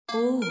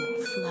Ooh,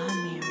 fly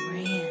me a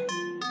ran.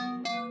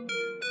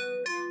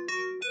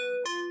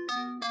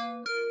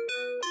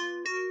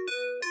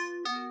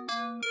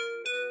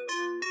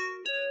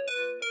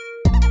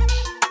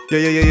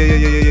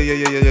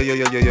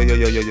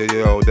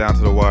 Yo, down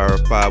to the wire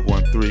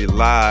 513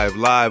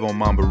 live on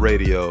Mamba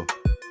Radio.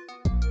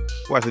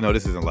 Well, actually, no,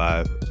 this isn't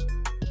live.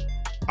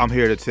 I'm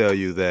here to tell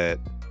you that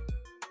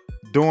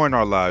during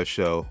our live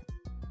show,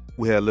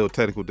 we had a little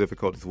technical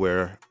difficulties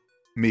where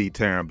me,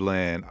 Taryn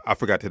Bland, I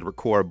forgot to hit the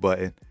record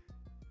button.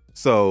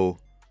 So,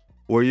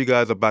 where you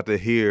guys are about to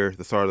hear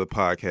the start of the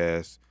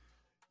podcast,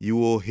 you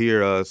will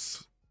hear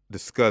us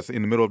discuss,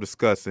 in the middle of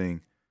discussing,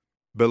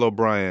 Bill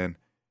O'Brien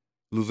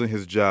losing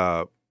his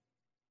job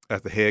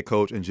as the head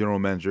coach and general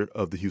manager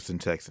of the Houston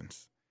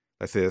Texans.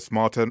 Like I said,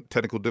 small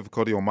technical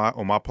difficulty on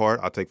my part.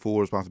 I take full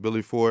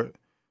responsibility for it.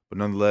 But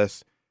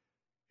nonetheless,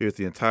 here's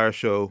the entire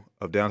show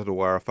of Down to the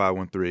Wire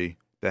 513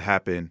 that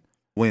happened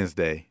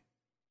Wednesday,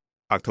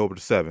 October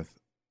the 7th,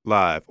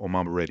 live on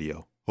Mamba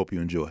Radio. Hope you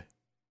enjoy.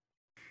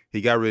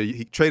 He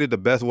traded the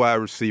best wide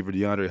receiver,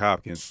 DeAndre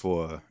Hopkins,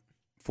 for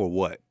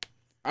what?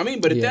 I mean,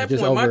 but at that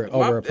just point,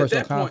 over a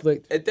personal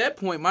conflict. At that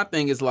point, my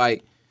thing is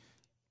like,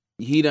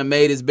 he done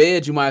made his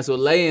bed. You might as well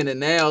lay in it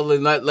now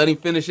and let him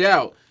finish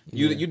out.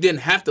 You didn't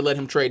have to let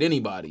him trade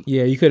anybody.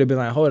 Yeah, you could have been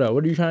like, hold up,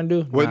 what are you trying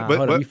to do? Hold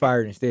up, you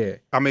fired instead.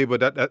 I mean,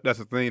 but that's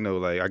the thing though.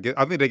 Like,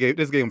 I think they gave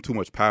him too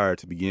much power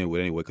to begin with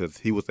anyway, because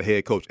he was the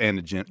head coach and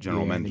the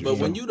general manager. But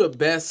when you the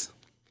best,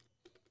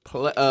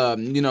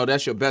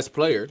 that's your best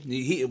player.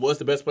 He was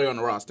the best player on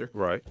the roster.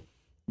 Right.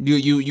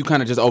 You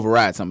kind of just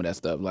override some of that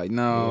stuff. Like,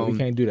 no, we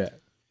can't do that.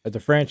 As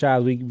a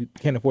franchise, we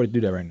can't afford to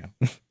do that right now.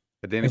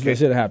 And then it should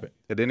have happened.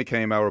 And then it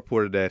came out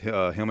reported that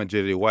him and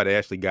J.J. Watt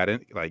actually got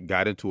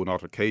into an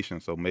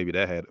altercation, so maybe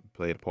that had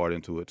played a part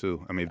into it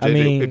too. I mean,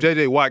 if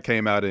J.J. Watt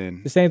came out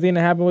and the same thing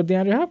that happened with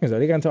DeAndre Hopkins, though,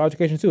 they got into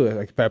altercation too.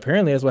 Like,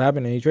 apparently that's what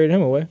happened, and he traded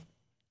him away.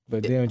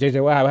 But then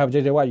J.J. Watt, how about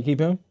J.J. Watt? You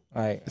keep him?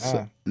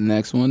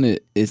 Next one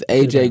is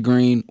A.J.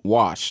 Green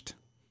washed.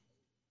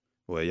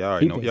 Well, y'all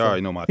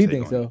already know my take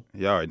on it.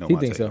 Y'all already know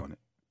my take on it.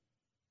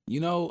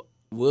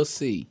 We'll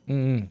see.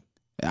 Mm-hmm.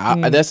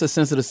 That's a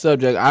sensitive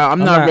subject. I'm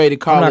not ready to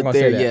call it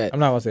there yet. I'm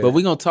not going to say that. But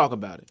we're going to talk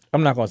about it.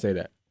 I'm not going to say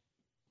that.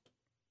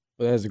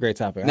 But that's a great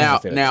topic. Now,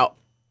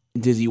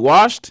 is he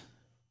washed?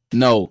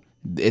 No.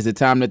 Is it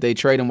time that they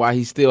trade him while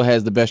he still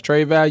has the best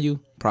trade value?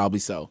 Probably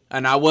so.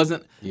 And I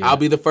wasn't. Yeah. I'll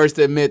be the first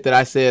to admit that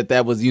I said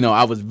that was,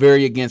 I was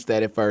very against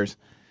that at first.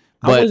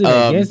 But, I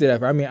wasn't against it at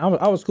first. I mean,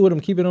 I was cool with them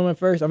keeping him at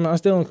first. I'm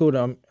still cool with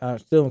them. I'm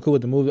still cool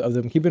with the move of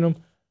them keeping him.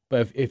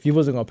 But if you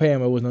wasn't going to pay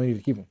him, it was no need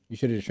to keep him. You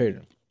should have just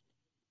traded him.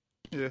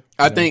 Yeah,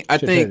 I think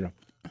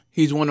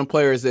he's one of the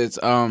players that's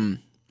probably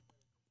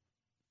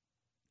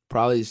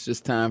it's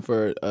just time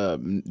for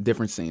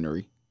different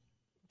scenery.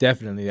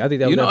 Definitely, I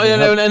think that would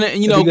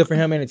be good for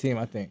him and the team.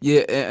 I think.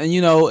 Yeah, and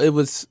it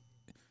was.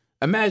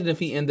 Imagine if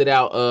he ended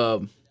out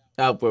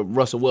with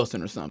Russell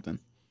Wilson or something,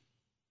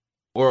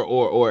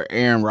 or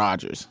Aaron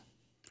Rodgers.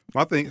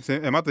 I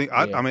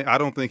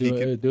don't think he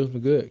can do some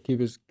good.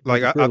 Keep his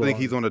I think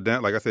he's on the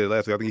down. Like I said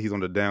last week, I think he's on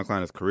the downcline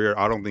in his career.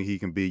 I don't think he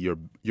can be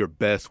your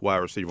best wide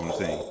receiver on the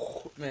team.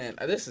 Man,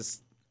 this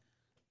is.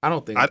 I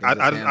don't think I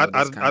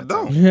don't. I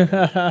don't.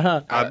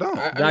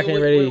 Doc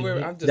ain't ready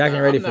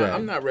for that.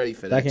 I'm not ready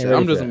for that.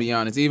 I'm just gonna be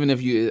honest. Even if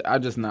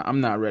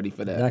I'm not ready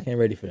for that. Doc ain't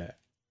ready for that.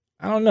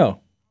 I don't know.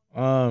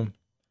 I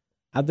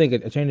think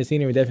a change of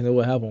scenery definitely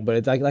will help him. But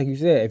it's like you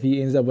said, if he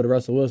ends up with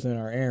Russell Wilson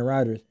or Aaron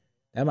Rodgers,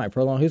 that might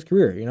prolong his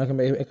career.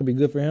 It could be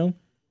good for him.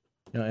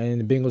 And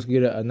the Bengals could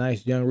get a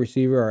nice young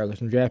receiver or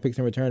some draft picks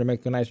in return to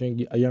make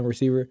a young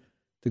receiver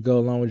to go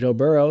along with Joe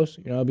Burrows.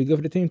 It'll be good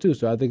for the team too.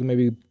 So I think it may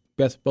be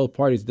best for both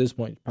parties at this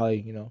point.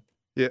 Probably,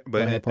 Yeah,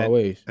 but part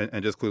ways.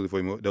 And just quickly for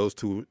you, those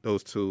two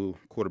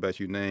quarterbacks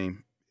you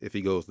name, if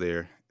he goes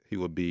there, he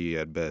would be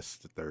at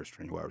best the third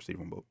string wide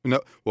receiver.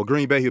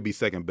 Green Bay he'll be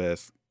second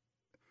best.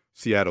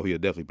 Seattle, he'd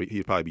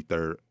probably be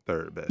third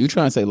best. You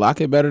trying to say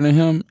Lockett better than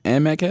him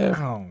and Metcalf? I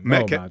don't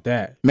know about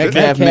that.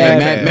 Metcalf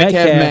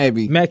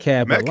maybe.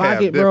 Metcalf, but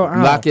Lockett, bro.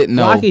 Lockett,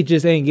 no. Lockett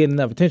just ain't getting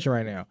enough attention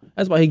right now.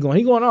 That's why he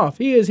going off.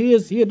 He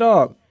a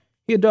dog.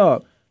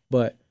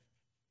 But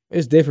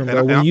it's different,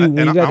 bro. When you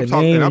got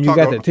the name and you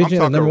got the attention,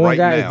 the number one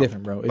guy is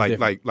different, bro. It's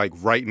different. Like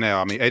right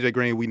now. I mean, AJ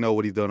Green, we know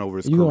what he's done over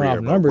his career. You going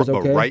off numbers, but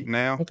okay? Right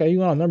now, okay, you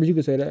going off numbers. You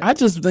could say that. I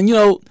just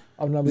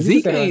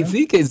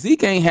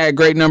Zeke ain't had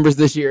great numbers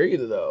this year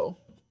either, though.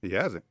 He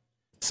hasn't.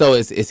 So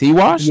is he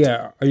washed?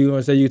 Yeah. Are you going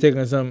to say you're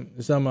taking some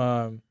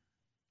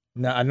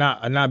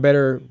not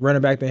better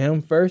running back than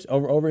him first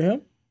over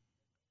him?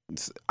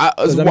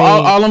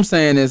 All I'm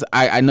saying is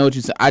I know what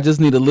you said. I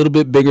just need a little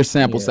bit bigger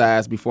sample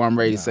size before I'm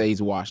ready to say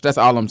he's washed. That's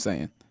all I'm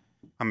saying.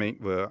 I mean,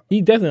 well,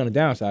 he's definitely on the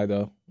downside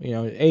though.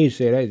 Age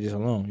say that just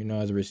alone.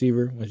 As a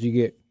receiver, once you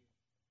get,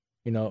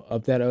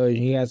 up that age,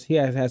 he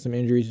has had some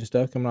injuries and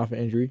stuff coming off an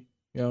injury.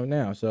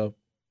 Now so.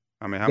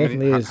 I mean, how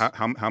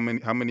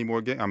many more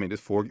games? I mean,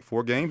 there's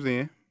four games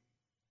in.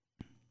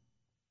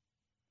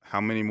 How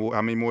many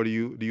more do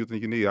you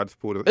think you need? I just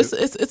pulled it.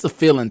 It's a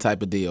feeling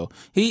type of deal.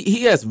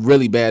 He has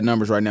really bad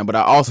numbers right now, but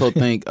I also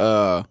think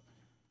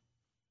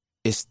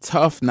it's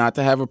tough not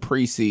to have a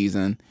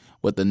preseason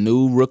with a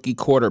new rookie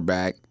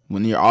quarterback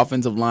when your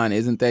offensive line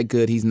isn't that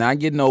good. He's not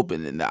getting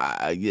open,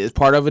 and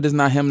part of it is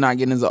not him not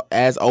getting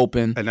as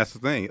open. And that's the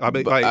thing. I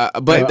mean,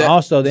 but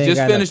also they ain't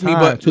just got finish me.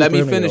 enough time But let me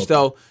for him to finish get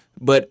open. though.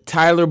 But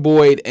Tyler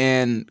Boyd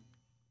and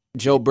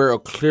Joe Burrow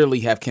clearly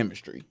have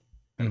chemistry,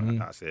 I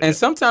said and that.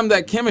 sometimes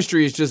that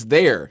chemistry is just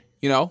there.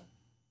 You know.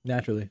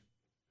 Naturally.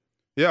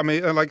 Yeah, I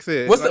mean, like I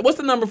said, What's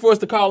the number for us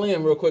to call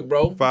in real quick,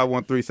 bro?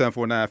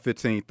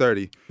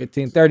 513-749-1530.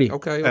 15-30.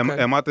 Okay.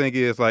 And my thing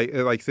is like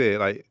you said,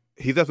 like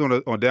he's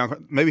definitely on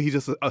down. Maybe he's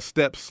just a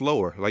step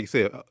slower. Like you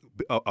said,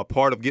 a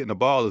part of getting the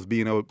ball is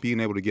being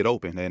able to get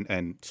open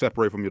and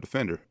separate from your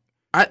defender.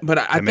 I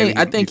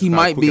think he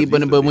might be,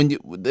 but when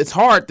it's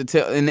hard to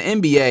tell in the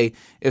NBA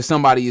if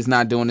somebody is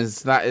not doing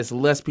this. It's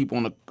less people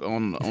on the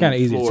It's kind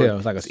of easy to tell.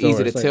 It's like a story.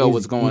 easy to It's like tell easy-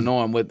 what's going easy.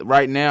 on. With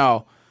right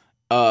now,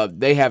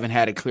 they haven't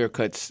had a clear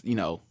cut.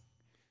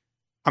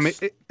 I mean,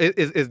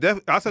 it's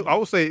definitely. I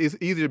would say it's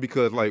easier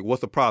because like,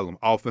 what's the problem?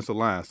 Offensive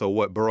line. So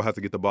what? Burrow has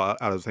to get the ball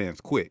out of his hands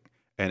quick,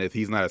 and if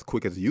he's not as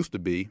quick as he used to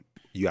be,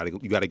 you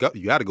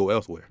gotta go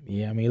elsewhere.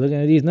 Yeah, I mean, looking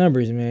at these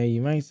numbers, man,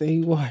 you might say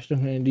he washed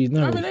them in these I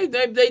numbers. mean,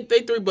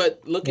 they three,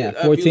 but look Yeah, at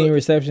if 14 you look,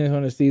 receptions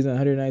on the season,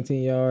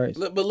 119 yards.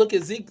 but look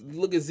at Zeke.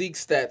 Look at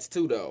Zeke's stats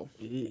too, though.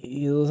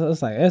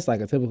 That's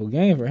like a typical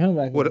game for him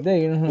back in the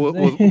day. You know what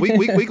I'm Well, saying?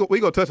 we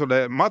gonna touch on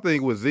that. My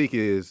thing with Zeke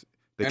is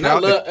And I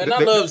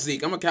love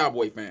Zeke. I'm a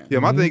Cowboy fan. Yeah,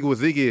 my thing with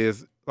Zeke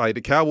is like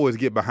the Cowboys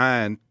get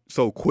behind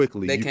so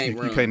quickly. They you can't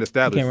run. You can't You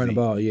establish. can't run the Zeke.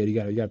 ball. Yeah, you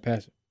got to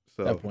pass it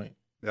So at that point.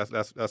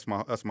 that's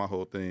my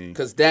whole thing.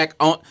 Because Dak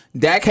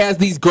has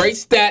these great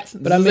stats.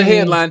 This I is the mean-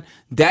 headline.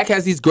 Dak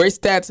has these great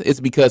stats. It's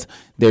because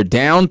they're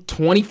down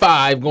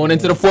 25 going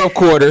into the fourth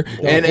quarter,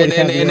 and 40 then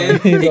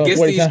times. he Going gets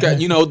 40 these. times.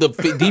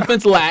 The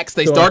defense lacks.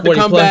 They Throwing start to 40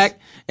 come plus. back,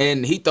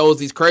 and he throws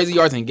these crazy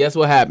yards. And guess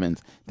what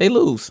happens? They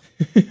lose.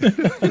 You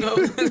know,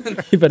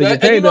 He better get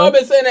and paid, you know though. I've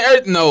been saying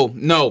that. No,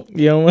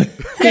 You know what?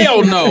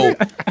 hell no.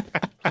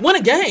 Win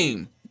a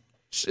game.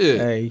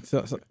 Shit. Hey,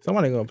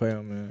 somebody gonna pay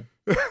him, man.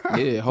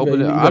 Yeah, hope You it.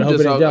 better I'm hope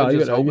just it ain't y'all. hoping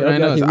You it better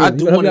ain't hope us. y'all I keep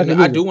do losing. want him. You I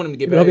better do want him to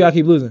get hope y'all paid.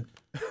 keep losing.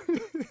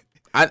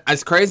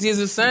 As crazy as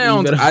it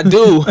sounds, better- I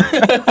do.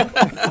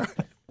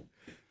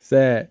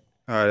 Sad.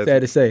 All right,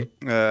 Sad to say.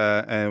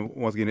 and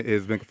once again,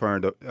 it's been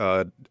confirmed.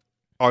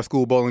 Our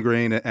school, Bowling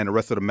Green, and the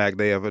rest of the MAC,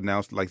 they have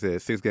announced, like I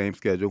said, 6-game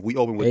schedule. We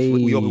open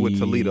with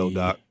Toledo,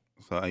 Doc.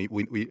 So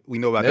we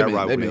know about that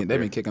rivalry. They've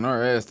been kicking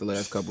our ass the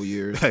last couple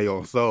years. Hey,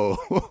 on so.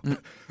 I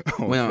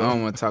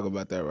don't want to talk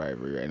about that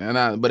rivalry right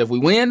now. But if we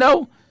win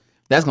though,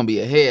 that's gonna be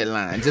a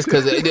headline. Just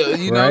because you know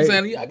what I'm Right.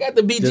 saying. I got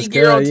the BG Just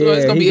gear on cause, too.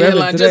 It's yeah, gonna he be a repping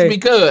headline today.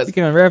 just because You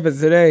can rap it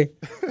today.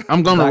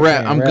 I'm gonna Black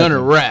rap. man I'm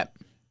gonna rapping. rap.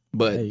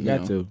 But Hey, you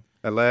got to.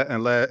 And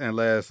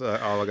last,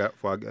 all I got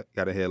before I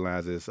got the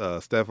headlines is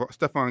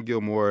Stephon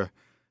Gilmore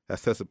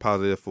has tested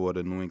positive for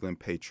the New England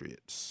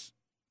Patriots,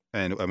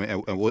 and I mean,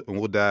 and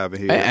we'll dive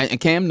in here. And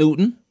Cam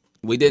Newton.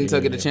 We didn't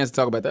get a Yeah. chance to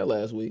talk about that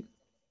last week.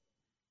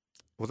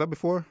 Was that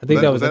before? I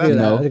think that was after?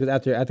 No. I think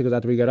it was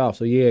after we got off.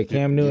 So yeah,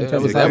 Cam Newton Yeah, that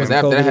tested was positive for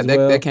after COVID as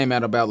well. that came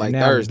out about like And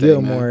now Thursday.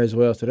 Gilmore Man. as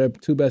well. So they're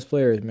two best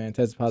players, man.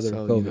 Tested positive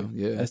So, for you COVID.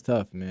 know, yeah. That's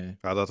tough, man.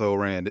 I told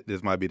Rand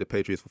this might be the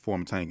Patriots'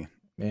 performance tanking.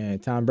 Man,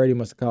 Tom Brady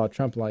must have called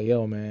Trump like,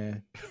 "Yo,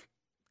 man,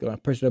 go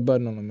and push the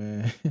button on him,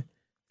 man."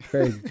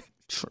 Crazy.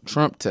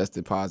 Trump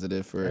tested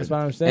positive for That's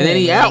what I'm saying. and then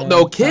he man. out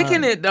though,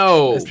 kicking it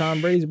though. That's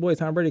Tom Brady's boy.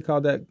 Tom Brady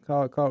made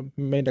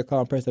that call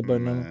and pressed that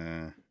button on him.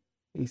 Man.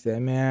 He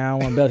said, "Man, I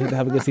want Belichick to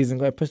have a good season.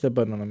 Go ahead, push that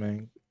button on him,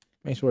 man.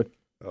 Make sure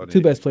Oh,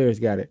 two best players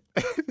got it."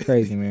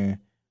 Crazy, man.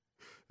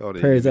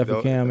 Prayers up for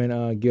don't- Cam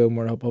and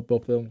Gilmore. Hope both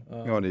of them.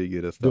 You don't need to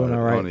get us doing started.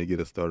 all right. Don't need to get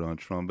us started on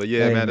Trump. But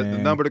yeah, Hey, man, the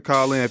man. number to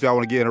call in if y'all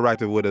want to get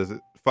interactive with us,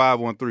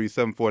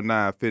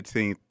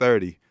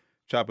 513-749-1530.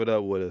 Chop it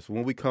up with us.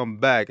 When we come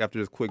back after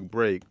this quick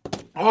break,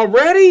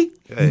 Already?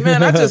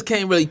 Man, I just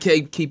can't really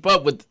keep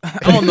up with. I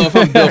don't know if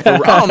I'm built for. I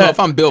don't know if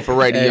I'm built for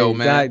radio, Hey,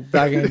 man.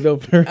 Doc ain't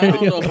built for I don't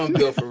radio. know if I'm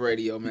built for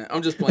radio, man.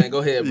 I'm just playing. Go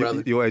ahead,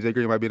 brother. you and AJ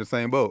Green might be in the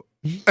same boat.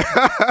 Nah,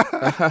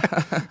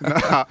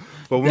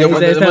 but when, Yeah, we,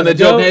 when It's the time to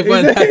joke go. ain't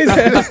funny. He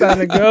said it's time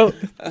to go.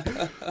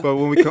 but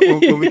when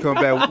we come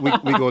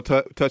back, we go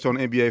touch on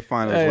the NBA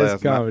Finals Hey,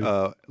 it's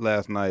comedy.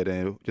 last night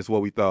and just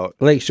what we thought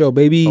Lake Show,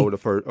 baby. over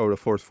the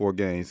first 4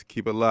 games.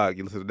 Keep it locked.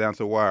 You listen to Down to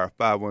the Wire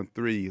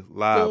 513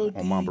 live Go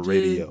on Mamba DJ.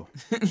 Radio.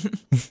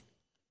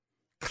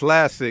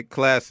 Classic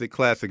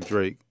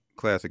Drake.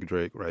 Classic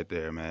Drake right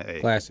there, man. Hey.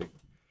 Classic.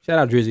 Shout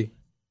out Drizzy.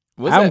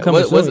 Was Album that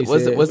coming was soon, it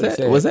was he it was said. that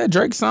He said. was that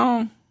Drake's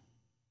song?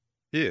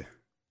 Yeah.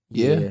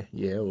 Yeah.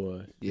 Yeah, it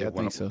was. Yeah, I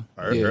one think of- so.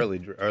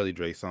 Early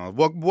Drake songs.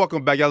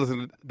 Welcome back. Y'all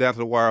listen to Down to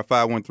the Wire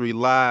 513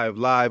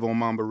 live on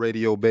Mamba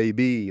Radio,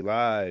 baby.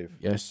 Live.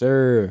 Yes,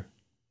 sir.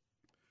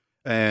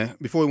 And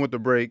before we went to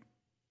break,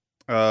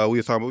 we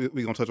was talking.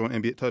 We gonna touch on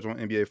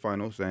NBA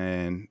Finals,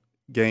 and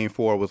Game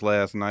 4 was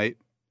last night.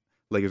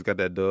 Lakers got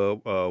that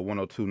dub,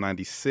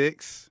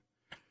 102-96,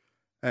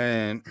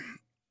 and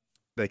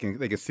they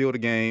can seal the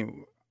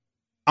game.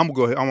 I'm gonna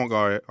go ahead. I'm gonna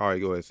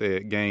go ahead and say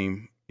it.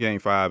 Game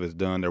 5 is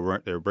done.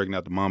 They're breaking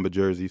out the Mamba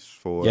jerseys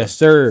for Yes,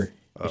 sir.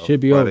 It should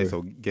be Friday, over.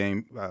 So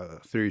game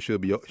series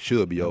should be over.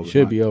 Should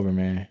be over,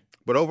 man.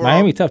 But overall,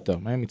 Miami tough though.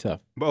 Miami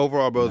tough. But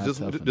overall, bro, Not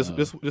this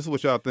tough is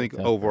what y'all think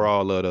Tough,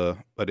 overall of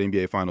the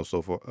NBA Finals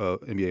so far.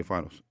 NBA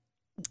Finals.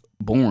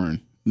 Boring.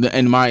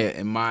 In my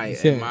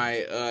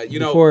you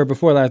know,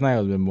 Before last night, it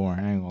was been boring.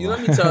 I ain't gonna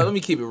lie. let me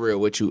keep it real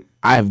with you.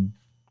 I've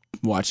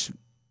watched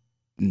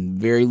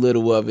very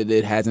little of it.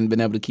 It hasn't been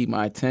able to keep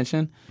my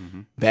attention.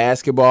 Mm-hmm.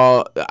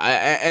 Basketball,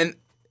 and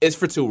it's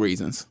for two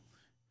reasons.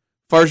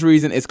 First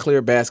reason, it's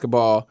clear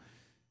basketball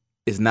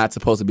is not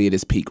supposed to be at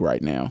its peak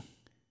right now.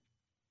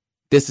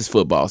 This is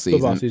football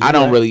season. I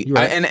don't really, You're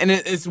right. and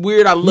it's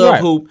weird. I love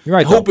hoop. You're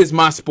right, Hoop though. is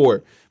my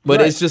sport, but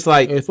You're it's right. just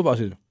like It's football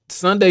season.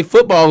 Sunday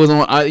football was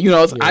on. you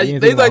didn't They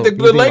think like about the hoop. You didn't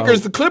think Lakers,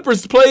 about the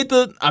Clippers played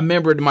the. I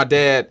remember my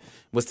dad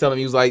was telling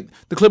me, he was like,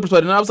 the Clippers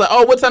played, and I was like,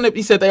 oh, what time?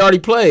 He said they already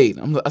played.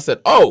 I said,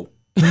 oh,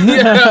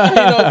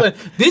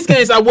 these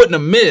games I wouldn't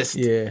have missed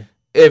Yeah.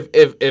 if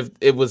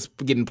it was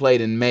getting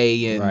played in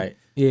May and Right.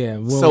 Yeah.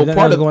 Well, So that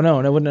part was of- going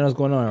on. That wasn't what's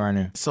going on right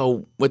now.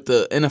 So with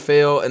the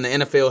NFL and the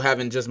NFL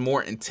having just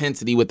more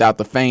intensity without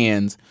the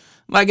fans,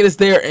 like it is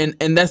there,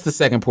 and that's the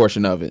second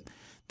portion of it.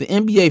 The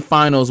NBA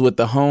Finals with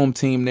the home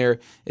team there,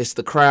 it's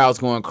the crowds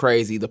going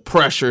crazy, the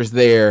pressure's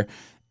there.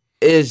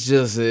 It's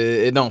just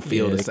it don't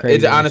feel Yeah, the same.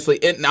 craziness. Honestly,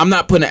 I'm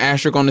not putting an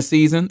asterisk on the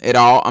season at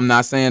all. I'm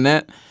not saying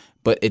that,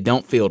 but it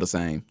don't feel the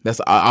same. That's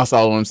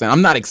all I'm saying.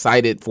 I'm not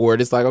excited for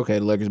it. It's like, okay,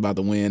 the Lakers about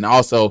to win.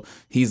 Also,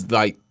 he's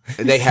like,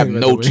 they have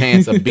no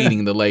chance of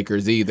beating the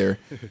Lakers either.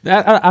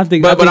 I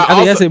think But I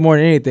that's also- it more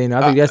than anything.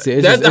 I think that's it.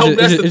 It's that's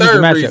just the the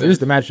third matchup. reason. It's just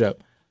the matchup.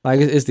 Like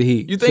it's the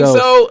Heat. You think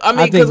so? I mean,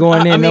 I think 'cause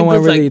going in, no one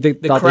 'cause, really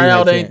like, the thought they had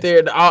crowd a ain't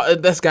chance. there.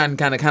 That's gotten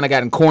kind of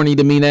gotten corny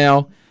to me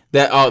now.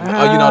 That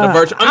the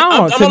virtual.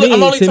 I'm only to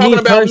talking me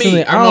about personally,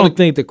 me. I don't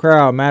think the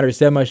crowd matters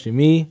that much to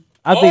me.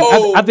 I think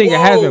it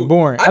has been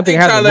boring. I think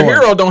it has Tyler been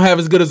boring. Hero don't have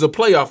as good as a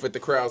playoff if the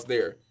crowd's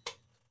there.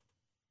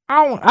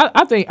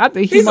 I think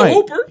he He's a might.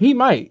 hooper. He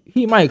might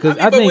because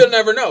But we'll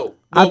never know.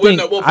 I But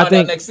think- we'll I find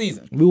think- out next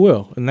season. we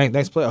will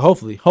next play.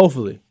 Hopefully,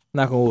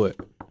 knock on wood.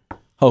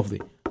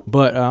 Hopefully,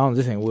 but I don't.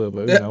 This ain't wood,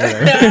 but you know,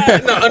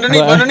 whatever. No,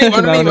 underneath.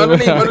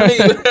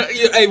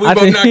 Hey, we I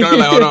both think- knocked on it.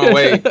 Like, hold on,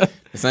 wait.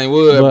 This ain't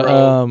wood, But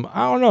bro.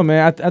 I don't know,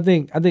 man. I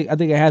think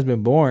it has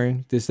been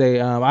boring to say.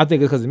 I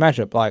think it's because of the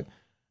matchup.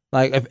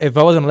 Like if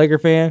I wasn't a Laker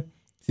fan,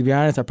 to be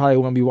honest, I probably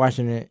wouldn't be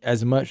watching it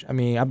as much. I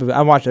mean,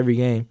 I watch every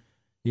game,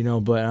 you know.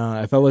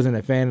 But if I wasn't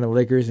a fan of the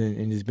Lakers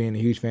and just being a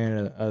huge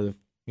fan of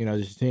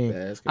this team,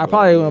 I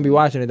probably wouldn't be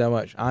watching it that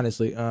much,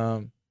 honestly.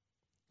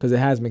 Because it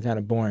has been kind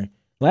of boring.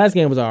 Last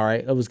game was all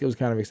right. It was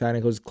kind of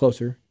exciting. It was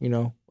closer, you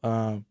know.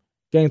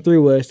 Game 3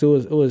 was too.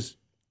 It was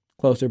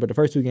closer, but the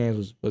first 2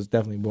 games was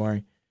definitely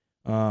boring.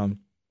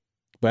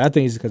 But I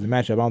think it's because of the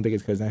matchup. I don't think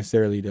it's because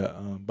necessarily the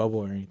bubble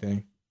or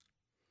anything.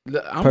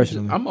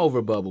 Personally. I'm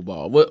over bubble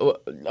ball.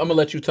 I'm gonna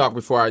let you talk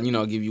before I,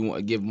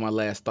 give my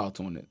last thoughts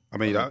on it. I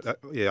mean,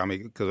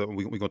 because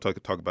we're gonna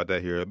talk about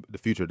that here, the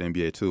future of the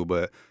NBA too.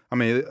 But I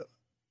mean,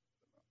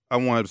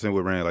 I'm 100%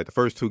 with Rand. Like the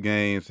first 2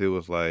 games, it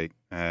was like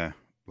I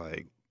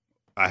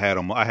had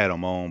them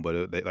on, but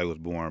it was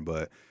boring.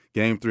 But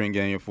game 3 and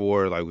game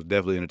 4, was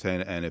definitely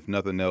entertaining. And if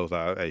nothing else,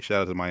 shout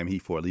out to Miami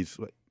Heat for at least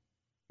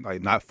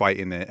not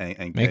fighting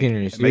and Making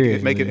it serious, making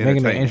it making it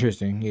entertaining.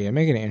 interesting. Yeah,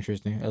 making it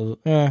interesting.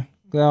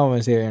 I don't want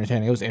to say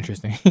entertaining. It was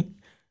interesting.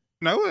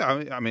 No,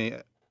 I mean,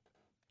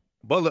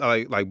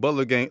 Butler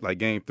Butler game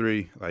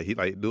 3, he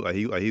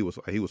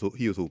was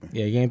hooping.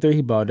 Yeah, game 3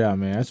 he balled out,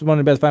 man. That's one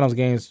of the best finals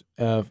games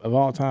of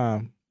all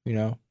time. You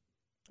know,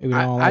 even though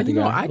I don't like the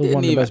guy. I It was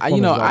one of the best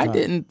performances of all I time.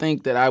 didn't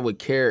think that I would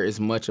care as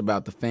much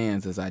about the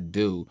fans as I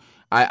do.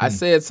 I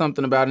said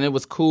something about it, and it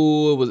was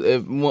cool.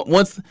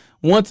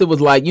 Once it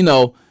was like,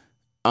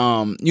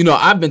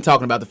 I've been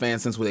talking about the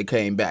fans since when they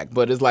came back,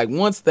 but it's like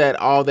once that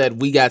all that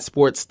we got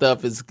sports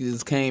stuff is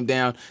came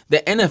down, the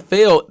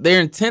NFL, their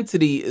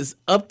intensity is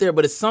up there,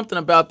 but it's something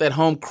about that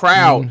home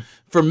crowd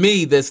for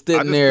me that's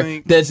sitting there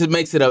that just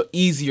makes it a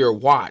easier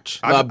watch,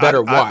 a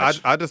better watch.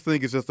 I just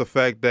think it's just the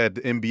fact that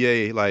the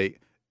NBA,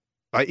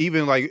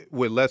 even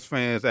with less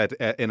fans at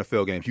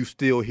NFL games, you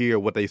still hear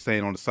what they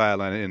saying on the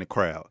sideline and in the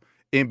crowd.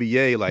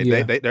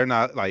 NBA, they're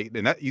not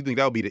you think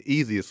that would be the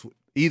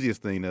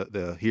easiest thing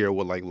to hear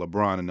what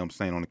LeBron and them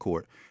saying on the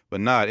court, but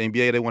not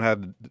NBA. They want to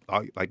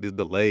have this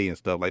delay and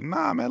stuff.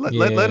 Nah, man, let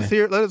us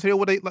hear what they let us hear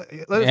what the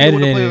Editing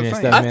players and are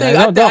saying. stuff,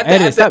 man. Don't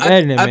edit. Stop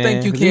editing, man. I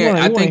think you 'Cause can't.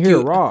 wanna- I think hear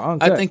you. it raw,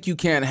 uncut. I think you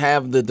can't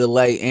have the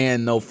delay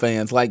and no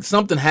fans.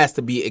 Something has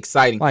to be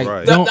exciting. Like,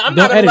 Right. don't I'm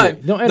not edit gonna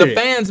it. Don't edit the it.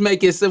 fans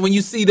make it so when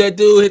you see that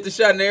dude hit the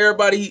shot and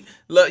everybody,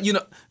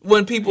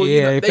 when people,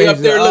 Yeah, they up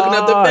faces there are, looking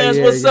at the "Oh, fans.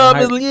 yeah, What's yeah, up?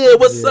 hype."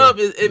 What's Yeah, up?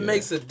 It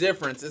makes a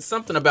difference. It's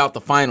something about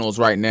the finals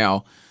right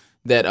now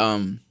that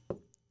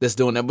that's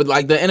doing that. But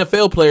the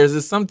NFL players,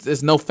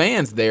 there's no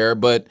fans there,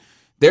 but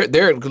they're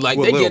little they're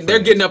fans.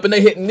 getting up and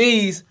they hitting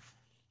knees.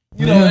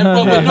 And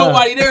with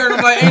nobody there, and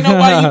I'm like, ain't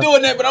nobody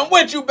doing that, but I'm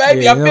with you,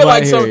 baby. Yeah, I feel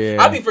like nobody here,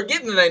 yeah. I be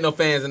forgetting that ain't no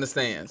fans in the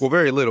stands. Well,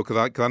 very little because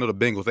I know the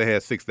Bengals, they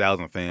had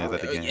 6,000 fans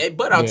at the game. Yeah,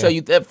 but I'll tell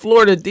you that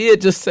Florida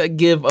did just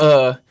give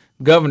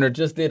governor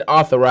just did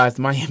authorize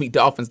the Miami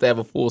Dolphins to have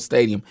a full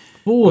stadium.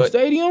 Full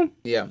stadium?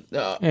 Yeah.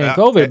 And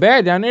COVID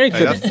bad down there.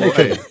 Hey,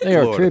 that's They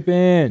are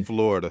tripping.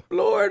 Florida.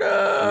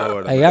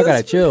 Hey, y'all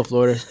gotta chill,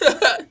 Florida.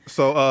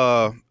 So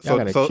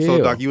gotta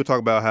chill. Doc, you were talking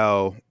about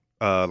how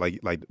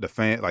like the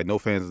fan, like no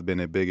fans has been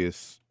the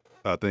biggest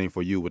thing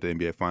for you with the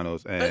NBA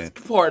Finals, and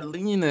It's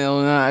partly,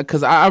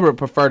 because I would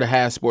prefer to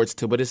have sports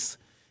too, but it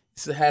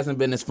hasn't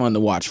been as fun to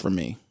watch for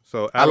me.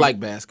 so I like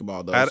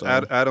basketball though.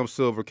 Adam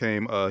Silver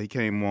came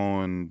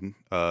on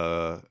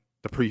the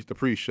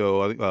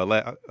pre-show I think,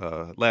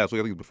 last week,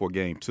 I think it was before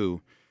Game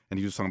 2, and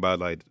he was talking about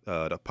like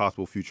the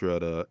possible future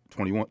of the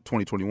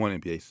 2021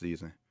 NBA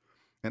season.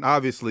 And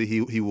obviously,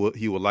 he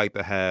would like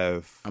to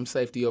have. I'm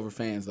safety over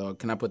fans, though.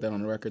 Can I put that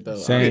on the record, though?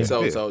 Same.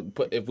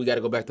 If we got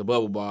to go back to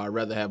bubble ball, I'd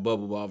rather have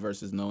bubble ball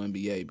versus no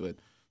NBA. But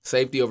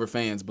safety over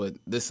fans. But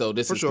this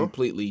is sure.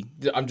 completely.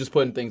 I'm just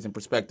putting things in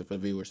perspective for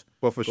viewers.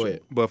 But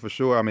for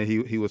sure, I mean,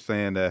 he was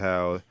saying that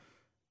how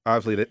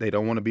obviously they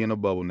don't want to be in a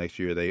bubble next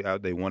year.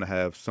 They want to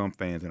have some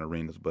fans in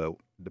arenas, but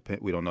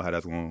we don't know how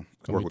that's going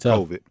to work with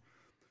tough. COVID.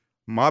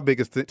 My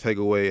biggest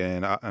takeaway,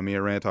 and I mean,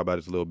 Rand talked about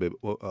this a little bit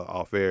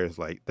off air, is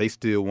like they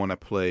still want to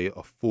play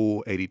a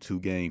full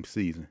 82-game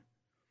season.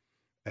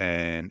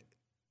 And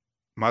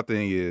my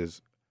thing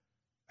is,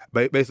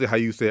 basically how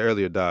you said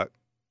earlier, Doc,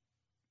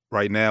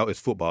 right now it's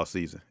football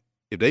season.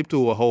 If they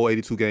do a whole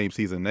 82-game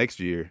season next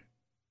year,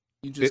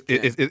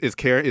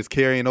 it's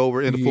carrying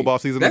over into football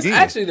season again.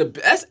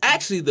 That's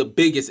actually the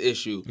biggest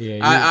issue.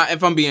 Yeah,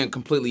 if I'm being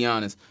completely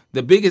honest,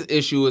 the biggest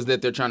issue is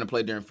that they're trying to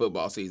play during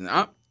football season.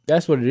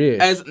 That's what it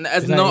is.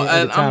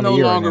 I'm no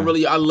longer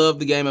really. I love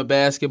the game of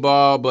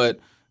basketball, but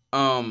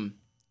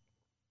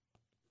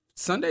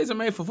Sundays are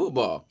made for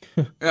football.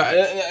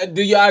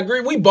 Do y'all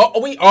agree? We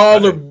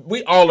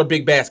all are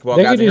big basketball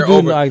They guys. could just Here do,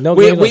 over. like, no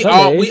games on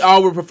Sundays. We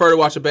all would prefer to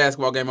watch a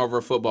basketball game over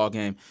a football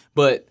game,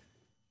 but.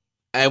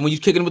 And when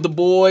you're kicking with the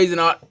boys and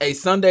all,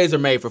 Sundays are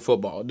made for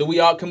football. Do we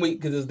all?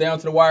 Because it's down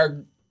to the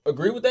wire.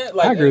 Agree with that?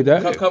 Like, I agree with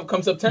that.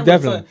 Come September,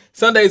 Definitely.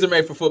 Sundays are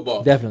made for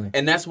football. Definitely.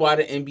 And that's why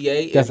the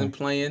NBA isn't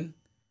playing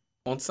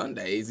on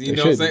Sundays. You They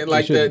know what I'm saying? shouldn't.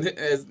 Like They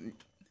that.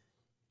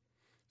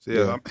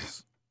 Yeah.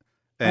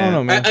 I don't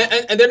know, man.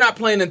 And they're not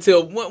playing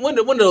until when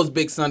do those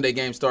big Sunday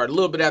games start? A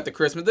little bit after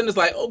Christmas. Then it's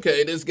like,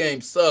 okay, this game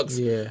sucks.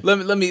 Yeah.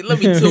 Let me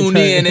tune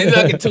in, and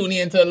I can tune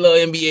in to a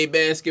little NBA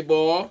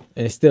basketball.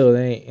 And still,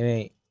 it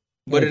ain't.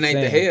 But it ain't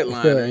the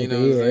headliner, you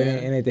know what I'm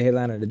saying? It ain't the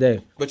headliner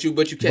today. But you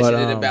catching it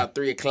at about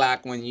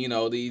 3:00 when you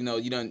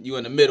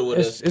in the middle of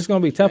It's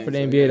gonna be tough for the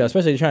NBA though,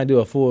 especially trying to do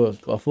a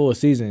full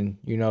season.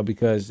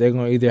 Because they're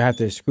gonna either have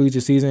to squeeze the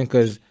season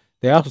because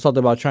they also talked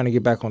about trying to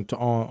get back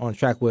on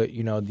track with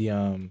the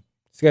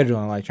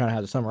scheduling, like trying to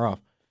have the summer off.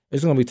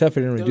 It's gonna be tough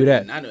for them to do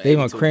that. They're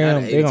gonna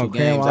cram. They're gonna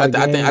cram all the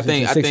games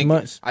into 6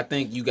 months. I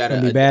think you gotta.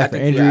 It'll be bad for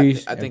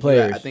injuries and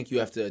players. I think you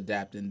have to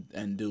adapt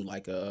and do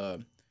like a.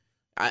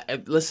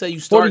 Let's say you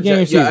start 40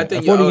 game season. I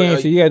think 40 game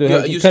season. You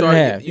gotta do cut in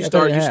half. You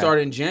start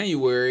in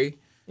January.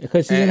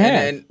 Cut season in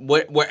half. And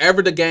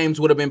wherever the games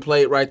would have been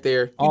played right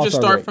there, you just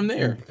start from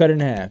there. Cut it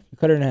in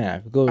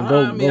half. Go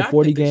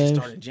 40 games.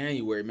 Start in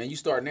January, man. You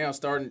start now.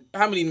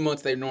 How many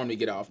months they normally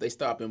get off? They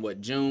stop in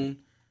what, June?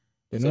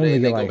 They normally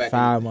get like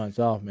 5 months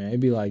off, man.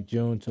 It'd be like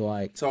June to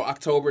like. So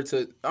October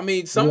to. I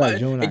mean,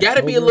 June, it got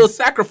to be a little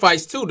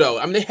sacrifice too, though.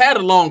 I mean, they had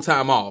a long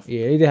time off.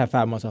 Yeah, they did have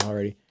 5 months off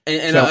already.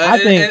 I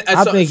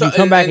think you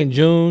come back in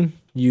June.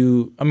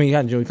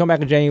 Not June. You come back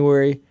in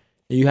January.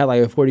 And you had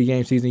like a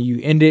 40-game season.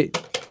 You end it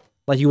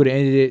like you would have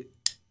ended it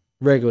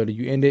regularly.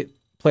 You end it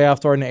playoff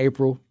starting in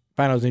April,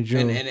 finals in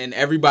June, and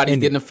everybody's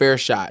getting a fair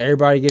shot.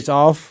 Everybody gets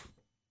off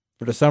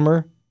for the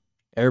summer.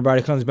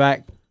 Everybody comes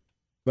back.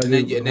 But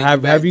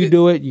however you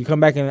do it, you come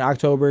back in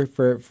October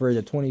for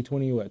the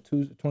 2021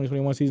 season,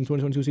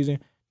 2022 season.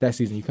 That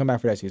season, you come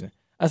back for that season.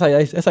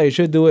 That's how you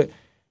should do it.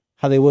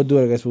 How they will do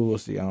it, I guess we'll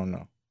see. I don't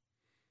know.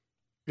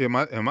 Yeah,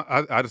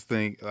 I just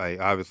think, like,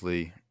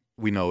 obviously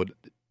we know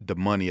the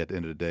money at the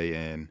end of the day,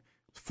 and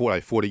for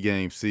like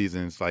 40-game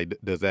seasons, like,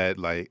 does that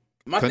like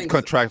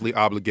contractually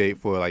obligate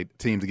for like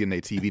teams to get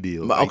their TV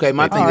deals? Okay,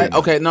 my thing.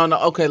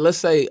 Okay, let's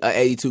say an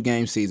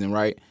 82-game season,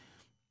 right?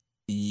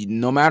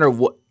 No matter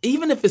what,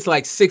 even if it's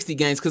like 60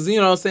 games, because you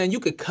know what I'm saying, you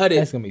could cut it.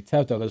 That's gonna be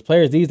tough though, because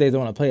players these days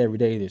don't want to play every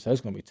day either, so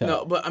it's gonna be tough.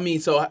 No, but I mean,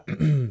 so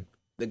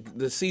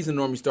the season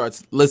normally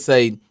starts, let's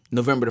say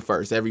November the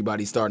 1st.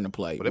 Everybody's starting to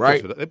play,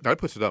 right? They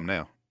push it up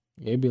now.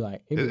 Yeah, it'd be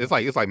like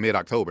it's like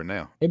mid-October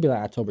now. It'd be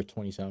like October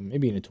 20-something.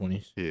 Maybe in the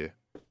 20s. Yeah.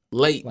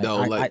 Late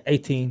though, like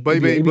 18. But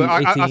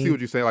I see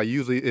what you're saying. Like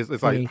usually it's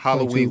 20, like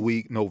Halloween 22.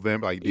 Week,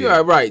 November. Like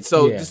yeah, right.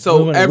 So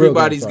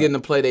everybody's getting to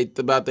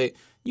play.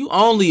 You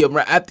only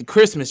after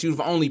Christmas,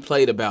 you've only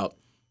played about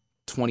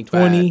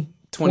 25,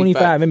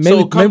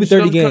 maybe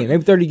 30 games.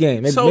 Maybe 30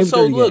 games. So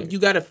look, you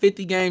got a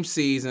 50-game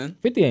season.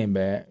 50 ain't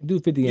bad. Do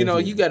 50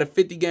 games. You got a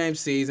 50-game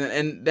season,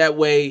 and that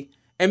way,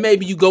 and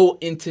maybe you go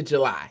into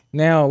July.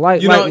 Now,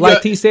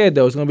 like T said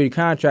though, it's gonna be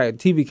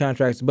TV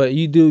contracts. But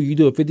you do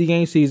a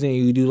 50-game season.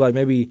 You do like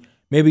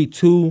maybe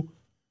two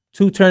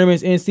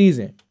tournaments in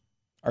season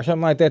or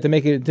something like that to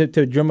make it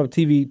to drum up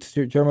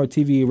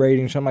TV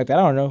ratings, something like that.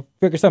 I don't know.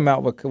 Figure something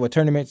out with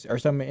tournaments or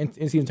something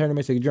in season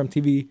tournaments to drum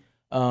TV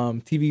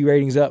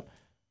ratings up.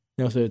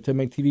 So to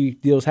make TV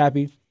deals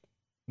happy.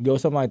 Go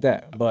something like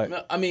that,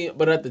 but I mean,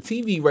 but at the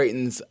TV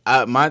ratings,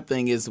 my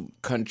thing is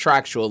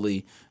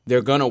contractually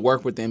they're gonna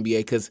work with the NBA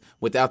because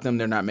without them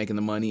they're not making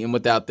the money, and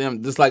without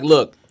them, just like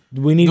look,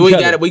 we need each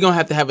other. We're gonna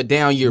have to have a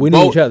down year. We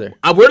need each other.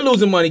 We're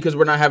losing money because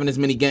we're not having as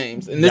many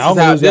games, and this y'all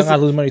is how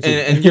lose money too.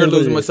 And you're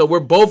losing money, so we're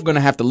both gonna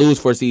have to lose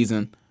for a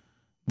season.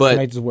 But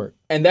make this work,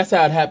 and that's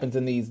how it happens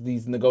in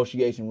these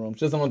negotiation rooms.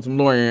 Just on some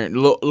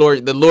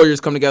the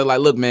lawyers come together like,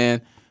 look,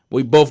 man.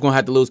 We both gonna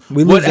have to lose.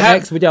 We lose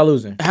X, but y'all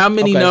losing. How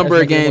many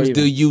number of games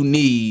do you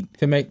need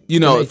to make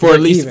for at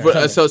least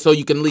so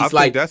you can at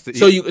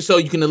least so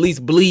you can at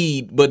least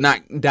bleed but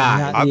not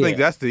die? I think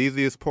that's the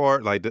easiest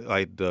part. Like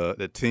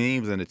the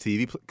teams and the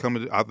TV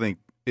coming. I think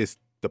it's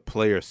the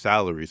player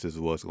salaries is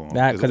what's going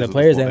on. Because the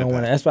players ain't gonna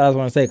want to. That's what I was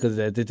gonna say. Because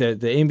the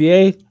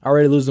NBA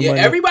already losing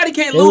money. Everybody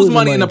can't lose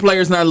money, and the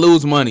players not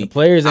lose money. The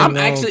players ain't I'm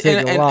actually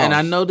and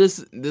I know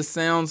this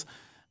sounds.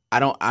 I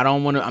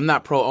don't want to. I'm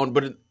not pro on,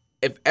 but.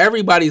 If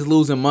everybody's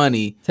losing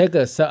money, take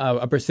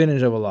a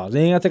percentage of a loss.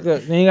 They ain't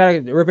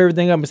gotta rip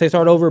everything up and say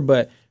start over.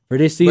 But for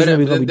this season,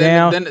 we're gonna be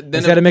down.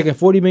 Instead of making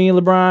 $40 million,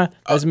 LeBron,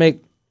 let's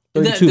make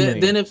 $32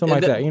 million, something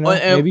like that.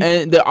 Maybe.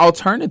 And the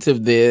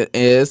alternative there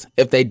is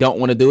if they don't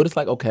want to do it, it's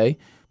like okay,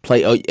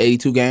 play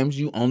 82 games.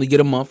 You only get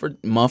a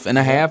month and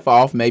a half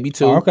off, maybe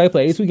 2. Okay,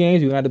 play 82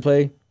 games. You got to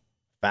play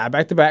 5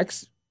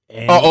 back-to-backs.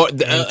 And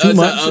 2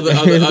 months.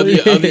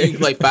 You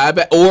play 5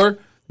 back, or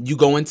you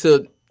go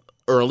into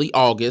early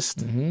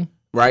August,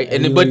 right?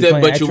 And then,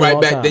 but you right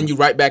back. Then you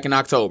right back in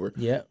October.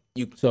 Yeah.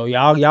 So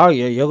y'all go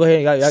ahead. Y'all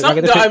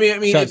get I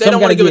mean, if they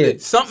don't want to give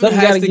it, something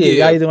has to give.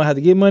 Y'all either gonna have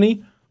to give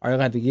money or y'all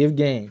gonna have to give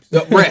games.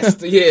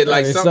 Rest, yeah,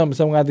 like something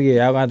gonna have to give.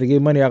 Y'all gonna have to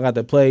give money. Y'all got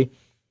to play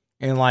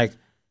in like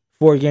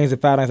 4 games of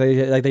 5 nights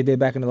like they did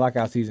back in the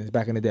lockout seasons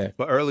back in the day.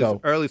 But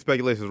early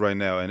speculations right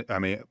now, and I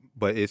mean,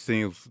 but it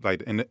seems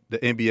like in the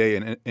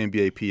NBA and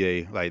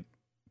NBA PA, like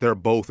they're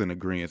both in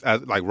agreement.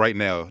 Like right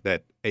now,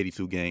 that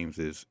 82 games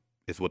is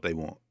what they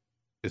want.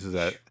 This is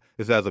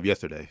as of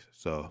yesterday.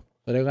 So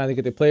they're going to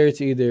get the players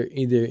to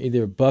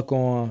either buck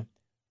on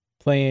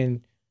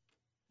playing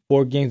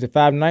 4 games of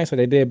 5 nights like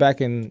they did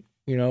back in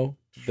the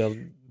I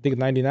think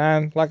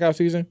 99 lockout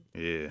season.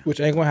 Yeah,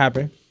 which ain't going to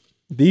happen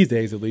these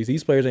days. At least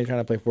these players ain't trying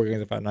to play 4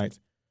 games of 5 nights.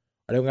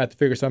 Or they're going to have to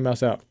figure something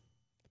else out.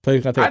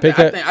 Players going to take a pay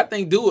cut. I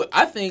think do it.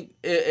 I think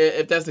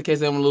if that's the case,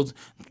 they want to lose.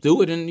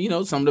 Do it,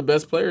 and some of the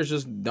best players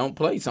just don't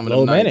play some of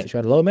them nights.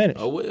 Try to low manage.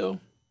 Oh well.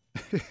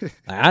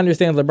 I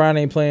understand LeBron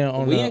ain't playing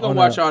on. We ain't gonna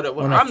watch all that.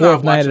 On the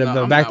 4th night of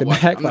the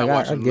back-to-back.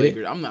 I get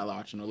it. I'm not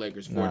watching the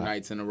Lakers 4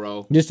 nights in a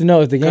row. Just to know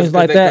if the game's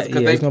like that,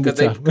 it's gonna be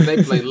tough. Because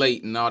they play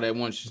late and all that.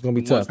 It's gonna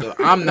be tough.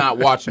 I'm not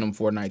watching them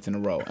 4 nights in a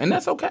row, and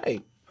that's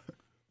okay.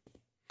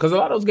 Because a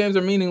lot of those games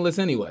are meaningless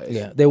anyways.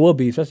 Yeah, they will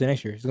be, especially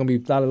next year. It's gonna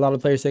be a lot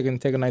of players taking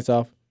nights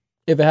off.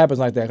 If it happens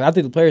like that, I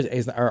think the players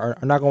are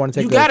not going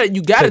to take.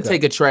 You gotta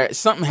take a track.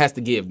 Something has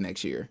to give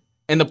next year,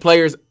 and the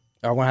players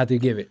are going to have to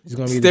give it. It's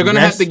going to be. They're going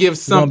to have to give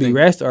something. It's going to be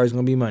rest or it's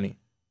going to be money.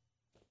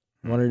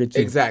 One of the two.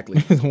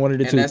 Exactly. One of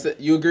the two. That's it.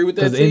 You agree with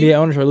that? Because the NBA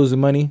owners are losing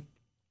money.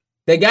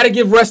 They got to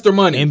give rest or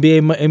money.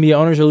 NBA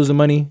owners are losing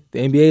money. The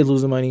NBA is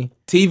losing money.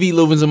 TV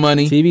losing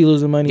money. TV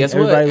losing money. Guess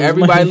what?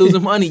 Everybody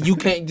losing money. You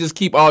can't just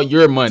keep all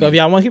your money. So if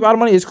y'all want to keep all the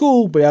money, it's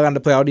cool. But y'all got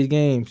to play all these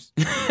games.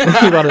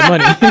 Keep all the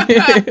money.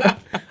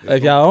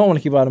 If y'all don't want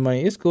to keep all the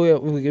money, it's cool.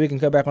 We can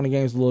cut back on the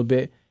games a little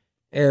bit.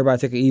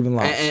 Everybody take an even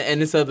loss.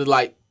 And it's other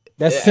like.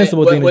 That's a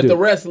sensible thing to do. With the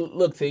rest,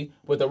 look, T.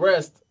 With the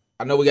rest,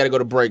 I know we got to go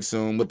to break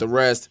soon. With the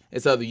rest,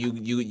 it's either you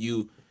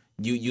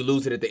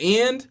lose it at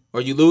the end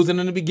or you lose it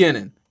in the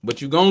beginning.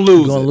 But you're gonna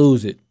lose. You're gonna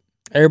lose it.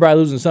 Everybody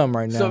losing something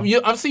right now.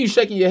 So I'm seeing you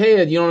shaking your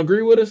head. You don't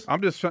agree with us?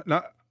 I'm just trying.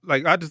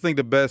 I just think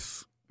the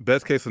best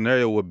case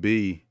scenario would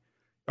be,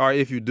 all right,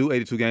 if you do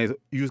 82 games,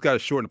 you just got to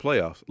shorten the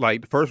playoffs.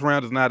 Like the first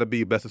round does not have to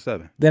be best of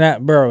 7. They're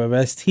not, bro.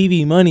 That's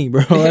TV money,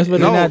 bro. That's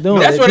what they're not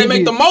doing. That's where they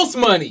make the most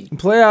money.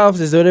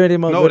 Playoffs is where they make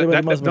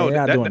the most money.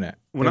 They're not doing that.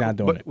 They're not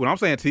doing it. When I'm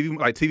saying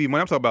TV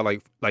money, I'm talking about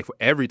like for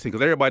every team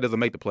because everybody doesn't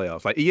make the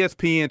playoffs. Like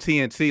ESPN,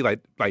 TNT,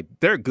 like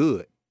they're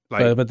good.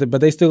 Like,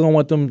 but they still gonna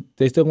want them.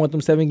 They still want them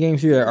 7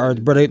 games here. Or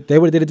but they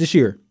would have did it this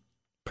year.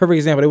 Perfect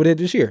example. They would have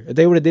did it this year. If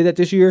they would have did that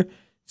this year,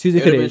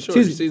 season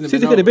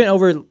could have been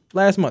over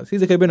last month.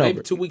 Season could have been over.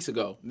 Maybe 2 weeks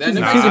ago. Season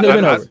could have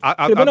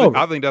been over.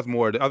 I think that's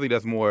more.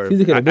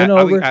 Season could have been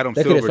over.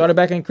 They could have started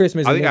back in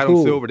Christmas. I think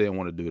Adam Silver didn't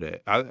want to do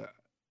that.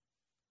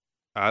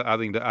 I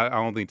think I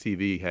don't think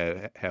TV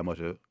had much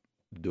to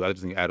do. I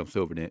just think Adam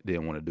Silver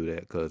didn't want to do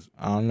that because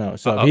I don't know.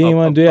 So if he didn't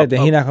want to do that,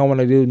 then he's not gonna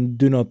want to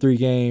do no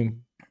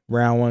 3-game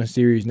round 1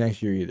 series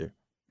next year either.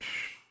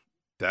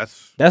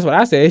 That's That's what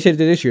I said. They should have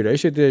did this year. They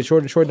should have did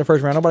short in the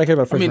first round. Nobody cares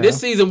about the first round. this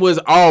season was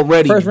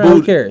already First round,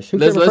 who cares? Who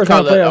cares about first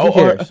round playoffs? Who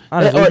cares?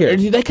 Honestly, who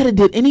cares? They could have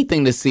did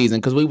anything this season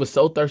because we were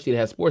so thirsty to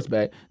have sports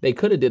back. They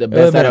could have did a It would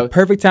have best out been a of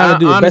perfect time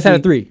to do it. Best out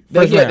of three.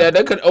 First round.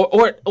 They could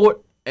or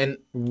and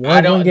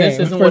I don't. This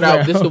isn't what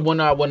I. This is one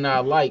I would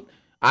not like.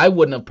 I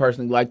wouldn't have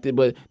personally liked it,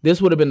 but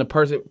this would have been the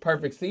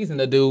perfect season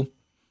to do.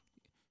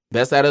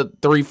 Best out of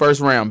 3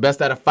 first round,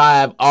 best out of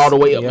 5 all the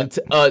way up,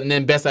 and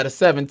then best out of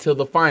 7 till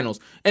the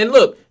finals. And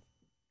look,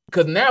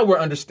 because now we're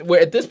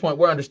at this point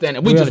we're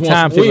understanding. We just want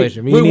time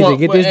situation. We need to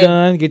get this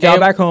done, get y'all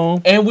back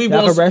home, and we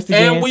want rest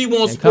again, and we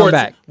want and sports. come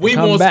back. We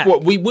Come want back.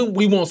 sport. We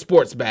want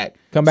sports back.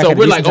 Come back So at a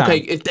we're like, decent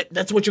okay, time. if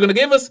that's what you're gonna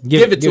give us,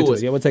 Give it to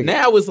us. Yeah, we'll take it.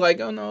 Now it's like,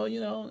 oh no, you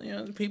know,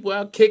 people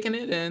out kicking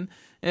it, and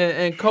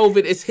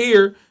COVID is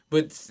here,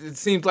 but it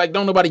seems like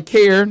don't nobody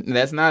care. And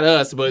that's not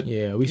us, but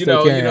Yeah, we you still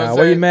know, carrying you know what out. I'm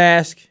Wear your saying?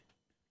 mask.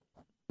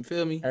 You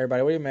feel me?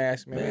 Everybody, wear your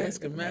mask, man.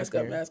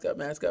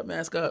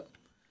 Mask up.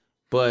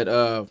 But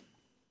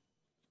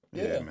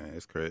yeah, man.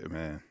 It's crazy,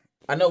 man.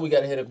 I know we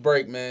got to hit a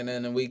break, man,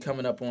 and then we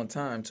coming up on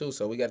time too,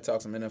 so we got to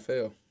talk some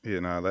NFL. Yeah,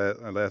 no.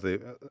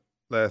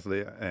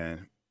 Lastly,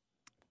 and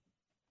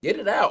Get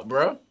it out,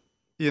 bro.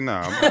 you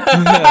know,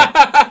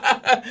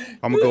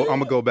 I'm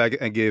gonna go back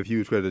and give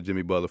huge credit to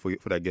Jimmy Butler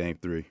for that game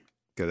 3.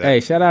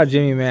 Hey, shout out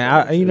Jimmy, man.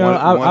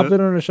 I've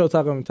been on the show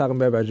talking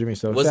bad about Jimmy.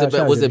 So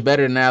Was it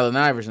better than Allen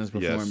Iverson's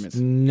performance?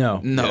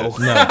 No. Yes.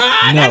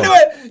 I knew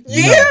it.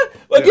 Yeah,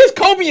 against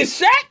Kobe and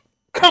Shaq.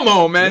 Come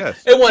on, man.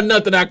 Yes. It wasn't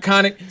nothing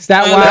iconic.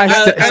 Stat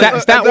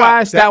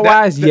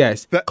wise,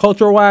 yes.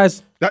 Cultural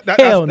wise,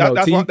 hell no.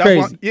 That's what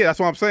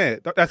I'm saying.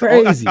 That's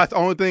Crazy. that's the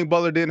only thing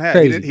Butler didn't have.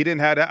 Crazy. He didn't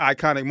have that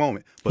iconic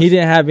moment. But he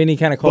didn't have any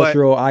kind of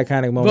cultural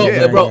iconic moment.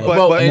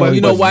 And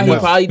you know why he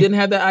probably didn't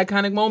have that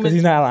iconic moment? Because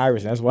he's not Allen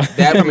Iverson. That's why.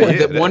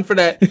 One for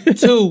that.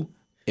 2,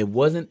 it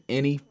wasn't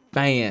any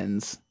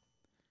fans.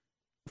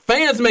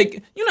 Fans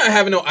you're not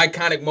having no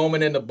iconic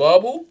moment in the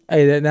bubble.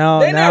 Hey,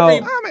 now.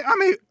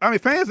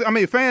 I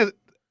mean, fans.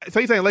 So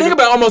you saying think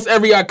about almost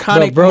every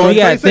iconic bro, moment.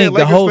 you gotta think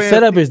the whole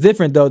setup is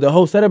different though. The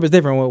whole setup is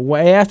different.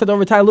 When AS took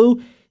over Ty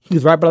Lue, he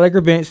was right by the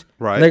Laker bench.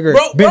 Right. Laker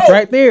bench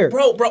right there.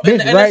 Bro.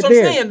 Bench And right that's what I'm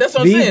there. saying. That's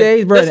what I'm saying. These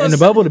days, bro, in the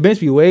bubble, the bench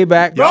be way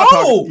back.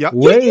 Bro.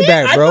 Way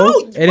back, bro.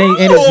 It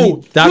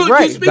ain't Doc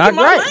Wright. Doc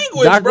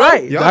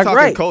Wright. Ain't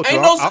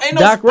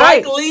no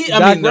Spike Lee.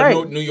 I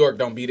mean, New York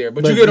don't be there,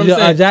 but you get what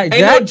I'm saying.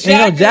 Ain't no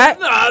Jack.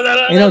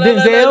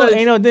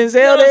 Ain't no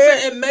Denzel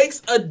there. It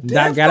makes a difference,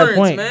 Doc got a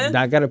point. man.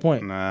 Doc got a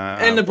point. Nah.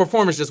 And the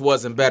performance just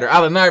wasn't better.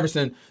 Allen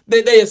Iverson,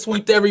 they had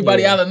swept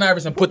everybody. Yeah. Allen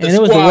Iverson put the And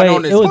squad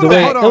on his. it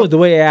was the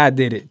way AI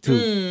did it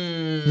too.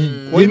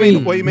 What do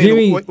you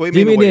mean?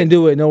 Jimmy didn't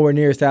do it nowhere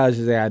near as stylish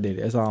as AI did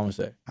it. That's all I'm gonna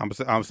say. I'm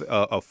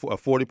a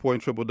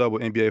 40-point triple-double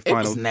NBA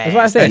Finals. That's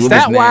why I said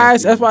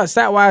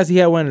stat wise, he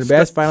had one of the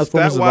best finals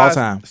performances of all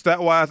time.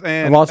 Stat wise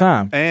and of all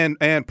time,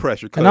 and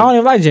pressure. And I don't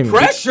even like Jimmy.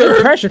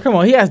 Pressure. Come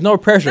on, he has no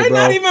pressure, They're bro.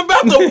 not even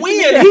about to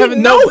win. He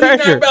knows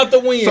he's not about to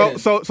win.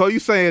 So you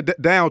saying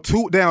down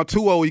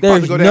 2-0? You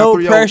There's go down no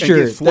 3-0 pressure.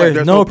 and get swept.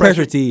 There's no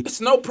pressure, T.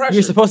 It's no pressure.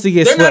 You're supposed to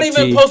get They're swept, not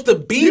even T. supposed to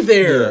be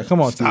there. Yeah,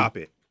 come on, T. Stop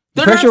it.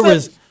 The pressure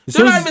was.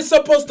 They're not even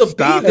supposed to be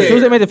there. As soon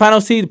as they made the final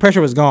seed, the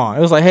pressure was gone.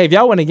 It was like, hey, if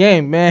y'all win the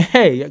game, man,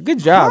 hey, good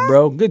job,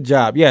 bro. Good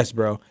job. Yes,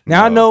 bro.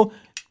 Now I know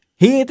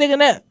he ain't thinking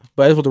that,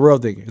 but that's what the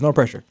world thinking. There's no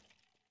pressure.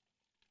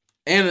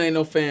 And there ain't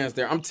no fans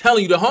there. I'm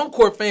telling you, the home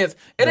court fans,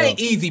 it ain't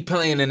easy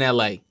playing in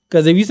L.A.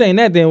 Because if you saying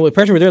that, then with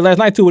pressure was there last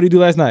night too. What did he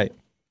do last night?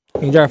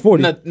 He ain't drive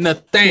 40.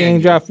 Nothing. He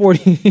ain't drive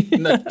 40.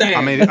 Nothing.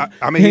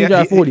 I mean, he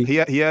dropped 40. He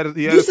had.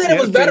 You said it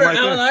was better than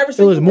Allen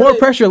Iverson. It was more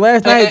pressure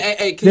last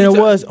night than it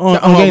was on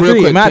game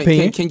 3, in my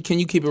opinion. Can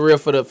you keep it real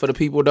for the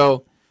people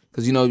though?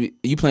 Because you know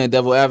you playing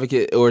devil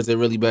advocate, or is it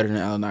really better than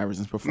Allen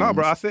Iverson's performance? No,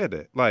 bro, I said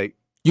that. Like,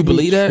 you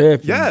believe that?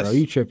 Tripping, yes, bro.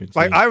 You tripping?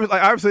 Like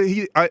Iverson,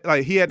 he had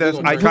that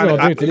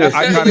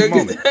iconic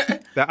moment.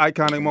 That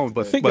iconic moment.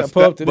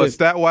 But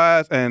stat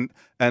wise and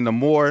the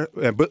more,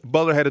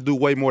 Butler had to do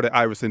way more than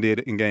Iverson did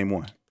in game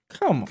 1.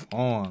 Come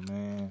on,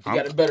 man. You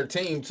got a better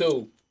team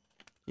too.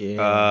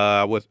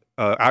 Yeah.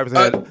 Iverson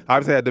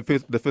had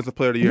defensive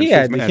player of the year. He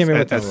had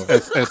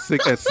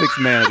sixth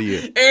man of the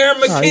year. Aaron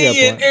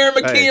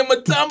McKee and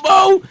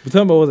Mutombo.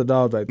 Mutombo was a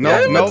dog back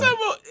there.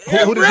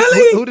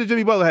 Who did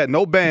Jimmy Butler had?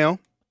 No Bam.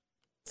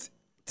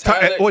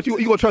 What you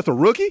gonna trust a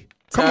rookie?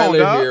 Come on,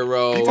 dog.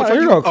 Hero.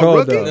 Tyler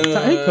cold though.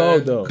 He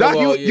cold though.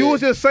 Doc, you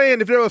was just saying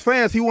if there was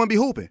fans, he wouldn't be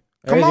hooping.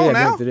 Come on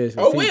now.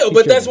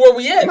 But that's where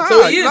we at.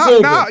 So he is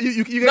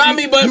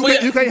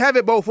hooping. You can't have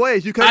it both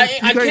ways. You can't.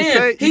 I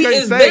can't. He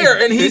is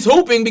there and he's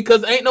hooping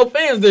because ain't no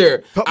fans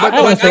there.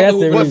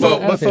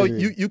 So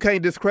you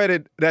can't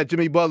discredit that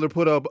Jimmy Butler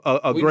put up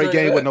a great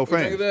game with no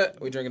fans.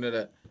 We drinking to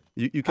that.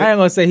 I ain't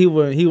gonna say he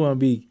wouldn't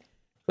be.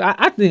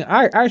 I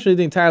actually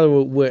think Tyler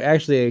would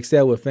actually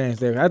excel with fans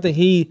there. I think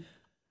he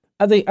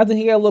got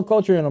a little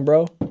culture in him,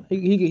 bro.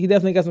 He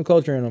definitely got some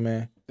culture in him,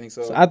 man. Think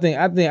so? I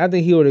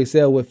think he would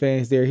excel with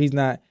fans there. He's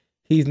not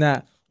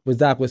what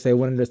Doc would say,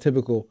 one of those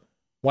typical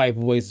white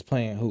boys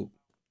playing hoop.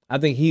 I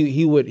think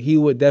he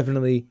would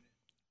definitely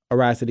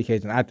arise to the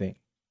occasion. I think.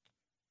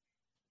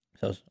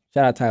 So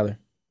shout out Tyler.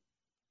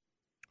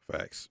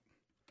 Facts.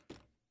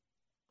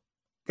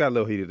 Got a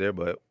little heated there,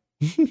 but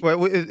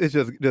well, it's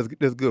just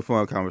good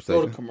fun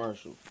conversation. Go to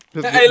commercial.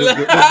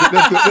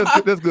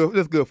 That's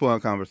good fun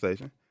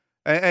conversation.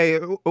 Hey,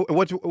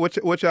 what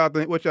y'all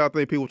think? What y'all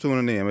think? People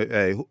tuning in.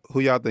 Hey, who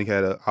y'all think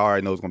had a? I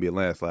already know it's gonna be a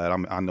landslide.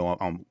 I know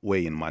I'm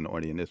way in the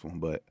minority in this one,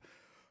 but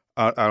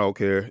I don't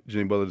care.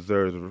 Jimmy Butler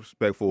deserves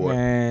respect for it.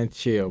 Man,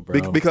 chill,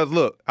 bro. Because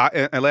look,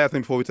 and last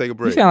thing before we take a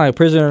break, You sound like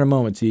prisoner of the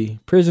moment, T.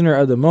 Prisoner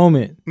of the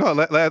moment. no,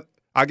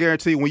 I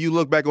guarantee when you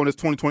look back on this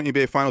 2020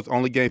 NBA Finals, the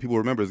only game people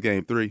remember is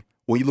Game 3.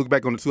 When you look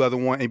back on the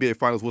 2001 NBA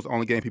Finals, what's the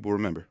only game people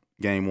remember?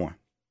 Game 1.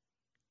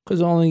 Because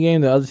the only game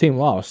the other team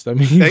lost. I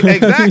mean, Exactly.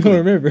 What else he gonna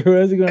remember? What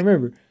else he gonna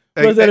remember?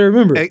 What else that to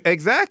remember?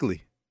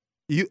 Exactly.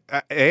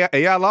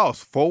 AI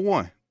lost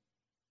 4-1,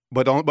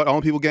 but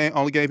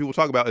only game people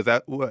talk about is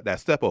that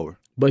step over.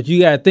 But you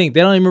gotta think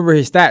they don't even remember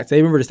his stats. They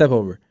remember the step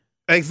over.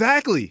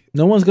 Exactly.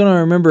 No one's gonna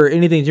remember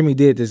anything Jimmy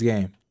did this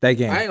game. That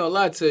game. I ain't gonna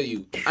lie to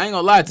you.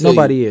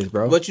 Nobody is,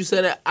 bro. But you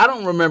said that I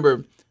don't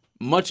remember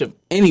much of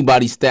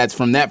anybody's stats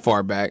from that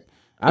far back.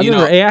 I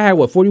remember AI had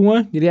what,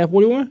 41? Did he have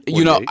 41?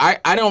 You know,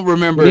 I don't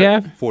remember. Did he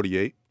have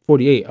 48.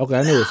 48. Okay,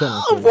 I knew it was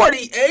something. Oh,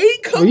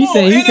 48? Come Well, you on.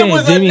 saying- you And it saying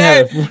was Jimmy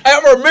had a-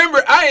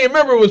 I didn't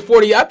remember it was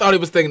 40. I thought he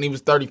was thinking he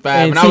was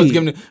 35, and I was T,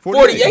 giving it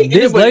 48. and This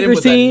it was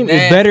Lakers team is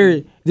nasty.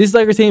 better. This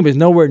Lakers team is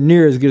nowhere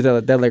near as good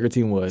as that Lakers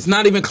team was. It's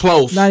not even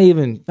close. Not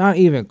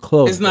even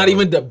close. It's not bro.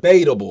 even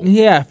debatable.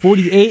 Yeah,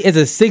 48 as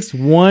a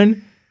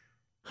 6'1",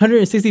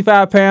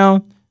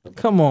 165-pound.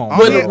 Come on,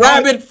 With bro.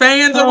 rabid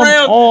fans Come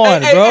around.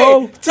 on,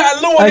 bro. Ty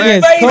Lue in his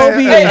Against face.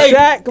 Kobe and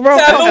Shaq, bro.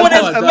 Ty Come Lue in on,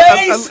 his dog.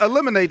 face.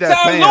 Eliminate that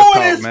Ty fan Lue in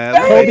talk, his man.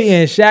 face. Kobe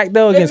and Shaq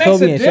though against makes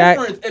Kobe a and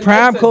difference. Shaq. It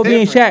Prime makes a Kobe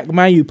and difference. Shaq,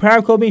 mind you.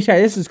 Prime Kobe and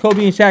Shaq. This is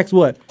Kobe and Shaq's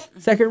what?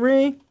 Second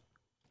ring?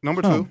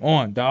 Number 2. Come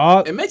on,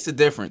 dog. It makes a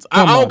difference.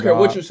 Come I don't on, care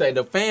what dog. you say.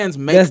 The fans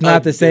make That's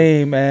not a the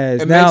same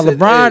as It now. makes it-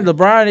 LeBron. it-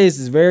 LeBron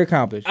is very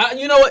accomplished.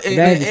 You know what? It ain't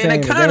And the it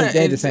same. kind It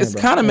ain't the of same, it's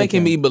bro. kind It of ain't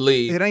making the me same.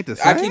 believe. It ain't the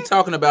I same? keep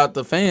talking about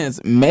the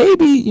fans.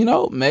 Maybe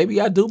maybe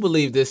I do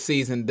believe this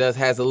season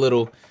has a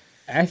little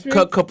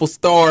couple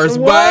stars,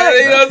 What? but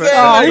you know what I'm saying?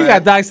 Oh, Like, you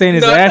got Doc saying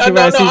this asterisk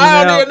no, season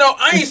I now. already know.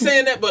 I ain't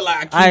saying that, but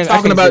like I I keep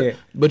talking can't about. say it.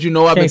 But you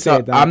know, I've been Can't say it,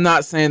 talking. Doc. I'm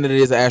not saying that it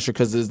is an asterisk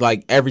because it's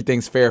like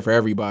everything's fair for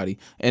everybody,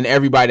 and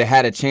everybody that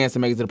had a chance to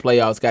make it to the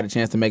playoffs got a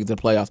chance to make it to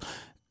the playoffs.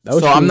 Those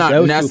So two- I'm not.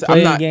 those Not two I'm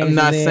playing not. games I'm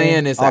not and then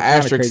saying it's all an kind of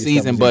asterisk crazy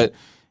stuff season, was in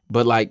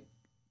but like,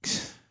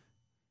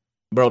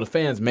 bro, the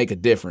fans make a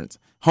difference.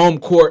 Home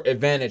court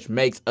advantage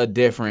makes a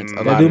difference.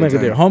 They do make a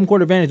difference. Home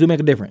court advantage do make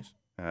a difference.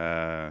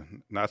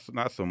 Not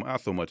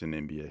so much in the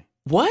NBA.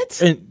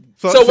 What? And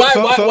So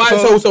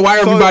why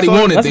everybody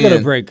want it let's then? go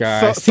to break,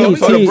 guys. So- T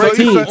so the break- is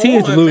Come on,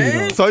 delusional.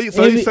 man. So you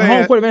home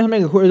saying court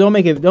advantage don't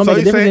make a difference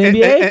in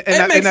the saying-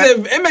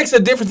 NBA. It makes a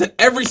difference in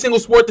every single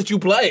sport that you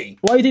play.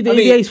 Why do you think the I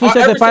mean, NBA switched on up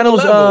the every single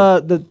finals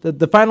level.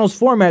 the finals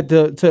format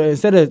to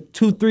instead of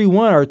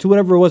 2-3-1 or 2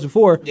 whatever it was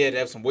before? Yeah,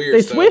 that's some weird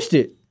They stuff. switched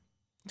it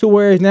to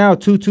where it's now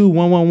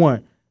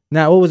 2-2-1-1-1.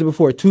 Now what was it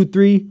before?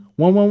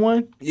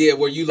 2-3-1-1-1? Yeah,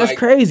 where you That's like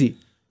crazy.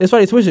 That's why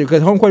they switched it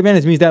because home court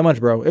advantage means that much,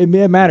 bro. It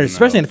matters,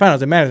 especially in the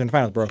finals. It matters in the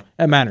finals, bro.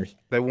 That matters.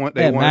 That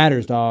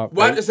matters, dog.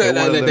 What is that?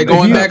 they wanna They're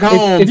going eliminate- back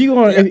home. If you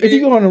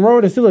go on the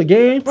road and steal a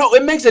game, Bro,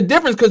 it makes a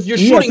difference because you're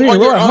You got shooting three on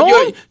in a your row at own.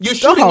 home? You're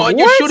shooting Dog, on.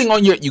 You're what? shooting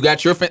on your. You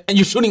got your and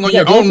you're shooting on yeah,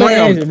 your go own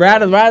fans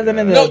round. rather than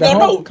in the No.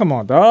 home. Come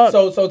on, dog.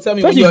 So tell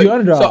me, Especially when if you're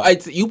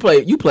underdog. So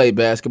you played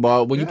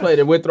basketball when you played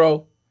at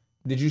Withrow.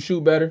 Did you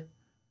shoot better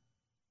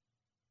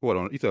What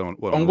on? You said on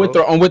what? on the road?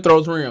 Withrow on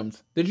Withrow's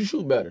rims? Did you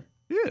shoot better?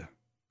 Yeah.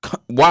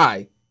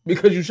 Why?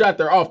 Because you shot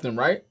there often,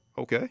 right?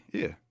 Okay.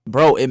 Yeah.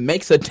 Bro, it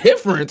makes a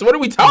difference. What are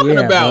we talking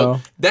Yeah, about?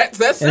 bro. That's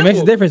And simple. it makes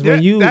a difference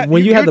when you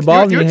have the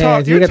ball in your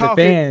hands. You got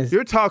the fans.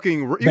 You're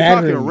talking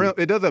battering you. rim.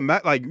 It doesn't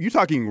matter. Like you're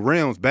talking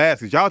rims,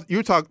 baskets.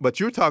 You're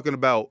talking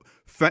about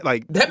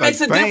like That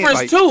makes a fans, difference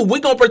like, too. We're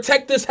gonna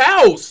protect this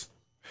house.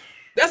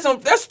 That's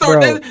Bro,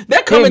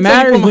 that coming it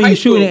matters from when high you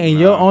shooting school. in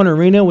your own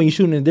arena, when you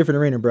shooting in a different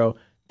arena, bro.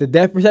 The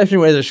depth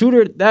perception as a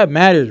shooter, that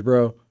matters,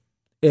 bro.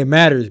 It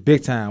matters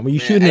big time. When you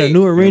shooting in a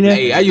new arena,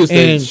 Hey, I used to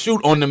and shoot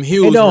on them it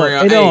Hughes.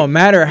 don't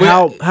matter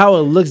how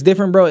it looks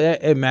different, bro.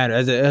 It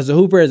matters as a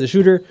hooper, as a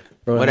shooter,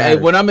 bro. But hey,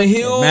 when I'm in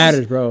Hughes, It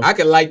matters, bro. I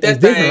can like that It's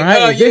different, thing.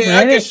 right? It's different,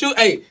 I ain't can it? shoot.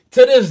 Hey,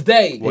 to this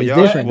day, Well, It's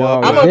y'all- different,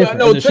 well, dog. well, It's different.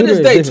 no, As a to shooter, this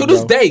it's day, different, to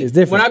this bro. day, It's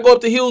different. when I go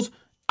up to Hughes,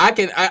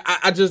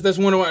 I just that's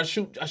when I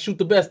shoot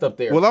the best up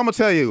there. Well, I'm gonna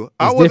tell you,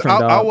 It's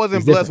different, I dog. wasn't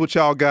It's blessed different. with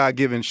y'all God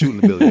given shooting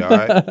ability. All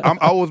right,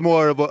 I was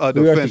more of a We got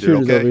the defender. shooters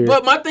over Okay, here.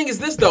 But my thing is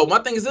this though.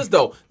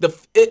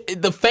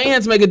 The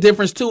fans make a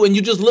difference too, and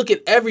you just look at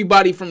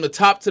everybody from the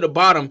top to the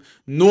bottom.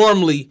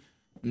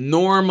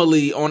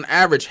 Normally on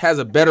average has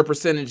a better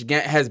percentage,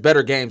 has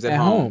better games at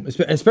home.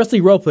 especially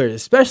role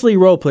players,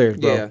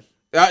 bro.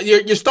 Yeah,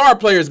 your star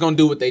player is gonna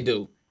do what they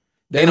do.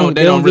 They don't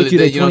get really you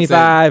they, to you know what I'm saying?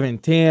 25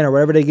 and 10 or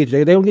whatever they get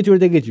you. They don't get you what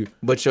they get you.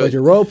 But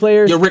your role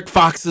players, your Rick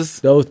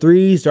Foxes. those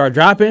threes start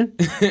dropping.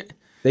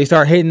 They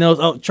start hitting those.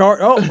 Oh,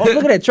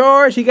 look at that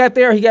charge. He got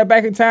there. He got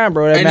back in time,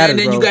 bro. That matters, and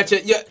then bro. you got your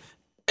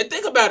And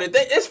think about it.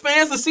 It's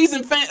fans, the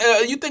season fan.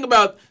 You think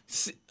about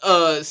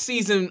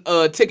season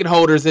ticket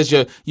holders as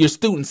your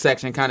student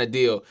section kind of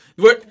deal.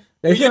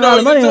 They You know,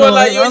 you money doing on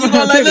like it. you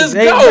going like, let's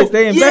go.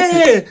 They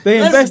invested. Yeah,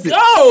 They let's invested.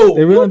 go.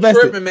 They really You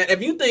invested. tripping, man.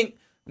 If you think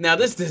now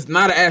this is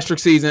not an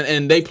asterisk season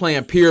and they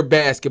playing pure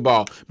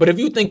basketball, but if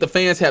you think the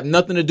fans have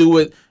nothing to do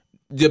with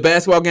the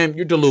basketball game,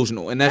 you're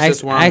delusional, and that's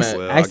just where I'm at.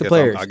 Well, Ask the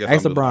players. Ask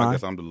LeBron. I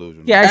guess I'm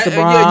delusional. Yeah, ask Yeah,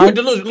 LeBron. you're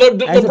delusional.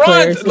 Ask the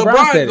players.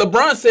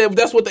 LeBron said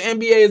that's what the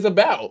NBA is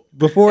about.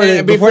 Before they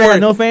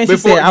had no fans, he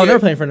said, "I was never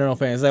playing for no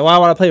fans." Like, why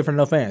would I play for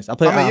no fans? I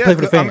play for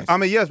the fans. I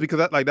mean, yes, because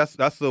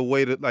that's the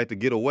way to to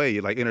get away.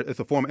 Like it's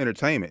a form of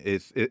entertainment.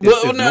 It's no.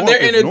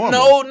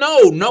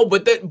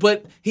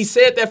 But he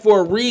said that for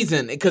a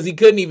reason because he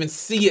couldn't even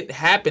see it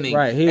happening.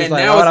 Right? He was and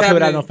like, now "Why would it's I play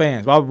without happening. no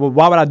fans?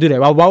 Why would I do that?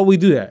 Why would we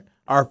do that?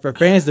 Our for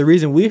fans, the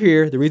reason we're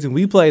here, the reason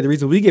we play, the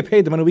reason we get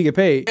paid, the money we get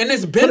paid, And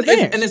it's for been the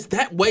fans. and it's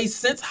that way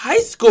since high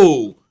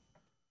school.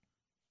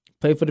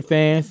 Play for the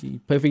fans. You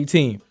play for your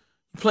team.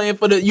 Playing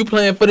for the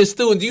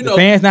students. You know,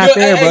 fans not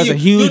fair, bro. It's a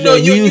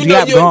huge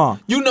gap gone.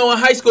 You know, in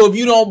high school, if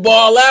you don't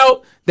ball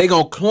out, they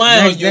gonna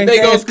clown you. They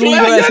gonna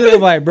clown you. you.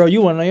 Like, bro,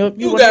 you want to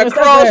You got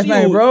cross last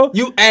night, bro.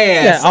 You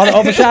Yeah, ass. all the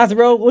open shots,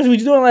 bro. What you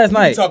doing last You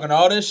night? talking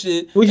all this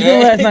shit. What you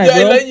doing last night,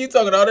 bro? You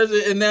talking all this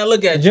shit, and now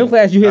look at Gym you.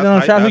 class, you hitting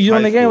on shots. What you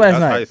doing in the game last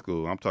That's night? high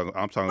school. I'm talking.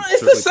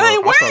 It's the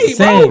same way,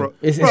 Same. bro.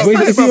 It's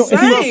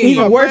same.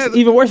 even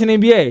worse than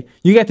NBA.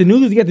 You got the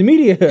news, you got the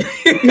media.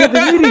 You got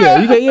the media.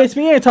 You got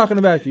ESPN talking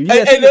about you. You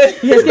got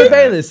Skip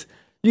Bayless.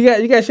 You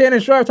got You got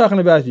Sharp talking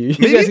about you. You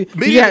got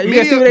Stephen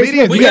A.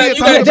 Smith. You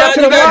got Josh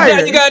to the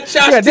Wire. You got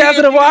Josh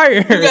to the Wire.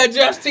 You got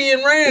Josh T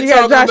and Rand. You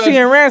got Josh T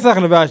and Rand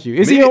talking about you.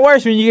 It's Media- even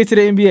worse when you get to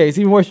the NBA. It's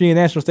even worse when you're in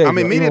the national stage. I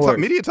mean, bro.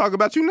 media talk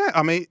about you now.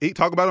 I mean, he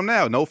talk about them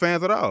now. No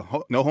fans at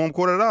all. No home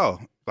court at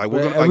all. Like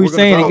we're gonna. We're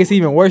saying it gets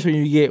even worse when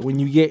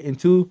you get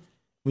into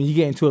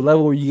a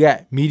level where you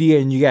got media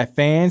and you got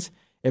fans.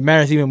 It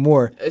matters even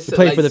more to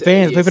play for the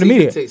fans, play for the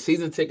media.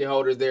 Season ticket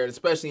holders there,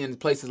 especially in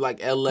places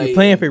like LA. You're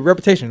playing for your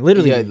reputation,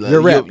 literally.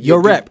 Your rep.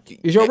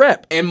 It's your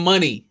rep. And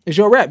money. It's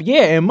your rep.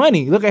 Yeah, and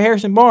money. Look at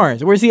Harrison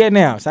Barnes. Where's he at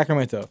now?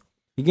 Sacramento.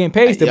 He getting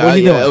paid still. What's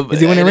he doing?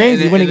 Is he winning rings?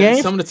 Is he winning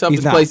games? Some of the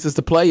toughest places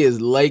to play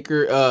is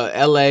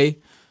LA,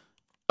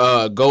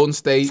 Golden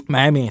State.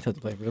 Miami ain't tough to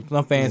play for.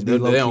 Some fans be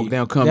low key. They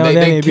don't come.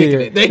 They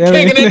kicking it. They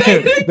kicking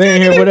it. They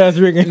ain't here with us,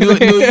 Rick. New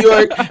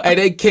York, hey,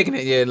 they kicking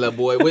it. Yeah, little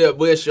boy.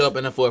 We'll show up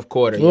in the fourth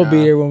quarter. We'll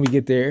be here when we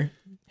get there.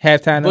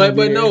 Halftime. But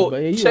no,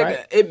 yeah, check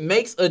it. It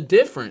makes a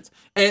difference.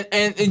 And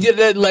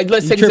like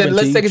let's take it to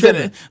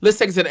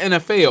the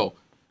NFL.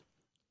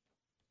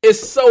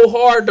 It's so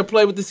hard to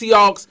play with the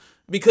Seahawks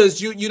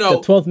because you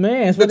know the 12th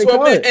man. That's what the they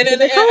call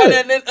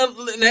 12th man,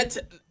 it.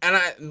 and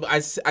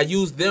I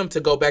use them to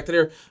go back to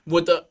there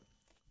with the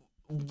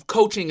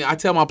coaching. I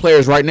tell my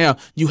players right now,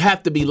 you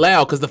have to be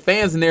loud because the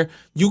fans in there,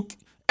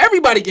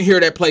 everybody can hear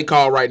that play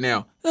call right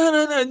now.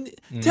 No.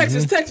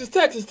 Texas.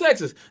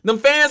 Them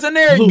fans in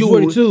there, Blue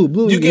 42,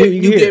 Blue, you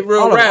get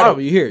real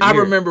rattled. You hear it. I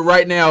remember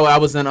right now, I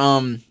was in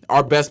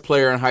our best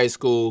player in high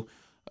school.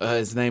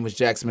 His name was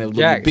Jack Smith.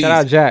 Jack, Beast. shout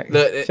out Jack.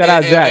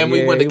 And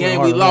we won the game.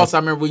 We lost. I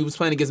remember we was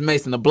playing against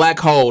Mason. The Black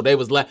Hole. They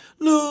was like,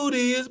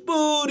 Ludi is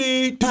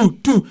booty,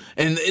 doo.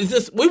 And it's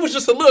just we was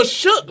just a little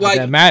shook. Like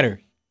that matter.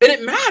 And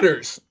it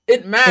matters.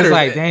 It matters. It's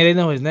like, dang, they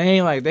know his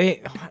name. Like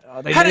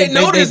how they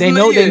know this? They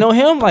know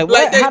him. Like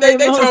what? They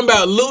talking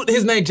about Ludi.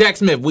 His name Jack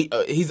Smith. We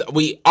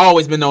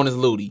always been known as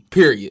Ludi.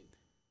 Period.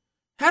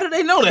 How do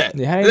they know that?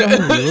 Yeah, how they know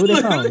him?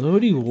 Ludi?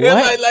 Ludi? What?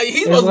 Yeah, like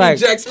he's supposed to be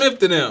Jack Smith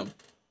to them.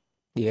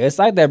 Yeah, it's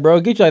like that, bro.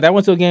 Get you like that. I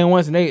went to a game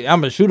once and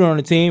I'm a shooter on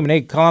the team and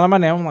they calling out my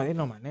name. I'm like, they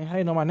know my name. How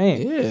they know my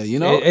name? Yeah, you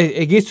know.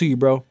 It gets to you,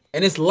 bro.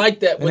 And it's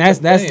like that with that's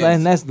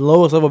the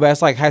lowest level.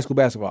 That's like high school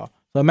basketball.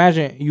 So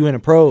imagine you in the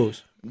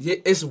pros. Yeah,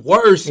 it's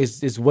worse.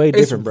 It's way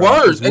different,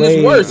 bro. It's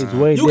worse. It's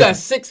way you got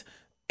 6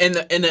 in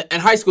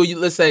high school.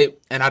 Let's say,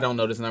 and I don't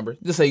know this number.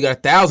 Just say you got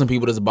 1,000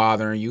 people that's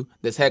bothering you,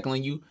 that's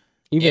heckling you.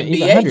 Even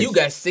NBA, you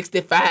got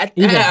 65,000.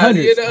 Even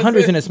hundreds.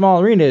 Hundreds in a small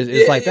arena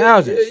is like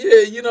thousands.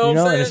 Yeah, you know what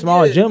I'm saying? In a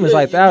small gym is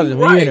like thousands.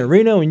 When you're in an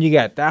arena and you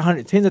got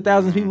tens of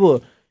thousands of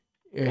people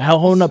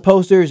holding up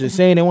posters and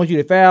saying they want you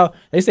to foul,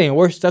 they saying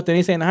worse stuff than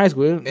they say in high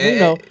school.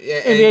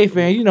 NBA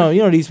fans, you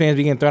know these fans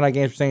be getting thrown out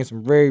games for saying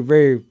some very,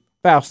 very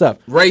foul stuff.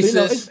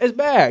 Racist. It's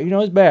bad.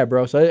 It's bad,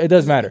 bro. So it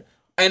does matter.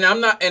 And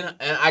I'm not, and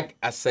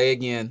I say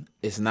again,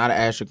 it's not an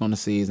asterisk on the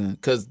season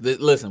because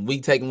listen, we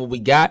taking what we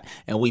got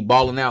and we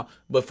balling out.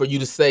 But for you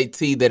to say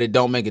T that it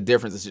don't make a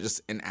difference, it's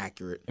just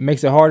inaccurate. It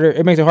makes it harder.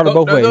 It makes it harder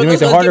both ways. It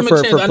makes it harder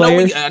for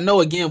players. I know.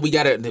 Again, we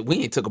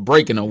ain't took a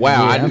break in a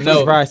while. Yeah, I know.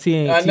 Surprised T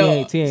ain't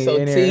so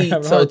in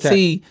there. So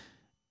T.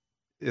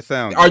 It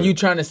sounds. Are you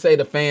trying to say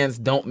the fans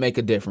don't make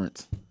a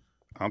difference?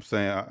 I'm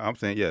saying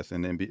yes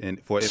in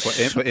NBA for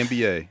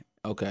NBA.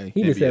 Okay.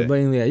 He just said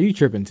blatantly, "Yeah, you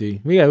tripping,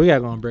 T? We got to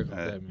go and break off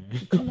that,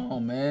 man. Come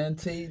on, man.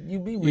 T, you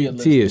be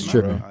realistic. T is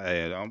tripping.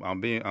 Hey, I'm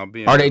being.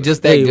 Are they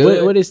just that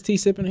good? What is T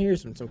sipping here?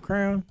 Some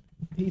Crown?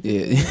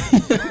 Yeah.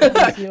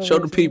 Show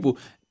the people.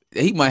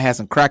 he might have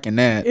some crack in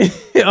that.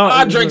 Oh,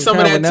 I drink some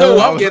of that too.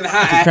 Vanilla. I'm getting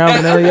high. Crown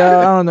Vanilla, y'all.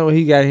 I don't know what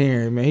he got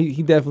here, man.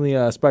 He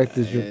definitely spiked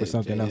this drink with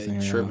something else in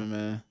here. Tripping,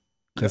 man.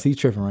 Because he's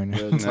tripping right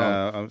now.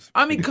 Nah,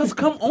 I mean, cause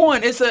come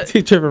on, it's a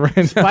He's tripping right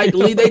now. Spike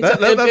Lee. They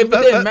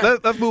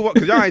let's move on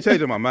because y'all ain't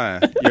changing my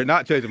mind. You're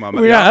not changing my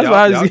mind. We're not, that's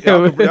why I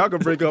just- Y'all can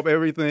bring up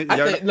everything. I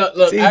Y'all- think,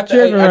 look, See, I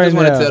tripping just right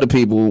want to now. tell the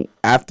people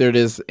after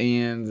this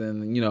ends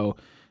and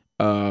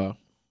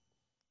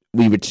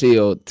we were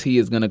chill. T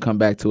is gonna come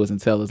back to us and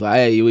tell us like,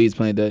 hey, he's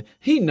playing the.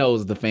 He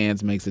knows the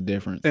fans makes a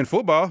difference. in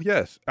football,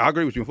 yes, I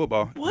agree with you in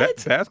football.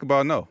 What?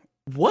 Basketball, no.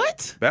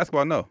 What?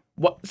 Basketball, no.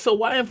 What? So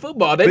why in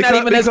football? They're not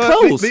even as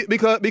close.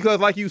 Because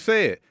like you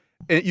said,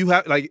 and you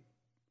have like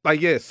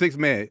 6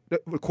 man the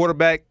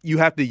quarterback. You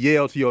have to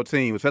yell to your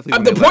team, especially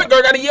when The they point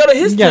guard got to yell to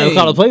his Yeah, team.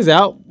 call the plays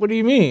out. What do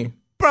you mean?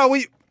 bro.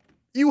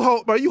 You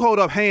hold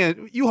up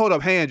hand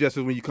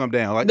gestures when you come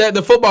down. Like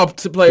The football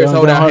players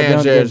hold out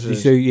hand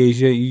gestures.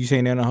 You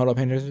saying they don't hold up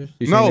hand gestures?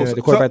 You No, saying that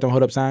the quarterback don't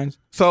hold up signs?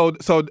 so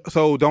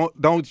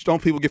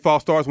don't people get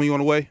false starts when you on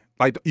the way?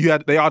 Like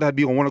they all have to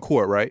be on one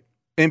accord, right?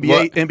 NBA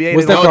What? NBA.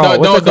 What's they that don't- called?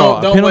 What's that called?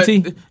 A don't- penalty?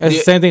 but- That's yeah.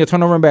 the same thing as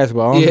turnover in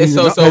basketball. Yeah,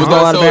 so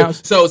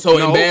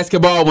No. in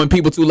basketball, when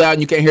people too loud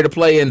and you can't hear the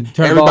play and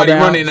Turn the ball everybody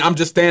down. running, and I'm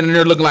just standing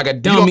there looking like a You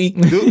don't- dummy.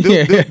 do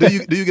Yeah.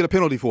 you get a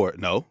penalty for it?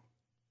 No.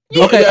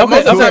 Okay, Yeah,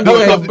 most of the time you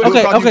will.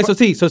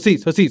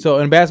 Okay. So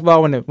in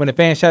basketball, when the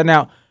fans shouting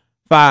out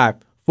 5,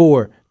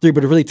 4, 3,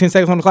 but it's really 10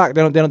 seconds on the clock,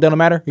 they don't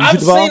matter. You I've shoot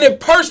the ball. seen it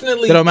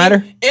personally. That don't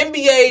matter?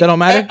 NBA. That don't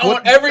matter?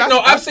 On every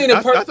I've seen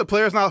it. That's the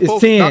player's not. It's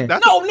supposed 10.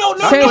 That's No.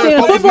 Same thing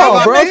in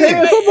football, bro. Same thing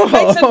in football. It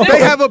makes a They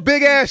difference. have a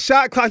big ass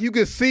shot clock. You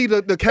can see the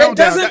It countdown.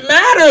 doesn't Same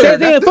matter.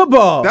 thing in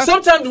football.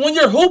 Sometimes when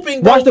you're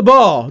hooping, bro, Watch the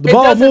ball. The it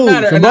ball doesn't moves.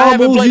 matter. The And I ball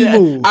haven't moves, played you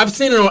it. move. I've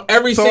seen it on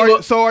every So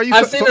single. are you-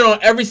 I've seen it on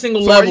every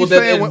single So are level. you That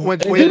saying it- when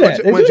do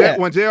that. They do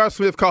that. J.R.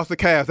 Smith cost the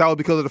Cavs, that was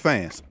because of the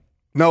fans?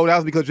 No, that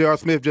was because J.R.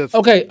 Smith just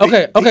Okay. he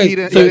didn't- they he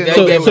didn't-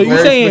 gave So him you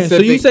very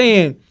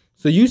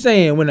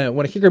saying when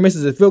a kicker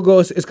misses a field goal,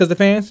 it's because the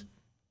fans?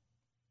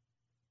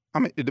 I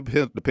mean, it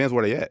depends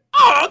where they at.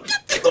 Oh,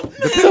 get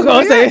the So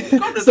go say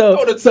I'm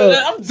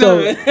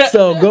done.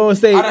 so Golden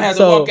State. I done had to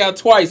so walk out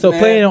twice. so man.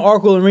 playing in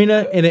Oracle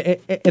Arena in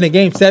a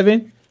game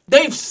 7.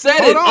 They've said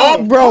Hold it. on.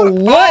 All, Bro,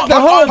 what? The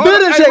whole hold on.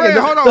 building Hey, shaking. Ray,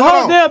 The hold on, whole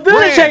hold on. damn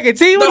building Ray, shaking.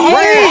 T, what the do you whole-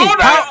 mean? hold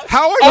on.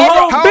 How are All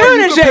you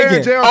building comparing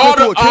shaking. J.R. all Smith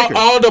to a the kicker?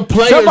 all the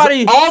players.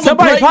 Somebody all the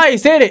probably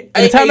said it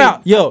in Hey, the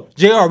timeout. Yo,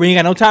 JR, we ain't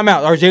got no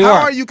timeout. Or JR. How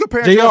are you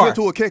comparing J.R. Smith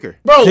to a kicker?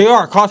 bro.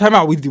 JR, call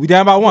timeout. We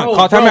down by 1.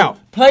 Call timeout.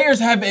 Players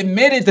have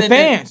admitted The that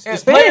fans.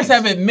 It's players fans.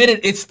 have admitted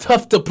it's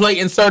tough to play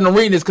in certain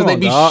arenas because Come they on,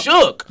 be dog.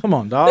 shook. Come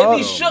on, They dog.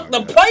 be shook.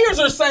 The players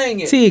are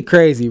saying it. T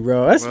crazy,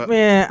 bro. That's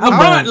man. I'm LeBron,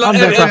 done. I'm done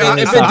if- talking if-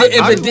 this if it stuff. did-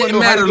 if I it just wanna didn't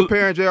know how you matter-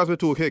 comparing J.R. Smith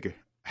to a kicker.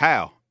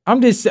 How?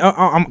 I'm just.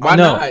 Why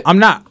No, not? I'm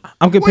not.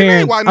 I'm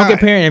comparing. why I'm not?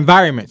 comparing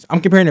environments.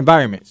 I'm comparing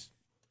environments.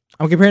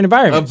 A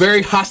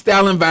very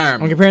hostile I'm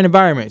environment. comparing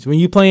environments. When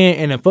you playing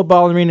in a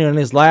football arena and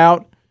it's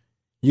loud,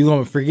 you're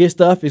gonna forget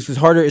stuff. It's just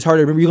harder. It's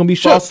harder. You're gonna be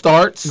shook. False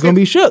starts. You're gonna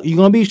be shook. You're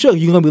gonna be shook.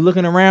 You're gonna be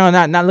looking around,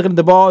 not looking at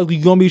the ball.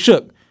 You're gonna be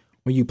shook.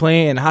 When you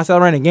playing in a hostile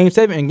arena in game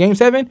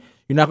 7,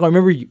 you're not gonna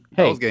remember.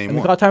 Hey, was game let me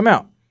 1. call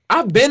timeout.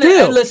 I've been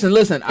Still. in.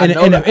 Listen. I In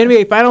know the that.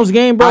 NBA Finals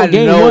game, bro. I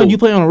Game know. 1, you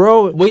play on the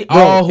road. We bro,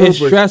 all it's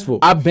hoopers. stressful.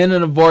 I've been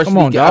in a varsity.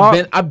 Come on,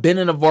 dog. I've been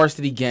in a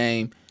varsity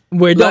game.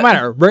 Where it don't Like-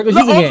 matter. Regular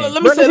No, season game.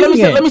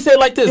 Let me say it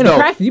like this In though.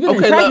 practice, you been in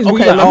practice look,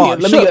 where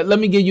you got let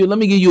me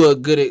give you a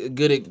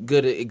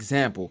good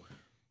example.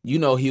 You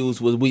know,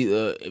 Hughes was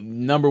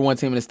number 1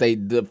 team in the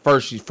state the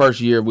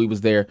first year we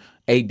was there.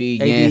 AD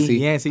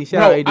Yancey.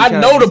 Shout out Bro, AD, I shout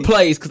out know the Yancey.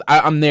 plays because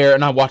I'm there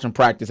and I watch them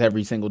practice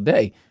every single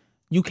day.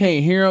 You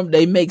can't hear them.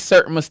 They make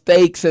certain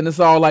mistakes, and it's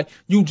all like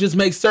you just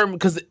make certain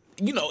because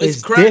you know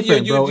it's crazy.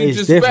 different, bro. You It's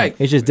just different.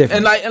 expect. It's just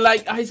different.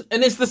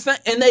 And it's the same.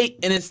 And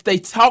they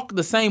talk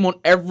the same on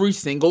every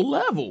single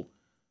level.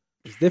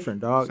 It's different,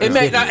 dog. It It's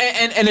may,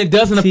 different. and it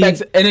doesn't T-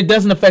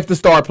 affect the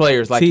star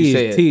players like you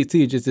said.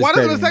 T just Why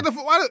doesn't it discrediting. affect the?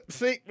 Why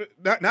see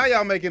now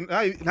y'all making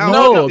now?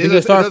 No, it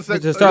because does- it the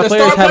does- star the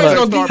players star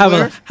players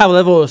gonna have a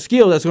level of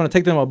skill that's going to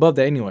take them above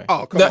that anyway.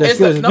 Oh, come The- on. it's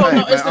the- no, Hey,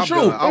 no, it's man, the I'm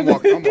truth. done. I'm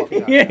walking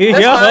out. Yeah,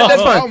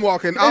 That's fine. I'm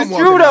walking. It's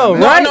true, though,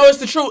 No, right? I know it's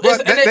the truth.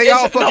 But they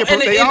all fucking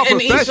they all in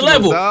each professionals,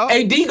 level. dog.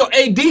 AD.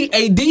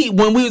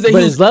 When we was at But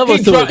Houston, his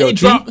levels to it,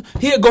 though,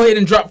 he'll go ahead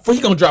and drop. He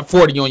gonna drop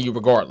 40 on you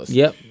regardless.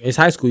 Yep, it's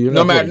high school.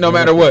 No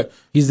matter what.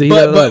 He's at a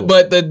But level.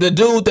 the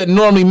dude that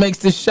normally makes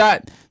this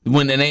shot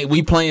when it ain't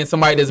we playing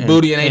somebody that's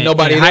booty and ain't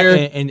nobody there.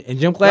 in gym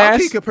Y'all class.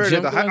 keep comparing it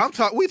Gym to high.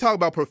 class? We talk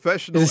about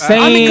professional. It's the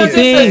same because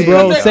thing,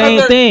 bro. because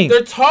Same thing.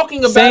 They're talking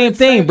about Same it,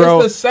 thing,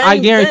 bro. It's the same I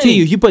guarantee thing.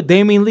 you, you put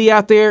Damian Lee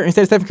out there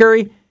instead of Stephen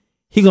Curry,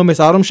 he gonna miss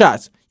all them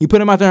shots. You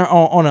put him out there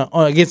on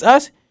against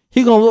us,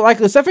 he gonna look like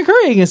a Stephen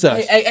Curry against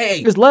us.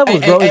 Hey. It's levels,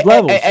 bro. It's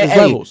levels. It's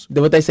levels.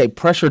 What they say,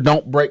 pressure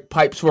don't break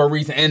pipes for a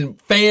reason, and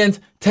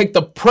fans take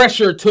the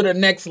pressure to the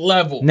next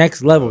level.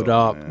 Next level,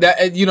 dog.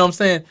 That you know what I'm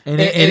saying?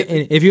 And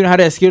if you don't have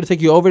that skill to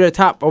take you over the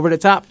top,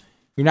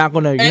 you're not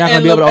gonna be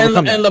able to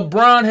overcome and that.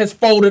 LeBron has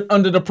folded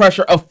under the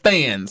pressure of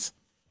fans.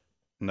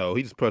 No,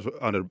 he just pressed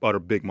under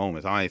big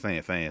moments. I ain't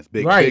saying fans.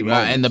 Big Right,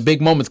 and the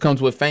big moments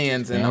comes with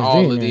fans and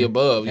all of the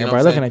above. You know what Everybody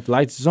I'm looking saying? like the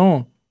lights is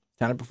on.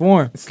 Time to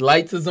perform. It's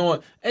lights is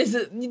on.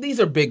 These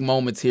are big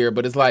moments here,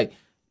 but it's like,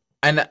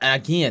 and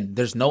again,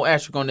 there's no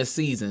asterisk on this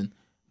season,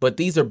 but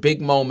these are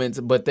big moments,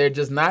 but they're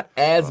just not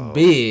as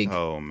big.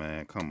 Oh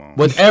man, come on.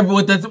 With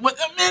everyone, man, come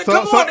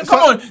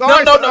on.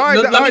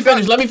 No.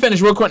 Let me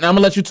finish real quick. Now I'm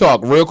gonna let you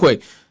talk real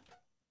quick.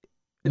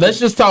 Let's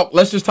just talk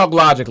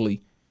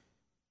logically.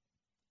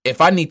 If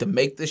I need to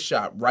make this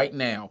shot right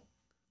now,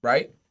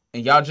 right,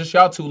 and y'all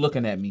two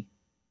looking at me,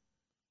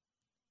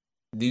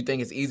 do you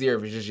think it's easier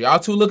if it's just y'all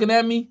two looking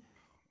at me,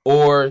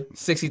 or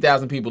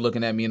 60,000 people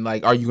looking at me and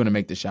like, are you gonna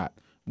make the shot?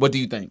 What do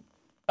you think?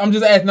 I'm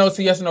just asking. No, it's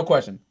a yes or no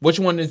question. Which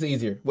one is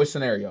easier? Which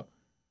scenario?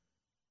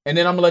 And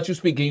then I'm gonna let you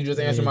speak. Can you just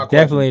answer my question?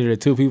 Definitely the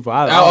two people.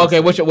 Okay.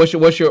 What's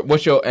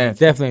your answer?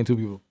 Definitely two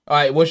people. All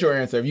right. What's your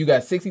answer? If you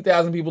got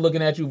 60,000 people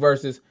looking at you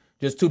versus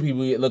just two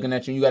people looking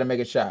at you, you got to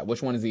make a shot.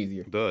 Which one is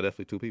easier?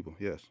 Definitely two people.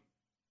 Yes.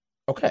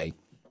 Okay.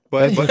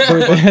 But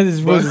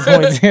This was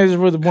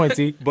the point,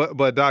 T.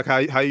 But Doc,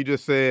 how you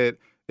just said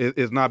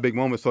it's not big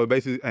moments. So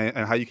basically,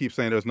 and how you keep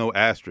saying there's no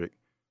asterisk.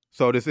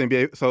 So this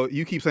NBA. So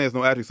you keep saying there's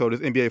no asterisk. So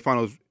this NBA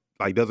Finals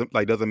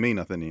doesn't mean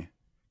nothing then.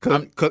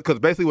 Because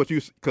basically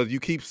you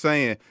keep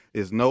saying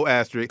is no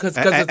asterisk. Because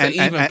it's an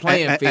even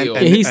playing field.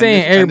 He's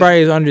saying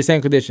everybody is under the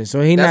same conditions. So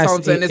That's what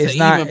I'm saying. It's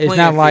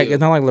not like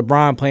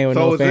LeBron playing with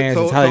no fans.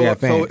 It's how they got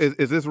fans. So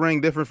is this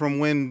ring different from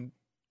when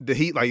the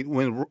Heat, like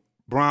when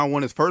Bron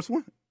won his first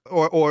one?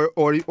 Or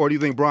do you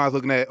think Bron's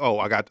looking at,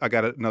 I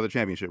got another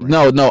championship ring?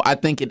 No, I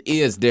think it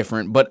is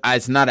different, but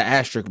it's not an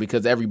asterisk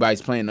because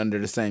everybody's playing under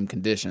the same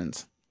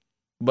conditions.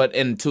 But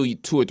in 2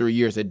 or 3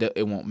 years,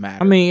 it won't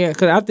matter. I mean,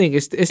 because I think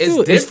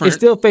it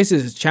still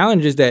faces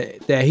challenges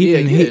that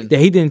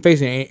he didn't face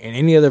in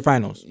any other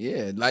finals.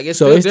 Yeah, like it's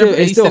so still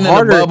it's still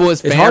harder.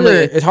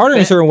 It's harder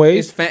in certain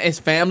ways. His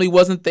family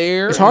wasn't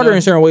there. It's harder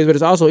in certain ways, but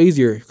it's also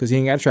easier because he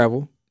ain't got to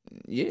travel.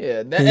 Yeah,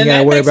 and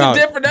that worry about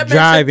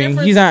driving.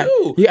 He's not.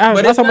 I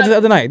was talking about this the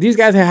other night. These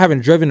guys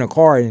haven't driven a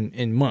car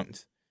in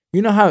months.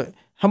 You know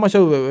how much it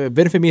would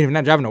benefit me if I'm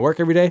not driving to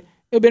work every day?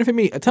 It would benefit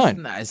me a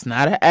ton. It's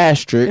not an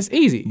asterisk. It's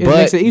easy. It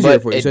makes it easier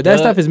for you. So that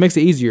stuff makes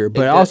it easier,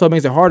 but it also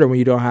makes it harder when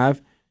you don't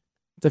have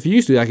stuff you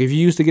used to. Like if you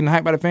used to getting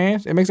hyped by the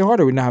fans, it makes it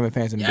harder when not having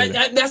fans in the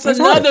building. That's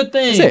another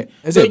thing.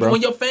 That's it, bro.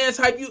 When your fans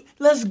hype you,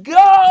 let's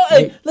go,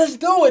 hey, let's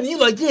do it. And you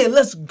like, yeah,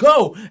 let's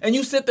go. And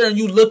you sit there and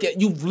you look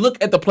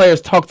at the players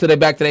talk to their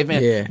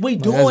fans. Yeah, we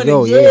doing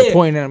it. Yeah,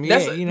 pointing at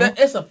them.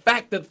 It's a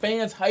fact that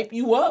fans hype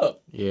you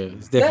up. Yeah,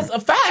 it's different.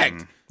 That's a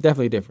fact.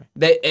 Definitely different.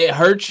 It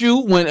hurts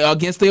you when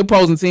against the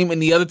opposing team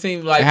and the other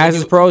team like it has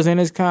its pros and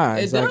its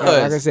cons. It does.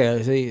 Like I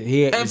said,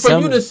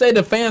 you to say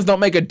the fans don't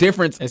make a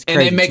difference and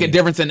they make a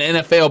difference in the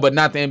NFL but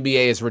not the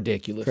NBA is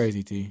ridiculous.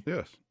 Crazy, T.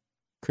 Yes.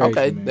 Crazy,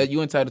 okay, man. that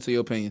you entitled to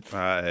your opinion.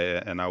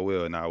 And I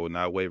will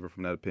not waver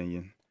from that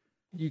opinion.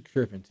 You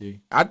tripping, T.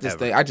 I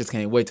just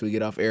can't wait till we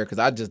get off air because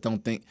I just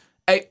don't think.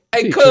 Hey,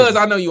 cuz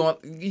I know you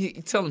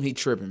want. Tell him he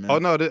tripping, man. Oh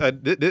no,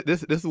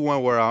 this is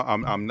one where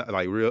I'm not,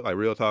 like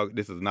real talk.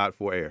 This is not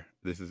for air.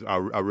 This is I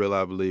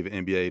really believe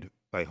NBA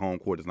like home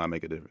court does not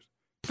make a difference.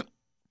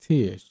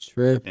 T is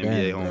tripping.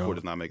 NBA home court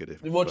does not make a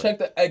difference. Well, check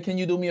the. Hey, can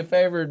you do me a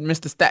favor,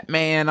 Mr.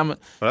 Statman?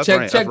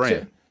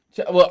 Check.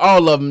 Well,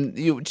 all of them.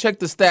 You check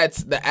the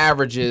stats, the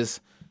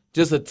averages,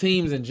 just the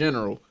teams in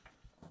general.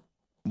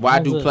 Why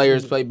do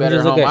players play better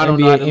at home? I don't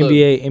know how to look.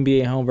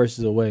 NBA home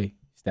versus away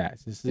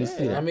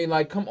stats. I mean,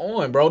 like, come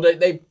on, bro.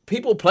 They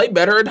people play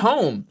better at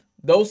home.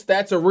 Those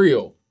stats are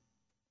real.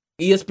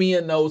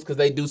 ESPN knows because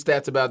they do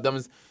stats about them.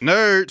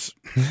 Nerds.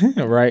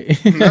 Right.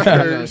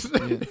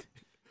 Nerds.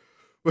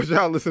 But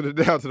y'all listening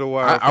down to the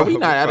wire. Are we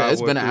not?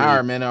 It's been an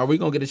hour, man. Are we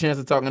gonna get a chance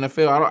to talk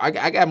NFL?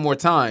 I got more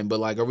time, but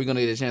like, are we gonna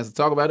get a chance to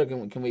talk about it?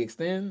 Can we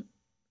extend?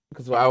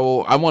 Because I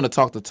want to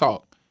talk the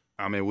talk.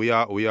 I mean, we're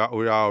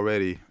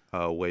already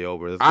way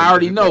over. I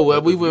already know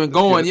where we've been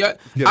going. Get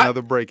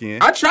another break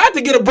in. I tried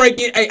to get a break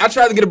in. Hey, I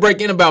tried to get a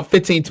break in about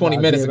 15, 20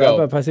 minutes ago.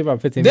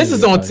 About 15 this minutes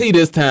is on T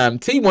this time.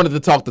 T wanted to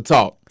talk the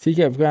talk. T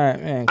kept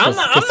going, man. I'm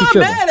not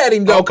mad at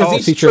him though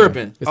because he's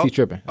tripping. He's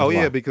tripping. Oh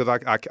yeah, because I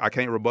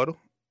can't rebuttal.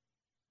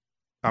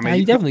 I mean,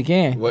 you definitely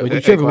can. What, you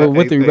tripping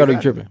with the rebuttal?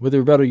 You tripping with the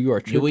rebuttal? You are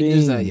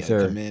tripping,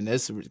 sir. Man,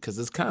 that's because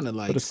it's kind of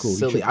like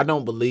silly. I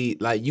don't believe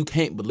you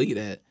can't believe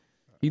that.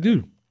 You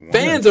do.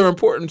 Fans are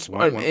important in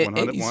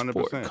 100%.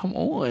 sport. Come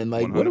on,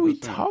 like 100%. What are we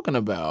talking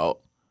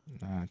about?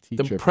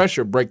 The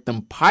pressure break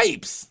them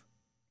pipes.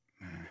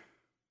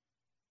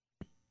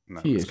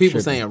 No.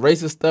 People saying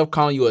racist stuff,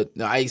 calling you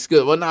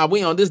excuse. Well,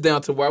 we on this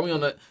down to where we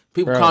on the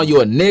people calling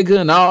you a nigga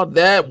and all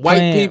that.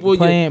 White people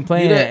playing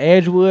at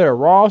Edgewood or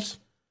Ross.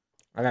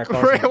 I got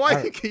called.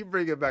 Why you keep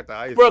bringing it back to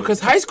high school, bro? Because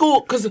high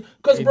school, because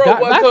bro,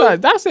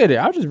 I said it.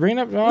 I was just bringing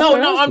up.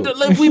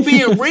 If we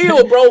being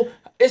real, bro,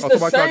 it's the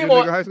same.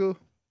 High school.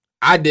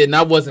 I didn't.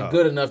 I wasn't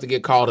good enough to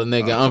get called a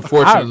nigga.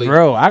 Unfortunately,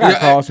 I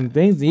got called some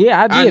things.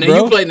 Yeah, I did,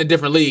 bro. You played in a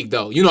different league,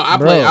 though. You know,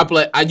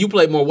 you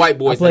played more white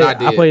boys than I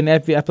did. I played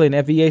in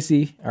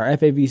FVAC or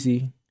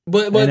FAVC.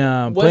 But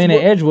And playing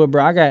at Edgewood,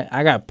 bro,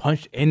 I got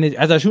punched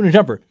as I was shooting a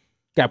jumper.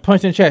 Got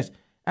punched in the chest.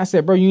 I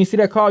said, bro, you didn't see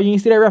that call? You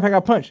didn't see that ref? I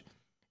got punched.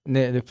 And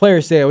the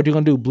player said, what you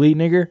gonna do, bleed,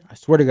 nigga? I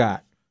swear to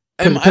God.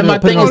 And my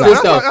thing is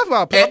this, though. That's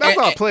not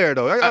a player,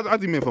 though. I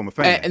just mean from a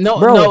fan.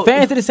 Bro,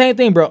 fans did the same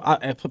thing, bro.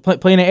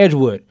 Playing at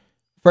Edgewood.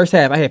 First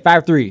half, I had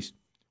 5 threes.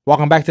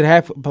 Walking back to the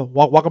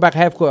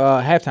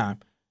halftime.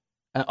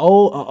 An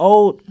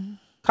old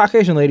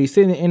Caucasian lady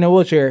sitting in a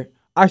wheelchair,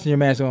 oxygen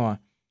mask on.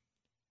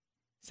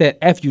 Said,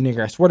 F you,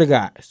 nigga. I swear to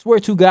God. I swear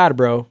to God,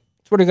 bro. I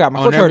swear to God.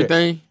 My coach heard it.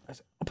 I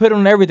put it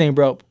on everything,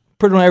 bro.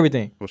 Put it on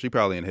everything. Well, she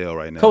probably in hell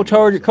right now. Coach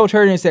heard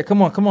it and said,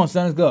 come on,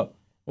 son, let's go.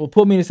 Well,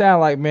 put me aside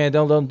like, man,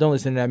 don't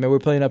listen to that, man. We're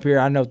playing up here.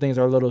 I know things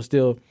are a little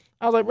still.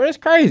 I was like, bro, that's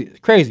crazy. It's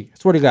crazy. I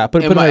swear to God.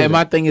 And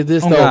my thing is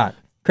this, though. God.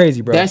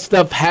 Crazy, bro. That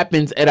stuff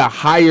happens at a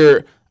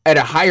higher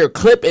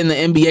clip in the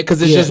NBA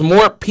because it's just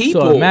more people.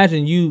 So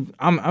imagine you.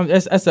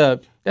 It's a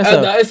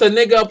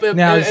nigga up in.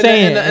 Now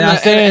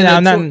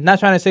I'm not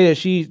trying to say that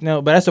she's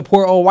but that's a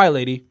poor old white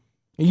lady.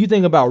 And you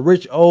think about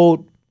rich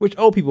old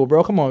people,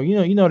 bro. Come on,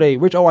 you know they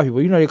rich old white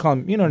people. You know they call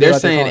them. They're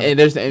saying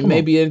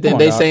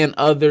they're saying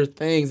other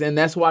things, and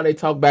that's why they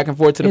talk back and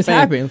forth to the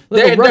fans. For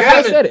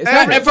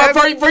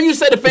you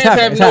say the fans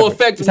have no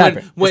effect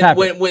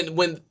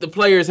when the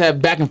players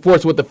have back and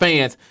forth with the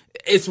fans.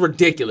 It's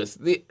ridiculous.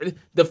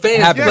 The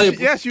fans play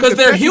because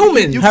they're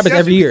human. Happens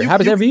every year.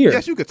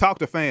 Yes, you could talk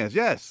to fans.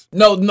 Yes.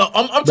 No, I'm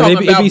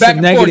talking about back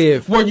and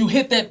forth where you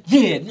hit that.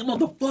 Yeah,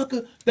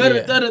 motherfucker.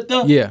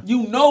 Yeah.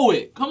 You know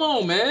it. Come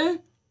on,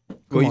 man.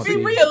 Well, be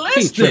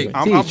realistic.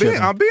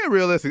 I'm being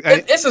realistic.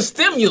 It's a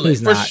stimulant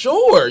for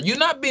sure. You're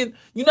not being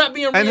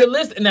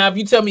realistic. Now, if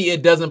you tell me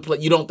it doesn't play,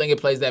 you don't think it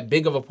plays that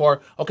big of a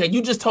part. Okay,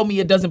 you just told me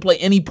it doesn't play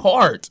any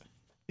part.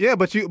 Yeah,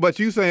 but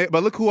you saying,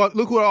 but look who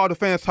all the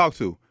fans talk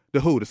to. The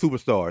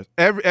superstars.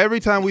 Every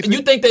time we.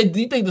 You think the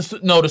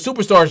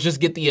superstars just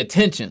get the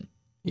attention?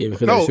 Yeah,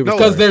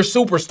 because they're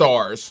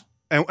superstars.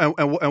 And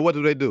what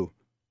do?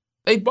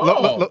 They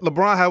ball.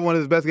 LeBron had one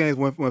of his best games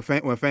when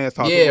fans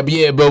talk. Yeah,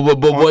 but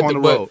what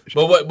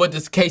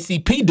does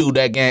KCP do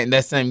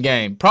that same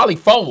game? Probably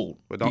fold.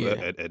 But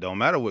it don't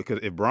matter because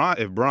if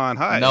Bron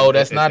high. No,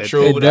 that's not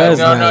true. It does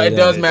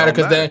matter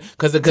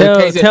because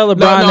tell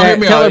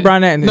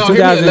LeBron that in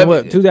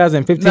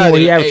 2015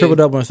 when he averaged triple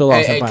double and so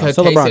lost. Tell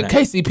LeBron that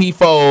KCP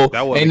fold,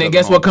 and then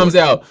guess what comes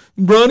out?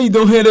 Bronny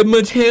don't have that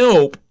much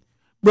help.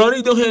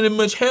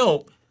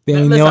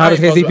 Then you know how does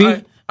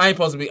KCP? I ain't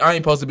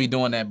supposed to be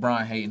doing that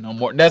Bron hating no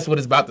more. That's what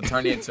it's about to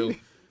turn into.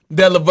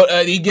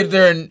 He get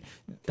there and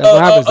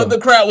the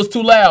crowd was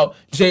too loud.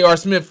 J.R.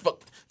 Smith,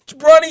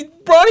 Bronny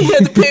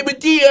had to pay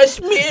with J.R.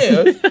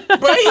 Smith.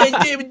 Bronny had to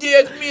pay with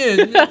J.R.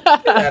 Smith.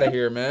 Get out of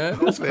here, man.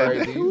 That's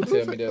crazy. You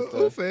tell me that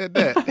stuff. Who said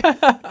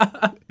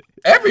that?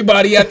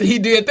 Everybody after he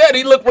did that,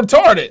 he looked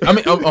retarded. I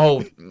mean,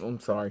 I'm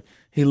sorry.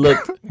 He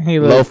looked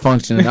low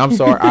functioning. I'm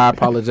sorry. I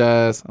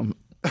apologize.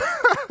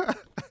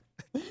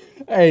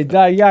 Hey,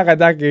 Doc, y'all got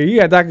Doc here.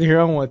 You got Doc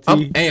here on one T.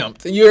 I'm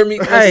amped. You hear me?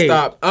 Let's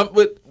stop.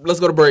 Let's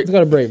go to break. Let's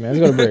go to break, man.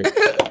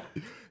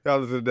 Y'all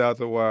listen down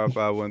to Wire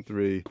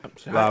 513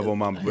 live on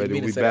Mamba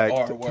Radio. We back.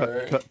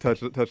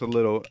 Touch a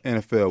little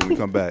NFL when we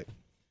come back.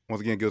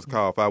 Once again, give us a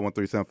call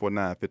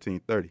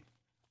 513-749-1530.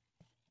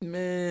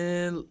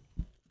 Man.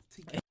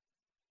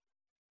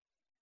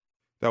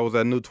 That was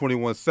that new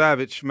 21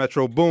 Savage,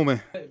 Metro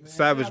Boomin,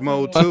 Savage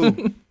Mode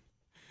 2.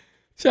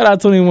 Shout out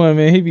 21,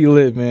 man. He be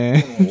lit,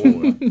 man.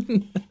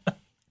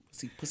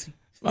 Pussy.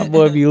 My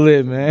boy be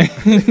lit, man.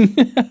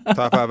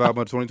 Top 5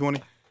 album of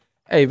 2020?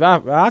 Hey,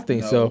 I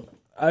think so.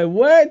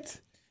 What?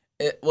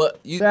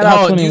 You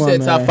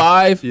said top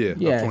 5? Yeah,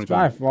 it's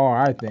by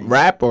far, I think.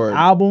 Rap or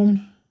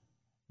album?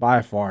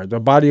 By far. The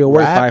body of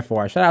work by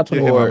far. Shout out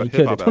 21. You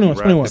killed it.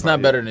 21. It's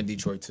not better than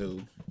Detroit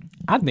 2.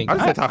 I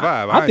said top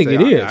 5. I think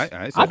it is.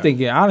 I think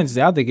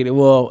it.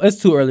 Well,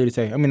 it's too early to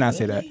say. I mean, not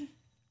say that.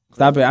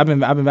 I've been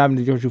vibing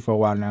Detroit 2 for a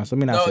while now, so let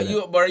me not say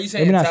that. But are you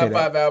saying top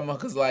 5 album?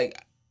 Because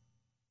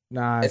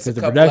nah, it's the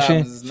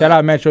production. Shout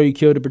out Metro, you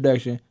killed the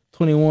production.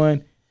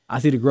 21. I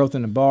see the growth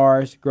in the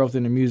bars, growth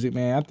in the music,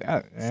 man.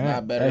 It's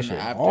not better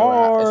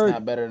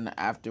than the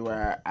after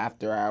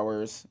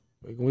hours.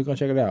 We're gonna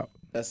check it out.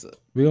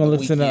 We're gonna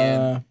listen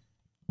to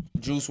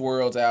Juice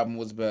WRLD's album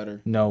was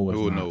better. No, it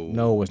was not.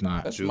 No, it was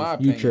not. That's my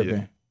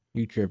opinion.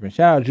 You tripping.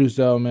 Shout out Juice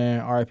though,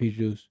 man. R.I.P.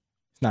 Juice.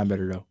 It's not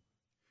better though.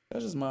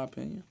 That's just my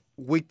opinion.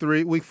 Week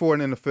 4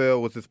 in the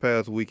NFL was this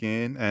past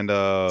weekend, and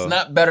it's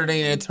not better than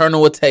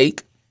Eternal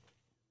Take.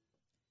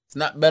 It's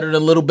not better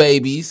than Little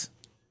Babies.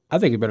 I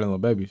think it's better than Little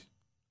Babies.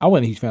 I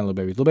wasn't a huge fan of Little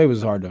Babies. Little Babies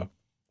is hard though.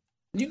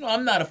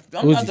 I'm not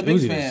the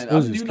biggest fan.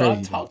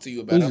 I'll talk to you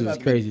about it. Uzi was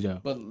crazy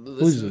though.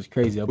 Uzi was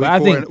crazy though. But I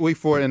think week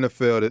 4 in the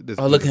field.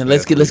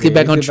 Let's get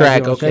back on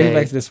track. Okay, get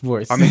back to the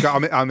sports. I mean,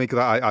 because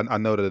I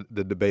know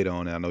the debate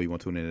on it. I know you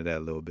want to tune into that a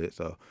little bit.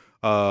 So,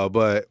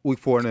 but week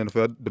 4 in the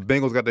NFL, the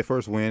Bengals got their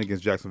first win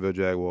against Jacksonville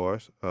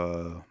Jaguars.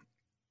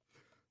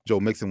 Joe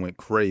Mixon went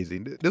crazy.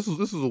 This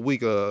was a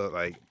week of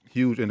like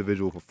huge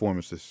individual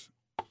performances.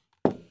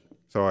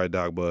 Sorry,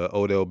 Doc, but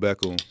Odell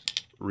Beckham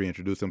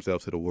reintroduced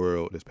himself to the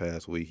world this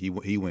past week.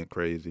 He went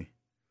crazy.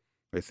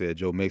 They said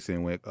Joe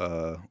Mixon went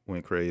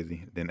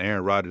crazy. Then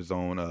Aaron Rodgers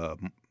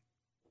on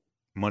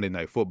Monday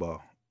Night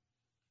Football.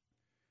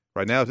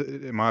 Right now,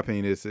 in my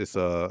opinion, it's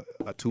a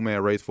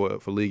 2-man race for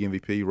league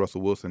MVP.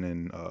 Russell Wilson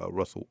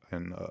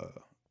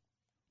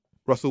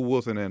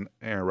and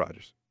Aaron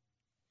Rodgers.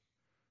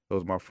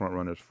 Those are my front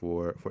runners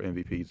for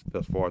MVPs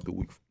thus far through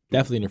week.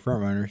 Definitely in the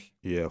front runners.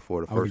 Yeah,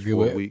 for the I would first agree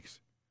 4 with. weeks.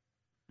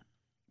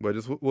 But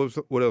just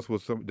what else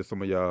was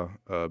some of y'all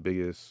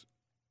biggest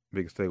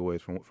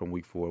takeaways from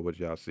week 4? What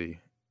y'all see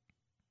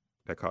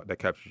that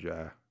captures your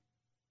eye?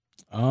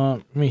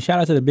 I mean, shout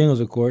out to the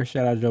Bengals, of course.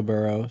 Shout out to Joe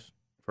Burrows.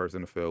 First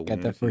NFL Got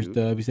win. that first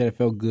dub. He said it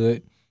felt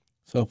good.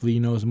 So hopefully,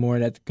 there's more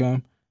of that to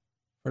come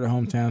for the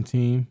hometown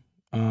team.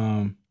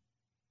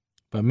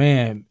 But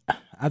man,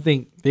 I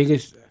think the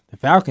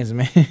Falcons,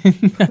 man.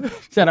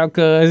 Shout out,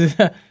 Cuz.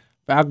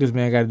 Falcons,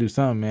 man, got to do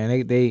something,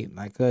 man. They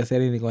like Cuz said,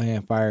 they need to go ahead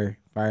and fire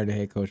the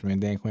head coach, man.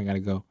 Dan Quinn got to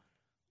go.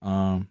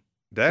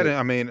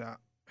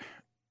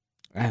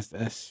 That's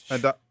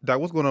Doc,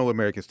 what's going on with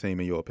America's team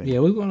in your opinion? yeah.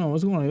 What's going on?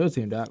 What's going on with your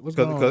team, Doc? What's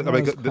going on? Because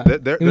What's I going mean,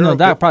 on? they're Even though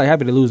Doc probably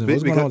happy to lose him.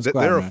 What's going on with the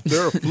squad, man?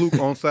 they're a fluke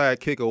onside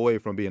kick away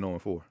from being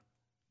 0-4.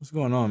 What's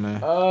going on,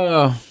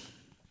 man?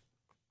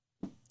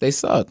 They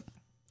suck.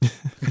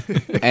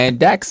 And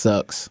Dak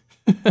sucks.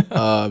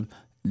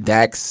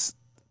 Dak's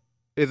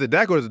Is it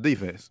Dak or is it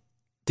defense?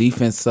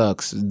 defense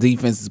sucks.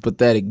 Defense is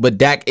pathetic. But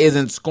Dak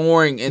isn't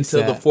scoring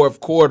until the sad. fourth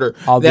quarter.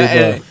 All the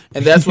above.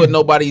 And that's what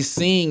nobody's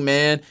seeing,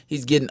 man.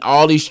 He's getting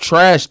all these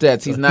trash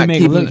stats. He's not he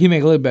keeping.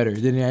 make it look better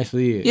than he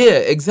actually is. Yeah,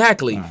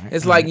 exactly. All right,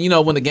 It's all like,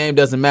 when the game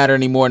doesn't matter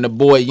anymore and the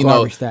boy,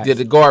 Garbage stats. did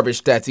the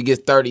garbage stats, he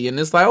gets 30. And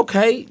it's like,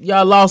 okay,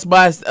 y'all lost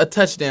by a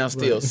touchdown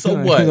still. So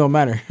It what? don't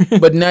matter.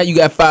 But now you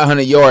got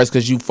 500 yards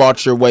because you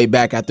fought your way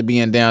back after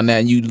being down there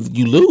and you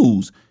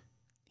lose.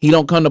 He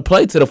don't come to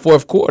play to the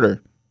fourth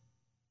quarter.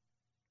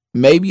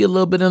 Maybe a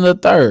little bit in the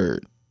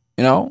third,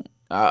 and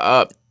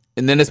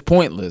then it's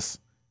pointless.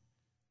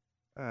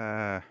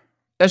 That's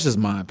just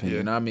my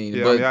opinion. Yeah. I mean,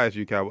 Yeah, but I asked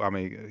you, Cal. I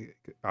mean,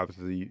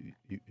 obviously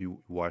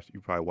you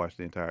probably watched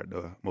the entire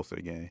most of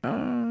the game.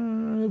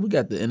 we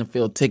got the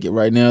NFL ticket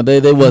right now. They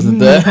wasn't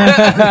there.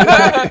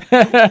 Hey,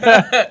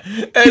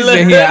 He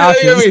said he had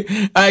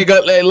options. I ain't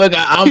got look.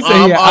 I'm He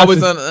said he had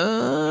always options.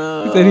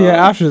 on. He said he had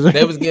options.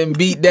 They was getting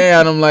beat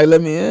down. I'm like,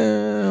 let me.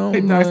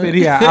 Doc said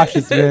he had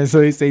options, man.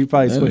 So he said he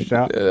probably switched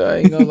out. I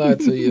ain't gonna lie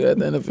to you. At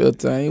the NFL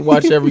team,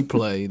 watch every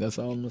play. That's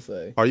all I'm gonna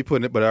say. Are you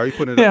putting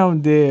it? Yeah,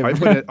 I'm dead.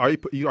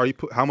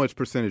 How much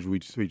percentage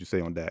would you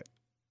say on that?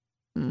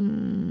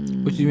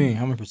 What you mean?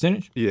 How much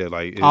percentage? Yeah,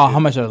 like How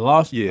much of the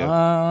loss?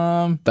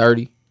 Yeah.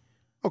 30.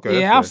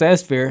 Okay. Yeah, I'll say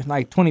that's fair.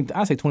 Like 20.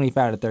 I'll say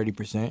 25 to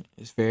 30%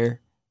 is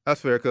fair.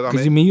 That's fair because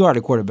Because you are the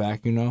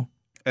quarterback,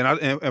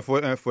 And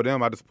for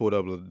them, I just pulled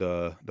up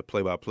the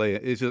play-by-play.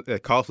 It's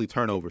just costly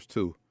turnovers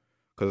too,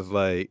 because it's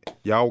like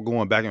y'all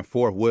going back and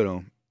forth with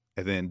them,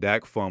 and then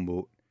Dak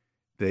fumbled,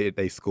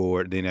 they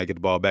scored, then I get the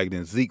ball back,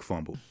 then Zeke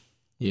fumbled.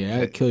 Yeah,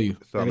 that'll kill you.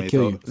 So, I That'll mean,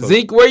 kill you. so-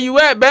 Zeke, where you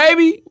at,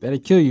 baby? That'll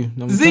kill you.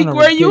 Them Zeke, turnovers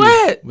where you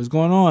kill at? What's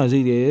going on,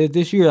 Zeke?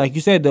 This year, like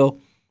you said, though,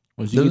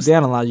 once you Those- get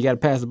down a lot, you got to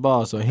pass the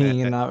ball. So he ain't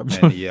getting out.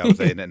 And yeah, I was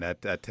saying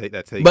that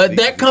takes. But Zeke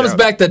that comes out.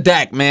 back to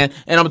Dak, man.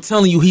 And I'm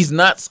telling you, he's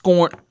not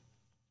scoring.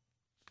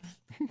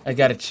 I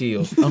gotta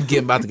chill. I'm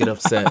about to get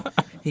upset.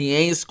 He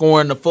ain't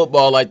scoring the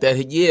football like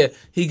that. Yeah,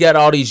 he got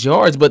all these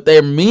yards, but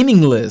they're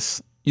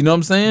meaningless. You know what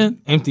I'm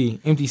saying? Empty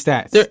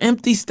stats. They're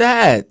empty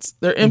stats.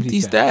 They're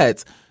empty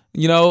stats.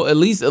 At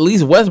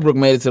least Westbrook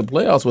made it to the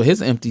playoffs with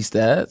his empty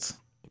stats.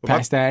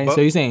 Pat stats.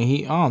 So you're saying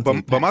he on?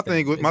 But my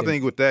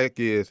thing with Dak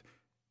is,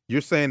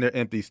 you're saying they're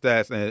empty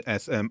stats,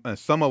 and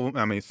some of them,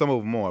 I mean, some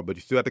of them are, but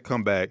you still have to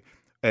come back.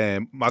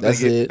 And my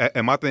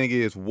thing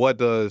is, what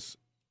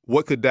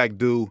could Dak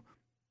do?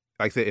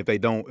 Like I said, if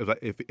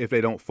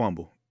they don't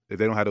fumble, if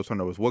they don't have those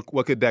turnovers,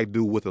 what could Dak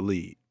do with a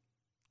lead?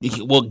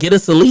 Well, get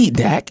us a lead,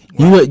 Dak.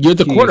 You're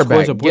the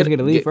quarterback. Get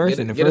a lead first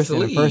in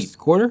the first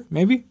quarter,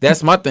 maybe.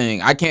 That's my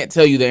thing. I can't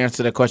tell you the answer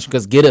to that question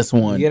because get us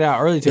one. Get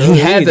out early.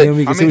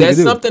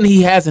 That's something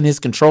he has in his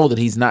control that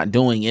he's not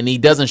doing, and he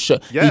doesn't show.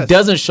 Yes. He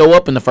doesn't show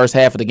up in the first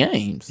half of the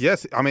games.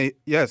 Yes, I mean,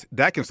 yes,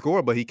 Dak can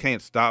score, but he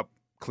can't stop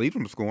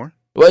Cleveland from scoring.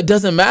 Well, it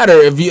doesn't matter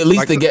if you at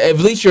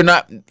least you're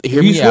not.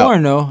 Hear me out.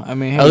 Scoring though, I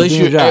mean, hey, At least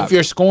if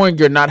you're scoring,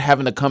 you're not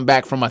having to come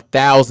back from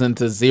 1,000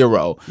 to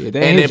 0. Yeah,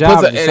 that ain't his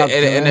job. That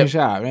ain't his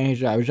job. That ain't his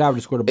job. His job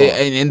is to score the ball.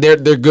 And they're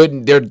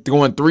good. They're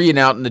going 3 and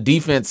out, and the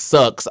defense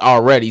sucks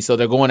already. So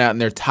they're going out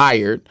and they're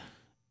tired.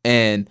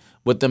 And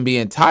with them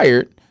being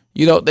tired,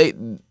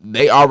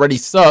 they already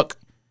suck.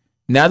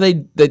 Now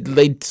they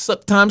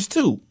suck times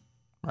 2.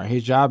 Right.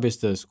 His job is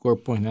to score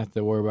points, not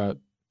to worry about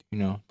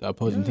the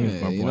opposing team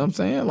scoring points. You know what I'm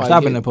saying?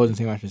 Stopping the opposing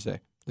team, I should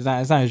say. It's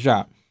not his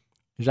job.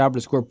 His job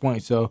is to score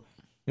points. So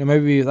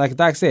maybe like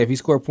Doc said, if he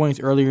scored points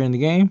earlier in the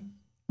game.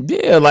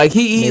 Yeah, like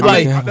he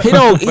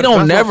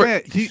don't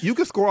never. You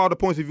can score all the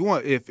points if you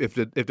want. If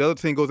the other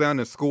team goes down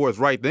and scores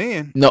right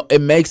then. No,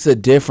 it makes a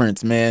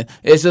difference, man.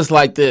 It's just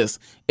like this.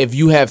 If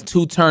you have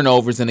 2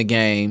 turnovers in a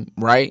game,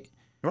 right?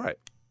 Right.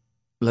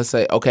 Let's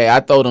say, okay, I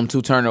throw them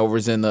 2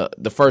 turnovers in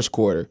the first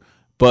quarter,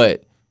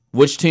 but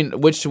Which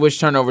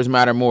turnovers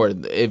matter more?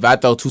 If I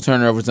throw 2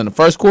 turnovers in the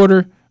first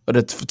quarter or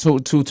the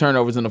two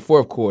turnovers in the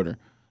fourth quarter,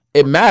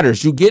 it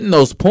matters. You getting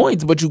those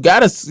points, but you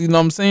gotta, you know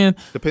what I'm saying?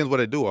 Depends what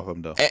they do off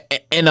them though.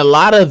 In a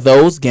lot of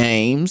those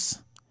games,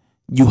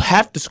 you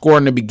have to score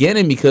in the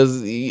beginning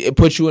because it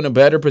puts you in a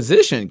better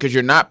position because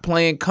you're not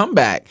playing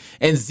comeback,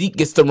 and Zeke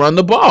gets to run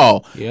the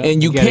ball,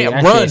 and you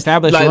can't run.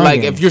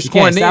 Like if you're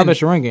scoring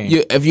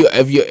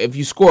if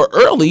you score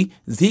early,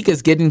 Zeke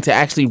is getting to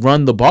actually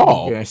run the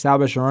ball. Yeah,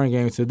 establish a run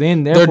game. So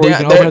then, therefore, you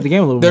can open up the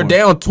game a little more. They're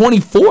down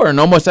 24 in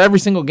almost every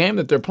single game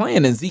that they're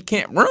playing, and Zeke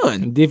can't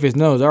run. And defense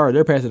knows, all right,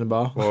 they're passing the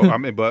ball. Well, I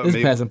mean, but it's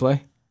pass and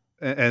play.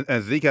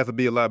 And Zeke has to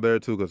be a lot better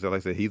too because, like I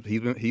said,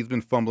 he's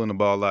been fumbling the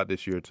ball a lot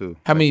this year too.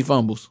 How many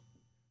fumbles?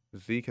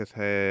 Zeke has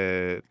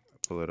had.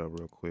 Pull it up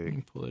real quick. Let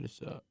me pull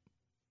this up.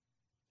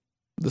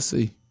 Let's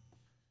see.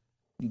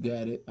 You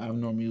got it. I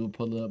normally would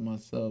pull it up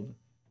myself.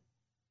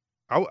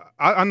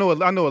 I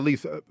know at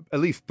least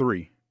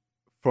 3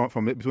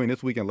 from between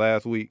this week and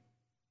last week.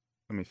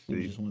 Let me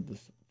see. Just want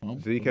this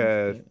Zeke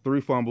has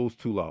 3 fumbles,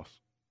 2 losses.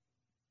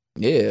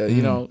 Yeah,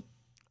 you know.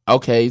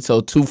 Okay,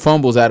 so 2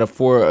 fumbles out of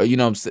 4. You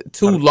know,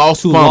 2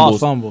 lost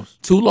fumbles.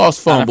 2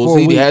 lost fumbles.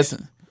 He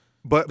hasn't.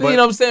 But you know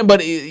what I'm saying.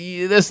 But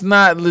that's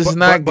not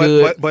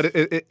good. But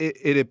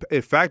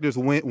it factors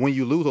when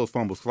you lose those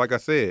fumbles. Like I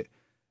said,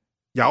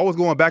 y'all was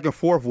going back and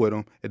forth with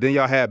them, and then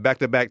y'all had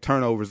back-to-back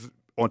turnovers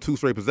on 2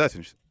 straight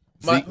possessions.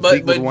 Zeke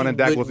was one and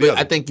Dak was the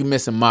other. I think you're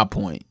missing my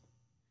point.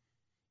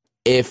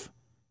 If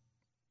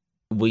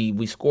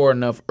we score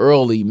enough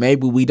early,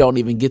 maybe we don't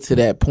even get to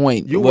that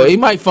point. He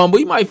might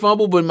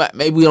fumble, but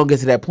maybe we don't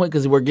get to that point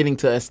because we're getting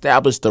to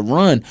establish the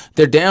run.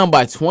 They're down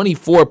by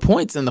 24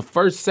 points in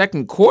the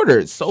second quarter.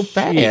 It's so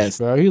fast. Jeez,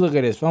 bro, you look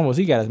at his fumbles,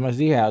 he got as much as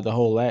he had the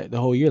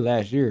whole year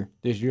last year,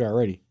 this year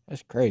already.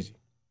 That's crazy.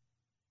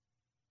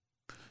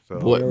 So,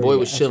 boy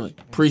was chilling.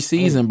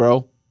 Preseason,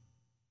 bro.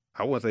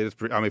 I wouldn't say this.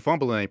 I mean,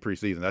 fumbling ain't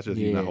preseason. That's just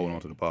you not holding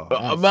on to the ball.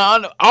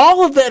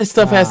 All of that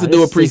stuff has to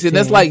do with preseason.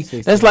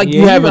 16, that's like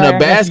you having a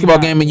basketball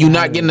game and you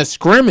not getting a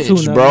scrimmage, bro.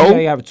 You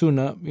gotta have a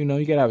tune-up. You know,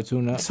 you gotta have a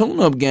tune-up.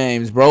 Tune-up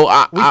games, bro.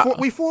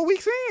 We 4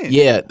 weeks in.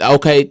 Yeah.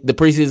 Okay. The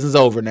preseason's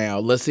over now.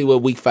 Let's see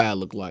what week 5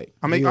 look like.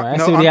 I mean,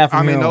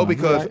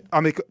 because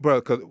bro,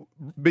 because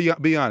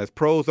be honest,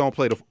 pros don't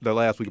play the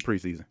last week of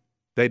preseason.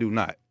 They do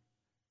not.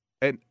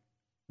 And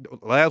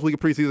last week of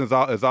preseason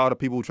is all the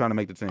people trying to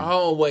make the team.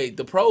 Oh wait,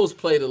 the pros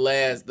play the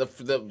last. They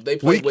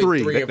play week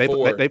 3 and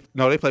 4. They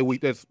play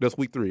week. That's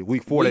week 3.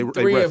 Week 4 week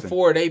 3 and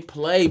 4 they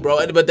play,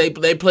 bro. But they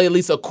play at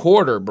least a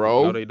quarter,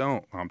 bro. No, they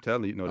don't. I'm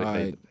telling you, no,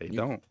 they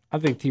don't. I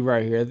think T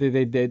right here.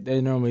 They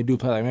normally do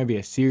play like maybe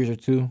a series or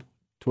 2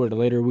 toward the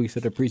later weeks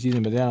of the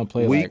preseason, but they don't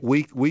play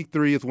week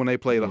 3 is when they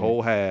play the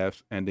whole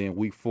halves, and then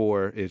week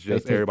 4 is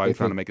just everybody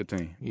trying to make a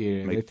team.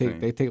 Yeah, they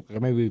take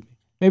like maybe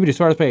the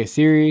starters play a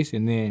series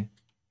and then.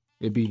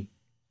 It'd be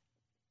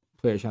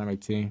players trying to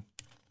make team.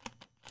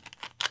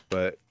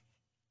 But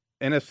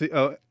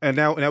NFC, and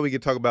now we can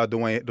talk about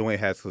Dwayne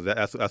Haskins.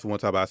 That's one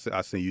time I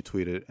seen you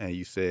tweeted and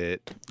you said,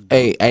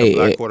 "Hey,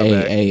 black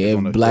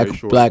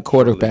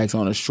quarterbacks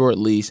on a short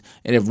leash,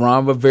 and if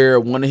Ron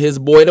Rivera wanted his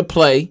boy to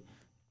play,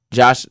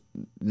 Kyle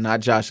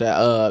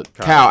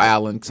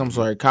Allen. I'm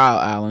sorry,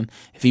 Kyle Allen.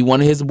 If he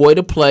wanted his boy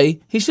to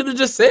play, he should have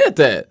just said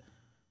that.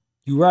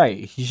 You're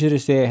right. He should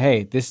have said,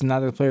 "Hey, this is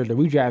not the player that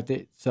we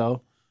drafted,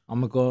 so." I'm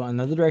gonna go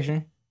another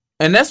direction,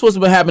 and that's what's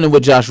been happening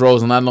with Josh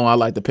Rosen. I know I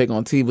like to pick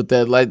on T, but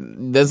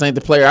this ain't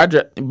the player I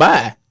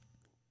buy.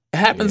 It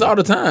happens all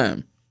the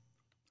time.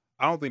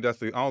 I don't think that's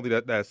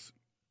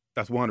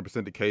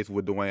 100% the case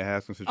with Dwayne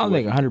Haskins situation.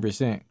 I don't think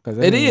 100% because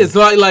it is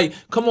like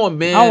come on,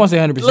 man. I don't want to say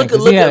 100%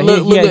 because he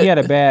had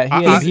a bad.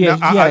 I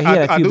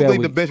do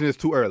think the benching is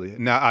too early.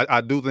 Now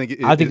I do think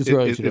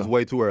it's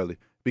way too early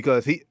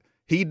because he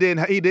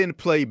didn't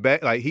play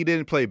bad. Like he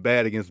didn't play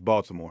bad against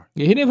Baltimore.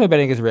 Yeah, he didn't play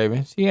bad against the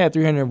Ravens. He had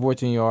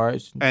 314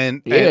 yards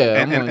and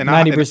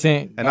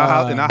 90%. And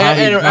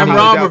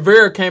Ron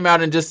Rivera came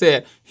out and just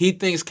said he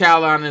thinks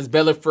Kyle Allen is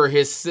better for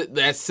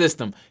that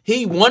system.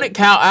 He wanted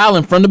Kyle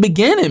Allen from the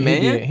beginning,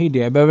 man. He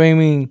did. But I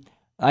mean,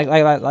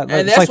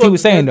 like he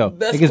was saying though,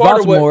 against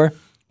Baltimore,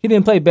 he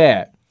didn't play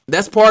bad.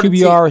 That's part of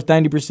QBR is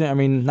 90%. I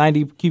mean,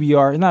 90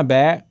 QBR is not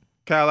bad.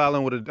 Kyle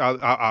Allen would have.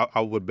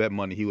 I would bet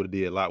money he would have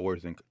did a lot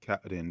worse than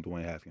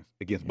Dwayne Haskins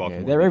against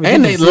Baltimore.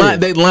 And they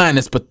line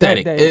is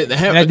pathetic.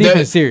 That defense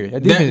is serious.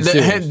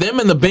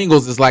 Them and the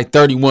Bengals is like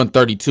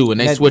 31-32,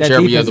 and they switch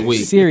every other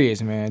week.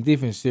 Serious, man.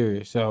 Defense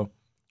serious. So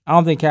I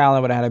don't think Kyle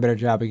Allen would have had a better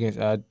job against.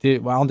 I don't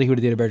think he would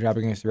have did a better job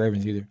against the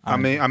Ravens either. I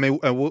mean,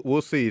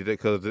 we'll see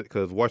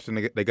because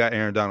Washington they got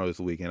Aaron Donald this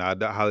week, and I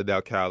highly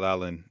doubt Kyle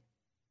Allen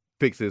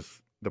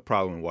fixes the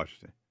problem in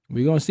Washington.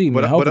 We're gonna see,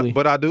 man. Hopefully.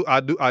 But I do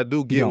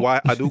get why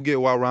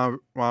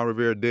Ron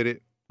Rivera did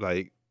it.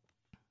 Like,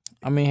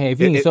 I mean, hey, if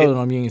you ain't sold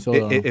on him, you ain't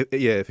sold on him.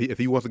 If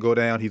he wants to go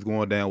down, he's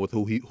going down with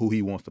who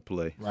he wants to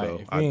play. Right. So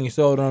if you ain't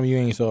sold on him, you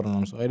ain't sold on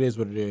him. So it is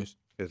what it is.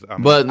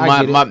 But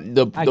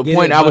the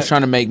point I was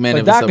trying to make, man,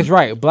 but Doc is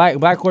right. Black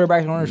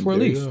quarterbacks on a short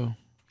leash.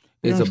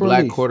 It's a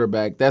black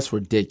quarterback. That's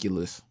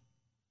ridiculous.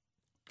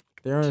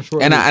 They're on a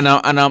short And leash.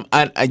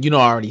 I you know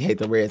I already hate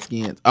the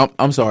Redskins.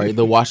 I'm sorry,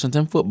 the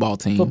Washington football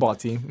team. Football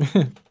team.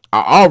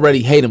 I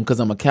already hate them because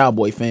I'm a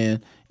Cowboy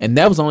fan, and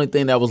that was the only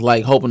thing that was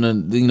like hoping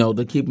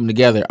to keep them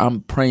together.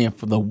 I'm praying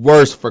for the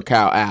worst for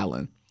Kyle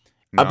Allen.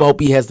 No. I hope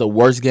he has the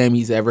worst game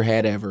he's ever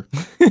had ever.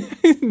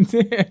 I'm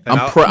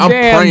Damn,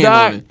 praying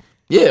Doc. on it.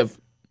 Yeah,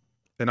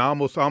 And I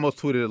almost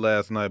tweeted it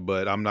last night,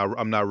 but I'm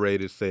not ready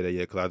to say that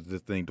yet because I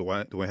just think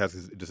Dwayne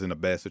Haskins is just in a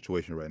bad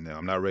situation right now.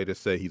 I'm not ready to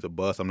say he's a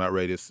bust. I'm not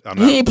ready to. I'm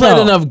not. he ain't played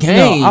enough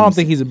games. No, I don't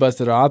think he's a bust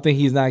at all. I think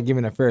he's not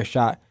given a fair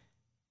shot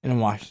in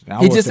Washington.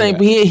 He just ain't.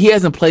 He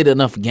hasn't played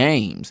enough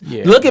games.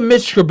 Yeah. Look at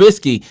Mitch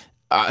Trubisky.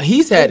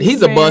 He's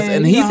a bust,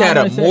 and he's had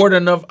a more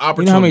than enough You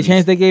opportunities. know how many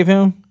chances they gave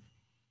him?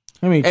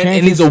 How many chances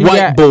and he's a he white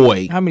got?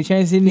 boy. How many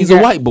chances he He's got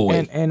a white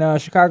boy. in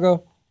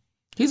Chicago?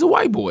 He's a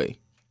white boy.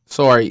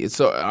 Sorry,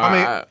 so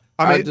I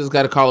mean- just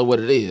got to call it what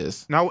it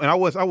is. Now, and I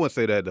wouldn't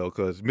say that though,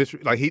 because Mitch,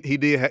 like he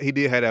did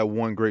have that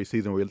one great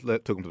season where he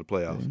took him to the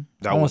playoffs.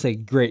 That I won't was, say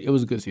great. It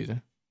was a good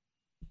season.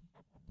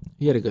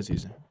 He had a good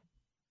season.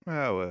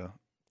 well,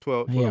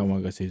 12. He had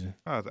one good season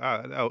That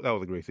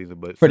was a great season,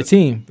 but for the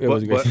team. It but,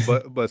 was a great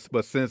season.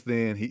 but since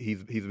then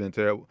he's been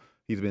terrible.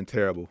 He's been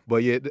terrible.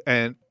 But yet,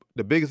 and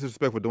the biggest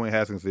respect for Dwayne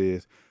Haskins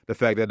is the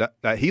fact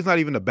that he's not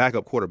even the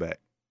backup quarterback.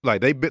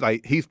 Like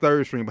he's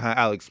third string behind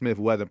Alex Smith,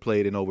 who hasn't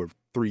played in over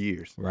 3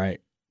 years. Right.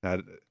 Now,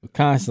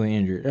 Constantly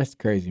injured. That's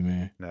crazy,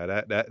 man.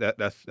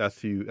 that's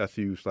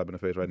huge slap in the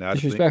face right now.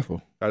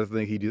 Disrespectful. I just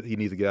think he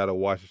needs to get out of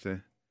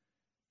Washington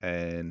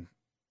and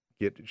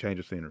change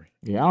of scenery.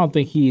 Yeah, I don't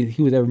think he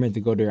was ever meant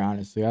to go there.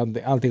 Honestly, I don't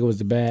think it was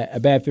a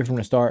bad fit from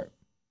the start.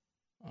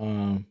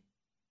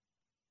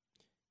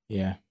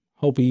 Yeah.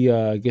 Hope he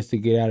gets to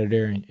get out of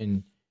there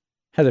and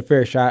has a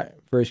fair shot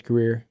for his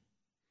career,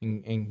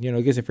 and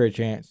gets a fair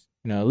chance.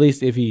 At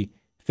least if he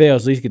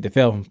fails, at least get to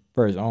fail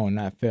for his own,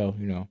 not fail.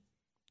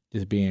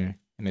 Just being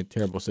in a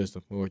terrible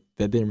system or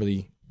that didn't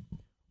really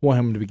want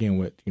him to begin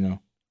with.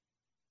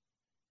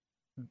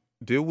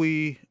 Did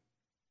we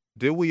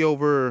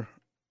overhype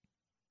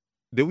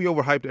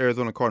the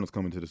Arizona Cardinals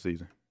coming to the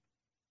season?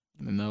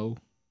 No,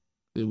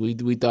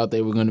 we thought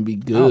they were going to be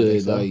don't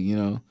think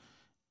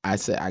good.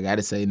 so. I got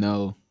to say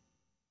no.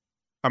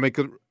 I mean,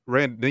 cause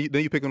Rand, then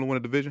you pick him to win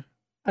a division.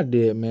 I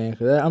did, man,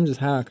 because I'm just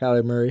high on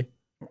Kyler Murray.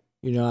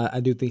 I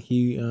do think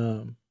he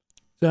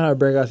still had a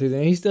breakout season.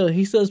 And he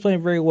still is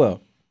playing very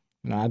well.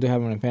 I do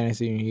have him in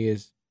fantasy, and he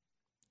is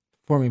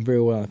performing very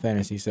well in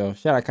fantasy. So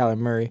shout out Kyler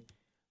Murray.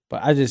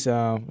 But I just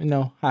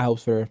high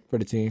hopes for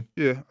the team.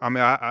 Yeah, I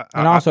mean,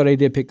 And also they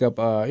did pick up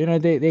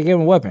they gave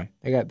him a weapon.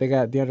 They got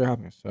DeAndre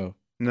Hopkins. So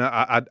no,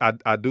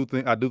 I do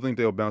think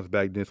they'll bounce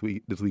back this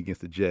week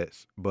against the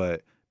Jets.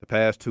 But the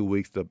past 2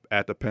 weeks,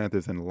 at the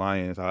Panthers and the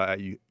Lions,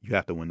 you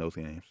have to win those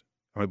games.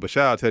 I mean, but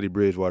shout out Teddy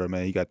Bridgewater,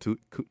 man. He got two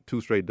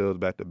straight dubs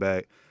back to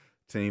back.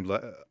 Teams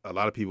like a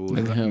lot of people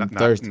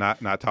not talking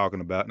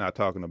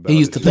about. He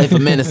used to play for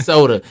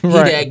Minnesota.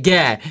 Right. He that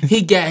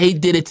guy. He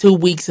did it 2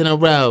 weeks in a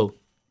row.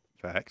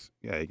 Facts.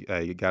 Yeah,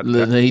 you got.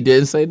 He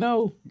didn't say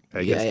no.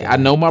 Hey, Yeah, I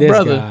know my this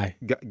brother. guy.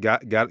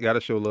 Got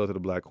to show love to the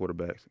black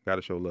quarterbacks. Got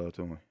to show love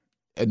to them.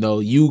 No,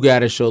 you got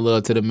to show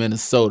love to the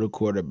Minnesota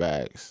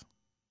quarterbacks.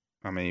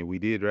 I mean, we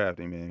did draft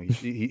him, man.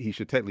 He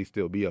should technically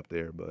still be up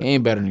there, but He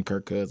ain't better than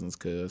Kirk Cousins,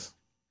 cuz.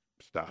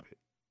 stop it.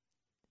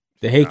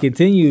 The hate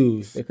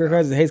continues. The Kirk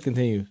Cousins hate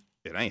continues.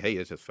 It ain't hate.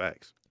 It's just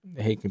facts.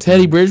 The hate continues.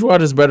 Teddy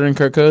Bridgewater is better than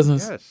Kirk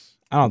Cousins? Yes.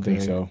 I don't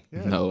think so.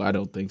 Yes. No, I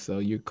don't think so.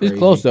 You're crazy. It's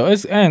close though. I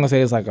ain't gonna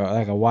say it's like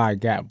a wide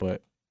gap,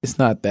 but It's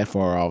not that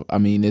far off. I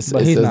mean, it's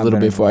But a he's not little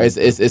better bit far.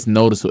 than It's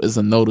noticeable. It's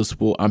a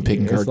noticeable. I'm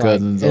picking it's Kirk like,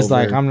 Cousins. It's over.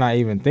 like I'm not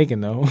even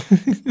thinking though.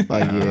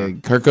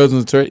 Kirk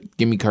Cousins.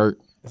 Give me Kirk.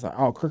 It's like,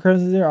 oh, Kirk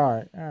Cousins is there.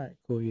 All right,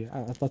 cool. Yeah,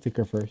 I'll take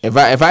Kirk first. If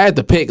I had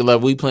to pick,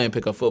 like we playing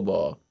pick up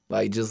football,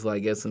 just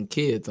like as some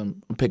kids,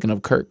 I'm picking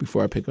up Kirk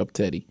before I pick up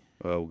Teddy.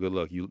 Well, good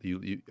luck. You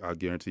I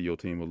guarantee your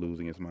team will lose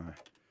against mine.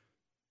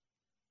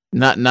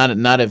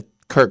 Not if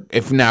Kirk.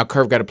 If now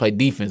Kirk got to play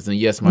defense, then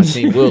yes, my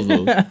team will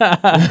lose.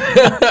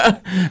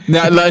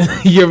 Not like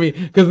you hear me,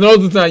 because most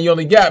of the time you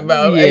only got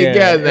about 8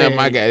 guys. Now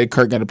my guy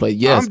Kirk got to play.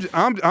 Yes,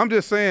 I'm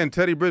just saying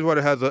Teddy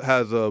Bridgewater has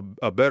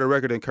a better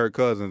record than Kirk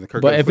Cousins. And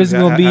Kirk But if it's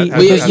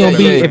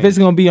Cousins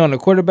gonna be on the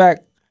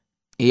quarterback,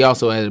 he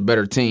also has a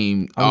better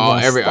team.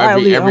 I'm Every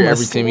gonna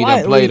team he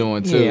done played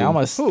on too. Yeah, I'm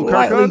gonna Kirk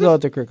slightly Cousins? go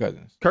to Kirk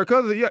Cousins. Kirk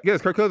Cousins,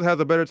 yes, Kirk Cousins has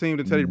a better team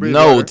than Teddy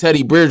Bridgewater. No,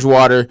 Teddy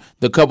Bridgewater.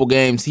 The couple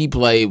games he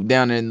played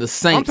down in the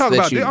Saints. I'm talking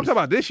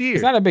about this year.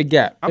 It's not a big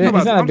gap. I'm talking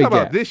It's not a big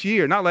about gap. this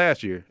year, not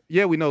last year.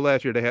 Yeah, we know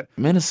last year they had.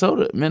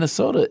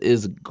 Minnesota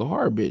is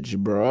garbage,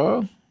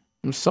 bro.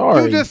 I'm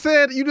sorry. You just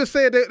said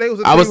that they was.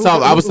 A I was team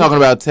talking. I was talking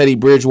about Teddy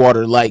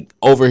Bridgewater. Like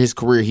over his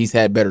career, he's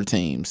had better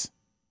teams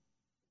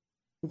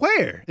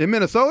Where in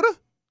Minnesota?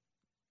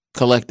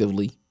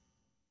 collectively.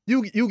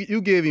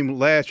 You gave him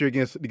last year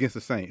against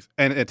the Saints,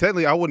 and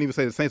technically I wouldn't even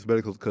say the Saints were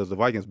better because the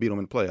Vikings beat them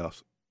in the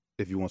playoffs.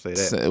 If you want to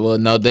say that, Well,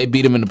 no, they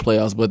beat him in the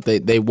playoffs, but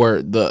they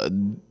were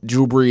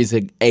Drew Brees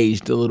had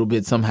aged a little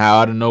bit somehow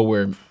out of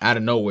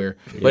nowhere.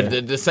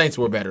 But the Saints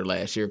were better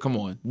last year. Come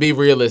on, be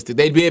realistic.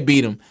 They did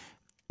beat him.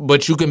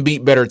 but you can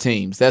beat better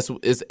teams.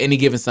 It's any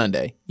given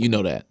Sunday. You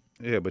know that.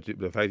 Yeah, but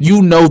the fact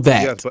You know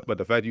that. Yes, but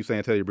the fact you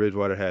saying Teddy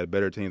Bridgewater had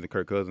better teams than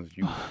Kirk Cousins,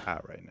 you high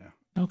right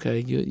now. Okay,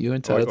 you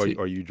entitled to.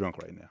 Or you drunk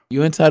right now?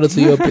 You entitled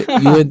to your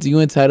you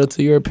entitled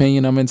to your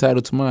opinion. I'm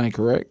entitled to mine.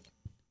 Correct.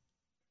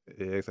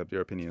 Yeah, except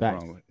your opinion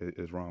Facts.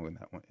 is wrong in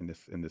that one in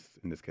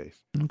this case.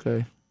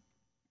 Okay.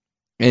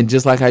 And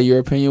just like how your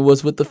opinion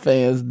was with the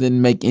fans,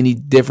 didn't make any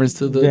difference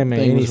to the Didn't make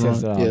thing any was wrong.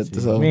 sense at all, Yeah, too.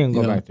 so We ain't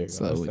go you know, back there,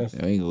 So guys. we That's-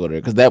 ain't gonna go there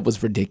because that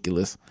was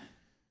ridiculous.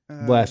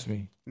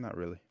 Blasphemy. Not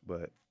really,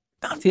 but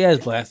Yeah,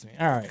 it's blasphemy.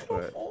 All right.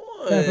 but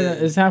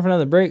It's time for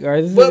another break. All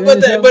right. But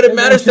it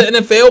matters to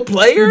NFL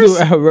players.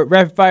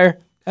 Rapid fire.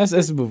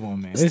 Let's move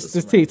on, man. This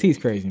T's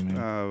crazy,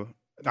 man.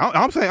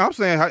 I'm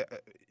saying how,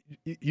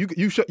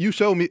 you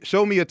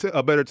show me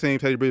a better team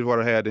Teddy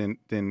Bridgewater had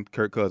than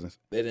Kirk Cousins.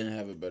 They didn't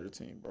have a better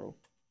team, bro.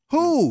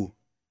 Who?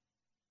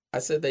 I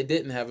said they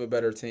didn't have a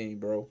better team,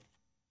 bro.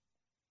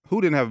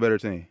 Who didn't have a better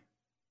team?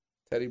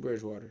 Teddy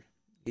Bridgewater.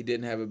 He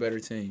didn't have a better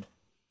team.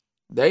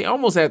 They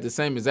almost had the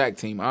same exact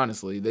team,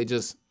 honestly. They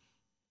just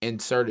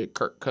inserted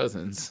Kirk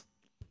Cousins.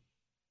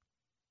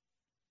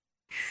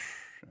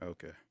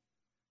 Okay.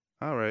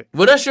 All right.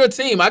 Well, that's your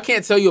team. I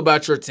can't tell you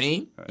about your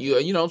team.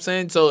 You know what I'm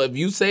saying? So if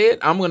you say it,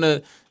 I'm going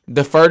to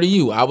defer to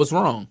you. I was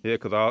wrong. Yeah,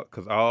 because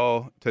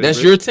all Teddy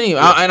That's your team.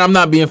 And I'm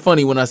not being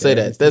funny when I say Yeah,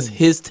 that. That's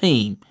his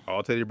team.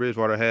 all Teddy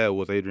Bridgewater had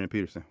was Adrian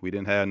Peterson. We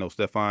didn't have no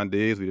Stephon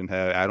Diggs. We didn't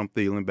have Adam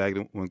Thielen back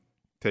when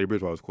Teddy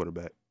Bridgewater was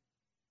quarterback.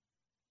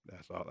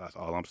 That's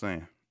all I'm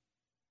saying.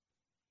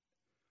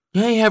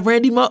 You ain't have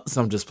Randy Moss.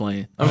 I'm just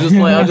playing. I'm just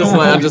playing. I'm just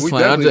playing. I'm just We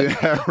playing. definitely didn't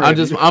have Randy. I'm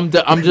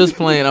just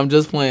playing. I'm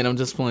just playing. I'm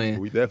just playing.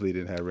 We definitely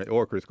didn't have Randy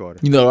or Chris Carter.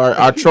 You know,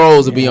 our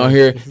trolls will be on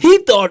here. He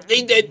thought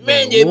he did,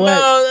 man. You What?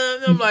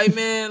 know, I'm like,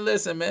 man,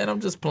 listen, man. I'm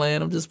just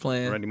playing. I'm just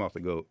playing. Randy Moss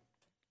the GOAT.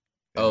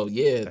 Oh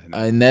yeah,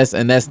 and that's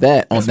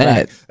that on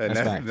that. And That's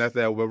facts. that's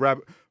that. But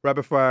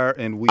rapid fire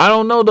and we. I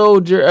don't know though.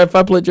 If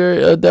I play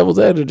Jerry Devil's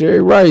Advocate,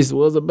 Jerry Rice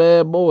was a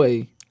bad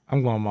boy.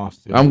 I'm going Moss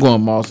too. I'm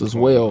going Moss as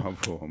well. I'm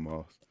going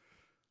Moss.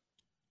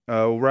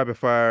 Rapid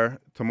fire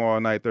tomorrow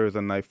night, Thursday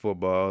night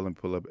football, and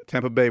pull up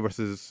Tampa Bay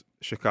versus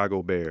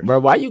Chicago Bears. Bro,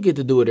 why you get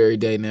to do it every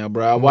day now,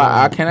 bro?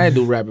 Why can't I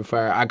do rapid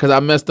fire? Because I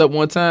messed up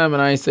one time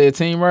and I ain't say a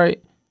team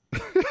right.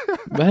 But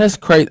that's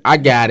crazy. I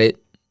got it.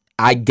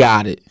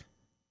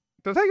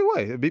 So take it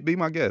away. Be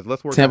my guest.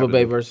 Let's work. Tampa out Bay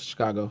today. versus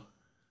Chicago.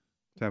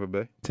 Tampa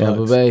Bay.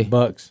 Tampa Bay.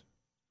 Bucks.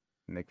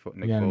 Nick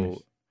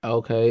Unanimous. Foles.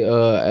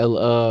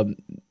 Okay.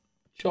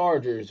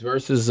 Chargers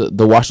versus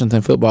the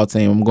Washington football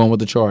team. I'm going with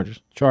the Chargers.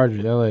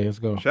 Chargers. LA. Let's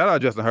go. Shout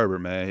out Justin Herbert,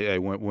 man. Hey,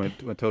 went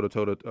toe to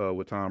toe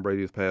with Tom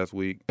Brady this past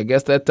week. I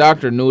guess that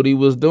doctor knew what he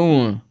was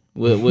doing.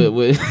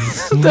 With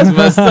that's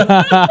messed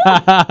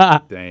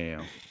up.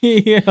 Damn.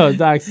 Yo,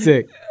 Doc's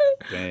sick.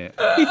 Damn.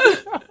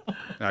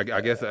 I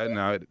guess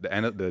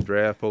the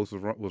draft post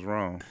was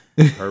wrong.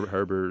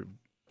 Herbert,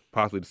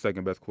 possibly the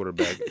second best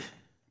quarterback,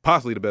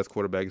 possibly the best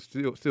quarterback. It's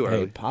still Hey,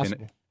 early.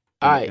 possible.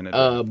 All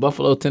right.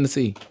 Buffalo,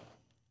 Tennessee.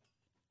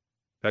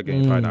 That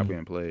game's probably not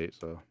being played.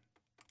 So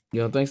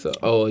You don't think so?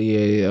 Oh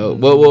yeah.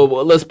 Well,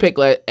 let's pick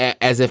like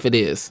as if it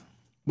is.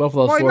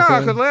 Buffalo's why not?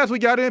 forfeiting. Because last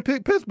week y'all didn't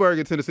pick Pittsburgh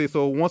and Tennessee.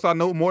 So once I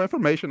know more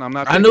information, I'm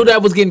not. I knew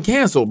that was getting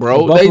canceled,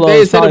 bro. Buffalo They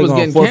is said it probably was gonna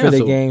getting forfeit the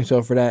canceled. game,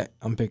 so for that,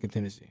 I'm picking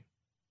Tennessee.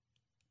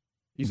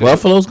 You said-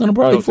 Buffalo's gonna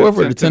probably No,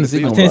 forfeit. The Tennessee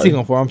Tennessee gonna Tennessee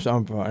probably.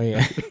 going for. I'm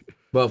yeah.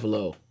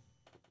 Buffalo.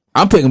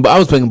 I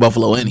was picking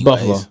Buffalo anyways.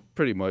 Buffalo.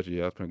 Pretty much,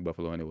 yeah. I was picking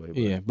Buffalo anyway. But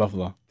Yeah,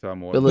 Buffalo. tell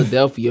more.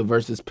 Philadelphia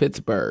versus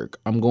Pittsburgh.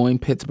 I'm going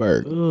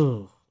Pittsburgh.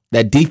 Ugh.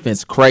 That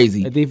defense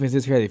crazy. The defense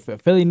is crazy.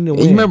 Philly need to You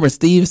win. remember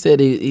Steve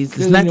said it's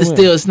Philly not need the to win.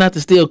 steel. It's not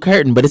the steel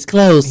curtain, but it's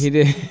close. He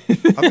did.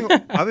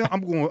 I think I'm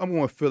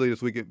going Philly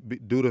this week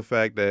due to the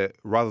fact that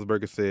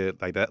Roethlisberger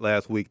said like that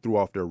last week threw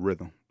off their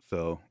rhythm.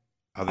 So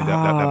I think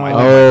that might.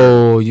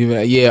 Oh,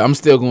 yeah. I'm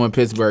still going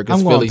Pittsburgh because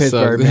I'm going Philly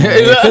Pittsburgh, sucks.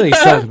 man. Philly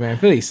sucks, man.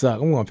 Philly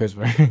sucks. I'm going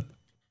Pittsburgh.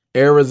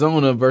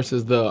 Arizona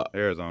versus the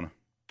Arizona.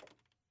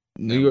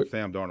 New York.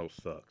 Sam Darnold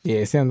sucks.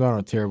 Yeah, Sam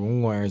Darnold terrible.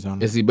 I'm going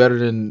Arizona. Is he better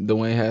than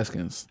Dwayne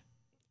Haskins?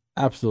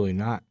 Absolutely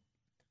not.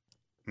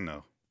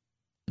 No.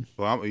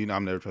 Well,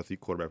 I'm never trusted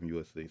quarterback from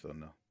USC, so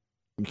no.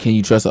 Can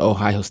you trust an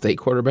Ohio State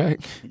quarterback?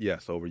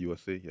 Yes, over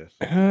USC. Yes.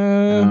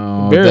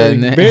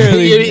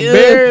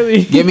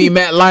 Barely. Give me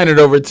Matt Leinart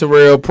over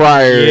Terrell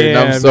Pryor. and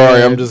I'm Yeah, sorry,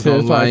 man. I'm just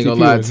That's I ain't gonna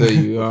lie to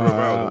you. Chris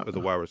Brown is a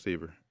wide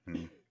receiver.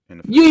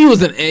 He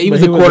was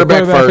a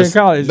quarterback first. in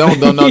college.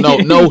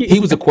 No. He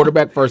was a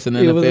quarterback first in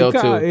the He was in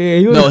NFL college. too. Yeah,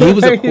 he was No, he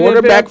was a in the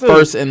quarterback NFL too.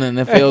 first in the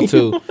NFL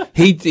too.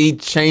 He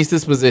changed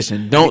his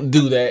position. Don't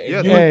do that.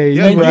 Yes, Hey,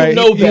 yes, you but right.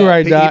 know that. You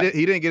right, Doc.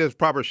 he didn't get his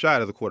proper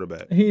shot as a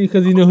quarterback.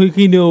 Because he knew what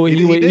he knew what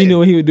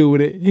he would do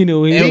with it. He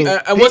knew what he And,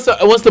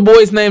 knew. what's the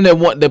boy's name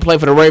that played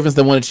for the Ravens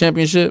that won the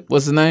championship?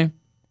 What's his name?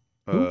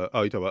 You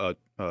talking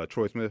about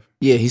Troy Smith?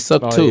 Yeah, he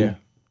sucked Oh, too. yeah.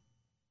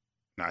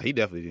 Nah, he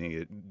definitely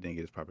didn't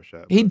get his proper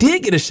shot. He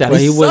did get a shot. But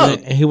he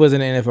wasn't. sucked. He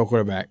wasn't an NFL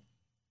quarterback,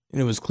 and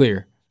it was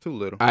clear. Too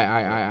little.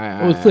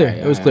 It was clear.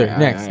 It was clear.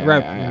 Next,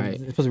 wrap. It's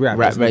supposed to be wrap.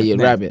 Wrap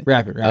it.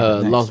 Wrap it.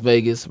 Next. Las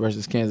Vegas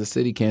versus Kansas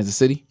City. Kansas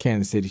City.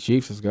 Kansas City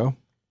Chiefs. Let's go.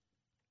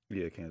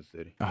 Yeah, Kansas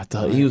City. I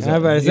thought he was. I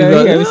was about to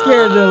say, we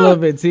scared a little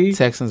bit, T.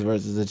 Texans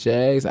versus the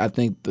Jags. I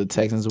think the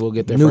Texans will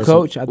get their New first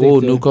coach, I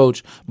think new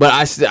coach. But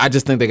I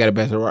just think they got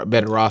a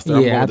better roster.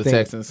 I'm going with the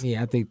Texans.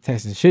 Yeah, I think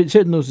Texans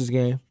shouldn't lose this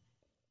game.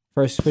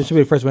 Should be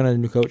the first win under the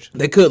new coach.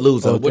 They could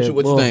lose though. Oh, What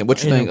you think?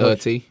 What you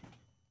think, T?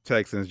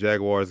 Texans,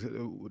 Jaguars,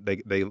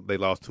 they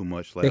lost too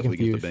much last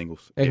week against the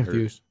Bengals. They're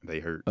confused. They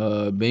hurt.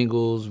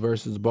 Bengals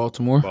versus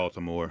Baltimore.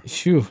 Baltimore.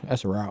 Shoo,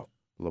 that's a route.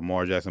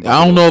 Lamar Jackson.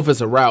 I don't know if it's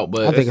a route,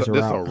 but I think it's a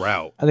It's route. a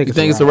route. I think you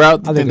think it's a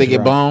route? You think they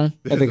get blown?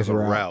 I think it's a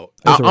route.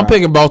 I'm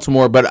picking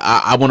Baltimore, but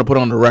I want to put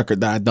on the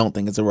record that I don't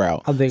think it's a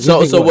route. I think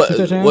so.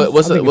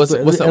 What's at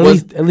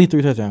least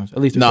 3 touchdowns? At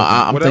least 3 no.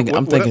 touchdowns.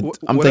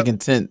 I'm thinking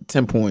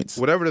 10 points.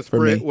 Whatever the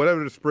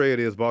spread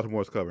is,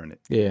 Baltimore's covering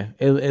it. Yeah,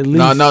 at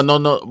least.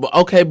 No.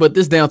 Okay, but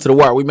this down to the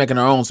wire. We making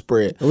our own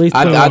spread. At least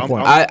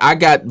I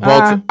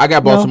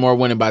got Baltimore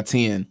winning by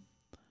 10.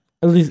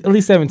 At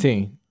least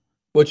 17.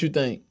 What you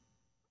think?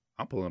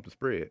 I'm pulling up the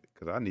spread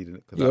because I need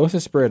it. Yeah, what's the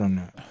spread on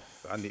that?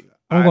 I'm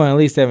going at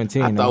least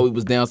 17. I thought we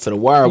was down to the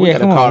wire. We yeah,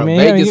 gotta call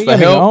Vegas for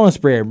help. Your own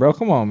spread, bro.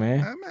 Come on,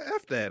 man.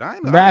 F that. I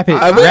ain't Rapid.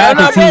 Bro,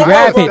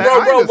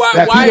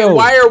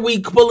 why are we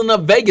pulling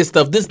up Vegas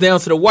stuff? This down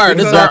to the wire.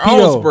 This is our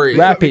own spread.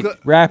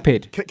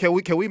 Rapid.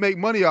 Can we make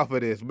money off of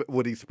this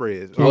with these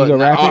spreads? Can you go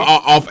rapid?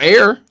 Off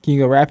air? Can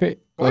you go rapid?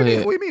 What do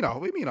you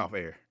mean off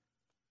air?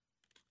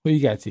 What you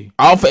got, T?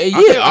 Off air?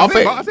 Yeah, off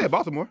air. I said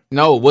Baltimore.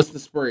 No, what's the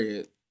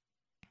spread?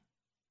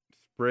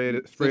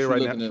 Spread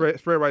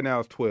right now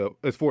is 12.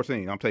 It's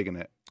 14. I'm taking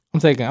that. I'm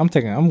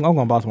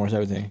going Baltimore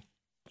 17.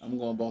 I'm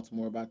going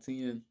Baltimore by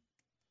 10.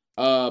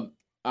 All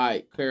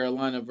right,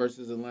 Carolina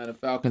versus Atlanta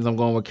Falcons. I'm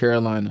going with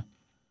Carolina.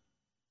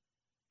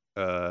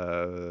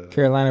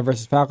 Carolina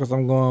versus Falcons.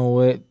 I'm going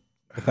with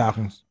the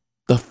Falcons.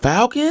 The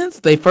Falcons?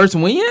 They first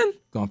win?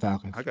 Going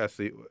Falcons. I gotta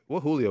see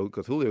what Julio,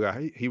 because Julio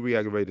he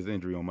re-aggravated his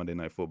injury on Monday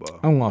Night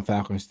Football. I'm going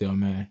Falcons still,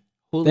 man.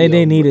 Julio,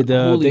 they needed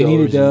the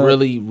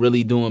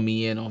really doing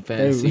me in on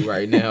fantasy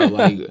right now,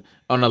 like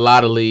on a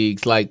lot of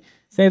leagues. Like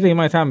same thing.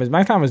 Mike Thomas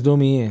is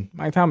doing me in.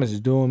 Mike Thomas is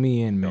doing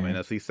me in, man.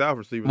 I see South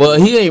receiver. Well,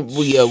 he ain't.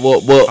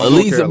 Well, at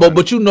least,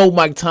 but you know,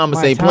 Mike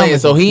Thomas ain't playing,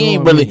 so he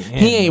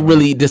ain't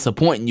really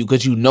disappointing you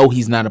because you know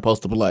he's not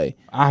supposed to play.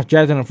 I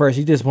drafted him first.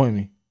 He disappointed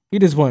me.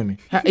 He's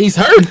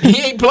hurt.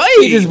 He ain't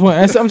played.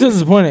 I'm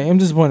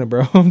disappointed,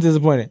 bro. I'm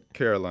disappointed.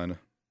 Carolina.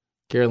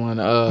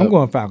 I'm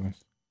going Falcons.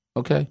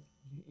 Okay.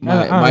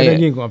 I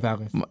think you ain't going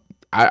Falcons.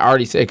 I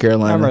already said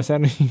Carolina. I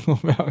said you going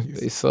Falcons.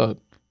 They suck.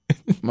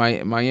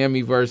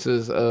 Miami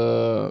versus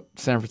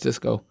San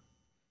Francisco.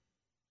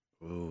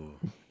 Ooh.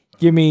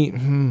 Give me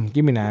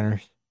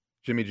Niners.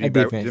 Jimmy G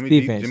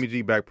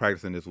back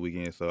practicing this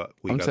weekend, so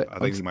I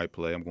think he might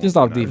play. I'm going just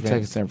off defense. I'm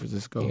taking San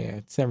Francisco.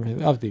 Yeah, San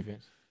Francisco off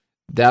defense.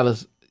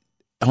 Dallas.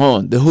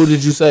 Hold on. Who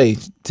did you say?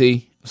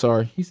 T.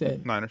 Sorry. He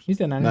said Niners.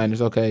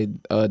 Niners. Okay.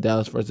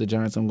 Dallas versus the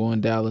Giants. I'm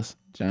going Dallas.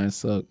 Giants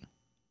suck.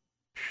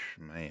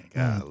 Man,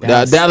 God.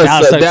 Dallas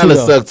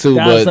suck too.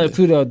 Dallas suck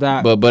too, though,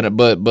 Doc.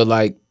 But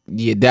like,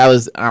 yeah,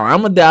 Dallas.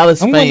 I'm a Dallas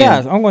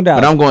fan. I'm going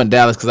Dallas. But I'm going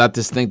Dallas because I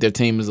just think their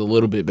team is a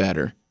little bit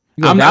better.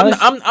 I'm not.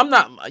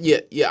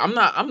 Yeah. I'm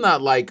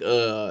not like.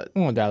 I'm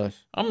going Dallas.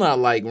 I'm not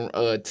like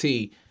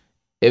T.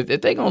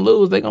 If they gonna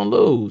lose, they gonna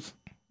lose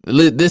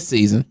this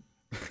season.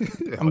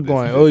 I'm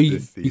going. Oh, you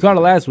caught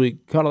it last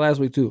week.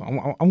 Too.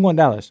 I'm going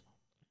Dallas.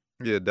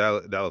 Yeah,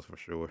 Dallas for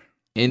sure.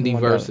 Indy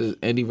versus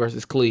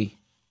Cleveland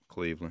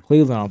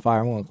on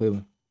fire. I'm going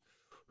Cleveland.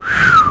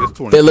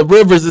 Phillip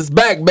Rivers is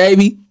back,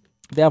 baby.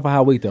 They have a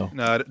high week though.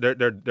 No,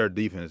 their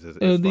defense is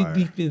fire. Yeah,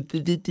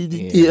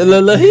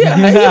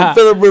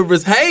 Phillip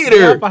Rivers hater. They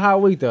have a high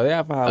week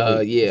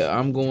though. Yeah,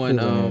 I'm going.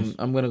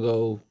 I'm gonna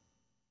go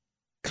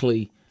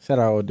Clee. Shout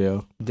out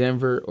Odell.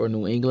 Denver or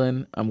New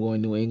England. I'm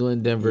going New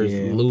England. Denver's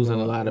losing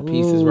a lot of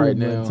pieces right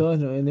now.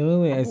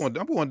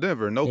 I'm going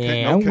Denver. No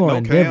Cam.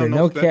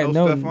 No Cam.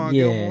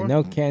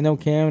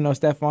 No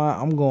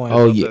Stephon. I'm going.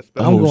 Oh yeah.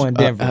 I'm going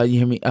Denver. You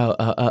hear me?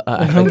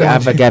 I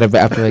forgot it.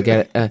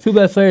 Two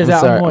best players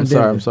out. I'm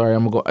sorry.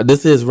 I'm gonna go.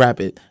 This is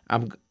rapid.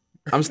 I'm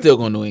still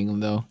going New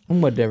England though. I'm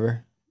going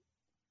Denver.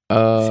 She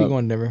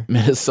going Denver.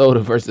 Minnesota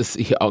versus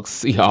Seahawks.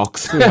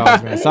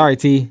 Seahawks, man. Sorry,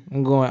 T.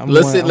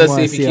 Let's see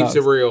if he keeps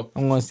it real.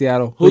 I'm going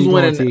Seattle. Who's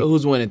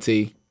winning,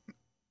 T?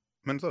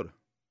 Minnesota.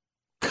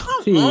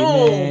 Come T,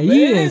 on, man.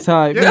 You ain't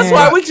tight, man. That's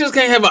why we just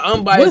can't have an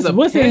unbiased opinion.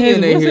 What's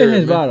in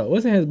his bottle?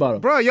 What's in his bottle?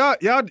 Bro, y'all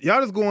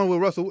just going with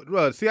Russell.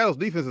 Seattle's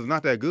defense is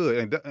not that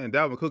good, and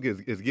Dalvin Cook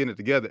is getting it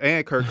together,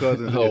 and Kirk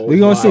Cousins. We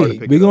gonna see.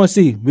 We gonna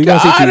see. T.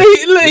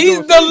 He's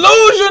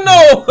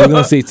delusional. We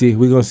gonna see, T.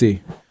 We gonna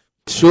see.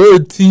 Sure,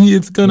 T,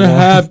 it's gonna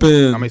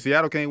happen. I mean,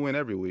 Seattle can't win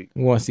every week.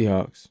 We want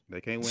Seahawks. They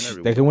can't win every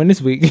week. They can win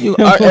this week.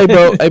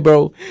 Hey,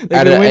 bro.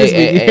 They can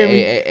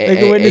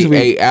win this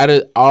week. Out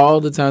of all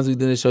the times we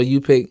did the show,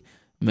 you pick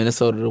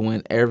Minnesota to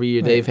win every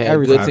year. They've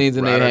had good teams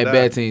and they've had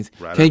bad teams.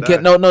 No.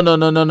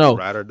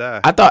 Ride or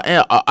die. I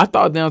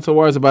thought down to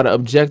words about an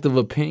objective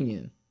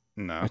opinion.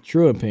 No, a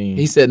true opinion.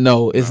 He said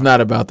no. It's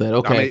not about that.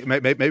 Okay,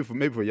 maybe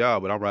for y'all,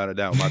 but I'm ride or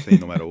die with my team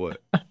no matter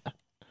what,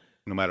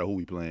 no matter who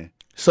we playing.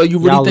 So you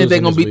really Y'all think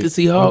they're losing gonna beat the this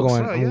week.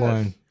 Seahawks? I'm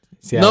going. Yes.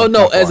 Seattle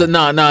No. by As far.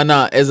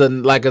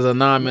 a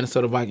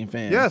non-Minnesota Viking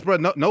fan. Yes, bro.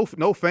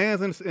 No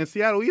fans in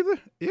Seattle either.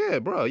 Yeah,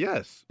 bro.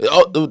 Yes.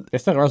 Oh,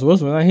 It's not Russell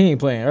Wilson. He ain't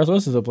playing. Russell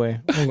Wilson's still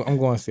playing. I'm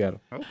going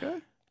Seattle.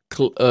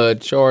 Okay.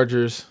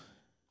 Chargers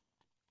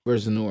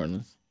versus New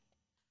Orleans.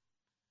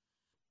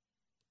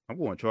 I'm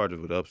going Chargers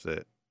with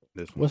upset.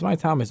 This one. What's Mike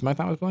Thomas? Mike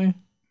Thomas playing?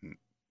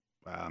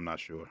 I'm not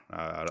sure.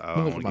 I Let me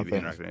don't look want at to give you my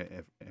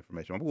inaccurate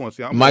information. I'm going to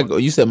see. Michael,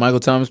 you said Michael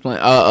Thomas playing.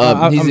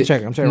 I'm He's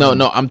checking. I'm checking. No, right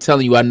now. I'm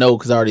telling you, I know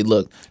because I already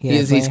looked. He ain't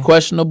He's playing?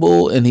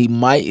 questionable, and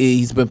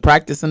he's been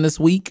practicing this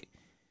week.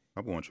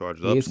 I'm going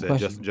Chargers He is upset.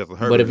 questionable. Justin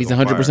Herbert. But if he's is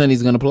on 100%, fire.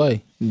 he's gonna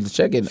play.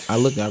 Check it. I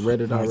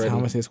read it Mike already.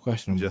 Thomas is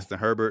questionable. Justin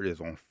Herbert is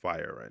on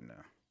fire right now.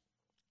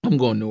 I'm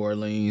going New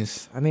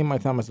Orleans. I need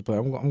Mike Thomas to play.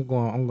 I'm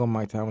going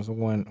Mike Thomas. I'm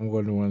going New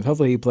Orleans.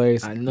 Hopefully he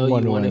plays. I know I'm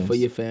going you New want it Orleans. for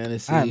your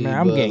fantasy. All right, man,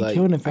 I'm but, getting like,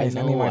 killed in fantasy.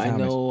 I need Mike I Thomas.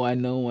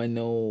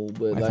 know.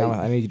 But Mike like, Thomas,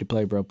 I need you to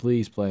play, bro.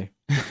 Please play.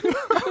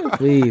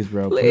 Please,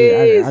 bro.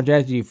 Please. I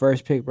drafted you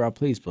first pick, bro.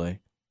 Please play.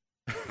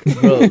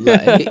 bro,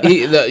 like,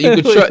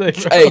 you can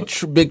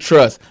trust. Big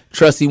trust.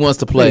 Trust. He wants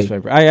to Please play. play,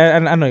 bro.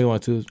 I know you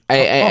want to.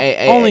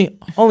 Hey,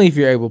 Only if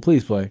you're able.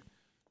 Please play.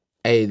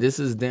 Hey, this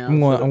is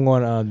down. I'm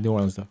going New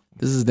Orleans though.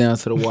 This is down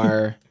to the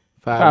wire.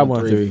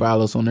 513. 513.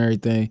 Follow us on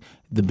everything.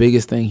 The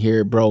biggest thing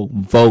here, bro.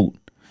 Vote.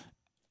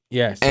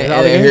 Yes. And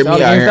All the games- hear me all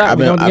the out games here. out?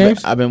 We know the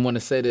games? I've been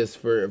wanting to say this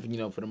for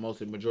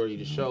the majority of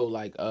the show.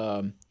 Like,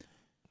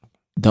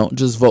 don't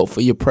just vote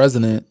for your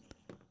president.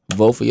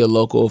 Vote for your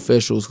local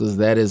officials because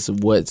that is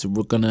what's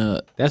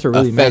gonna That's what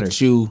really affect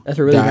matters. you That's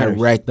what really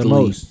directly. matters. The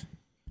most.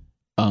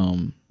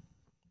 Um,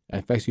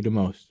 That affects you the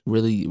most.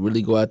 really,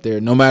 really go out there.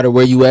 No matter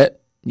where you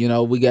at,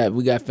 we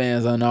got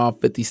fans on all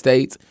 50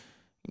 states.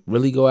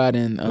 Really go out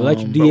and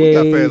Election Bro, we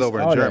got DAs, fans over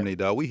in all that. Germany,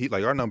 dog.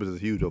 Our numbers is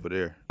huge over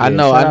there. I Yeah,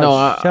 know.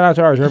 Shout out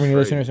to our Germany Crazy.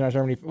 listeners in our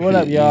Germany. What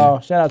up, Yeah. y'all?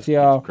 Shout out to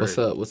y'all.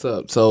 What's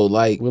up? So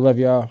like, We love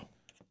y'all.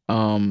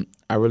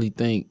 I really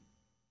think.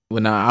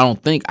 Well, now I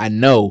don't think I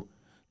know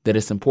that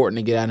it's important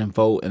to get out and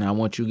vote, and I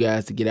want you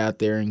guys to get out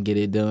there and get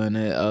it done.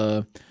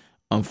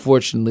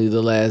 Unfortunately,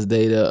 the last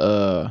day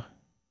to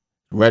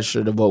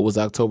register to vote was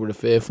October the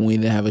 5th, and we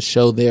didn't have a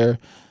show there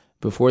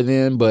before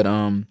then. But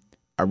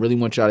I really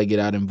want y'all to get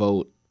out and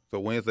vote. So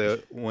Wednesday,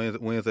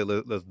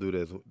 let's do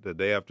this. The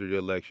day after the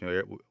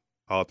election,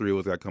 all three of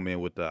us got to come in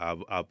with the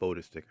I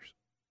voted stickers.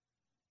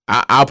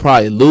 I'll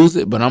probably lose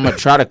it, but I'm gonna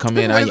try to come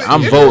in. I'm Yeah,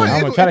 voting.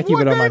 I'm gonna try to keep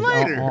it on my One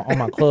day later. on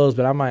my clothes,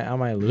 but I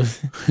might lose.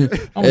 I'm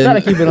gonna try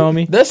to keep it on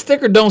me. That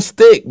sticker don't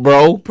stick,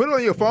 bro. Put it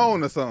on your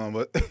phone or something.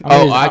 But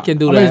I can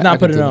do I'm that. gonna just I not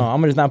put can it do on.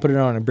 I'm gonna just not put it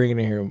on and bring it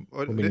in here. or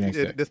with me next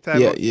day. this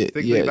tab, Yeah, stick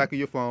it yeah. in the back of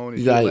your phone.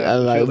 And Like, she'll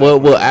laugh- well,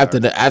 she'll laugh.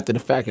 after the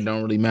fact, it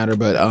don't really matter.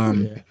 But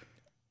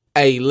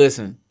hey,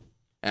 listen,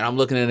 and I'm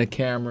looking at the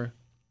camera.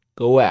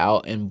 Go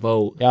out and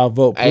vote. Y'all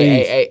vote,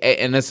 please. Hey,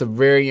 and that's a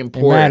very It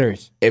important.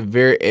 matters.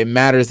 It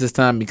matters this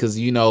time because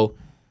you got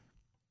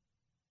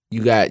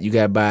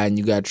Biden,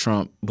 you got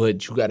Trump,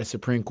 but you got a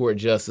Supreme Court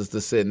justice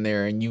that's sitting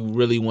there, and you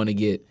really want to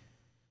get.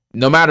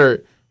 No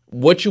matter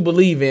what you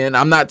believe in,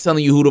 I'm not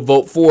telling you who to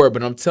vote for,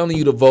 but I'm telling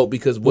you to vote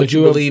because what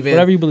you believe in,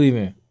 whatever you believe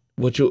in.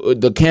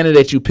 the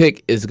candidate you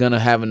pick is gonna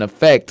have an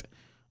effect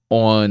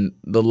on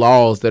the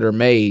laws that are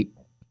made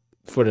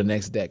for the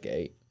next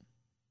decade.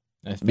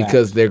 That's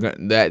Because facts. they're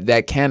gonna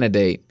that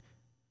candidate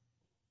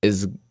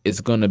is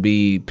going to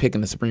be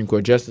picking a Supreme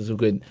Court justice who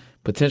could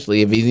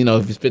potentially, if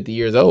he's 50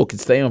 years old, could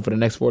stay on for the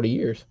next 40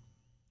 years.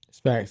 It's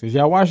facts. Is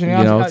y'all watching?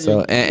 Y'all, So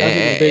y'all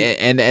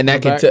and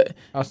that can back.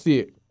 I'll see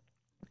it.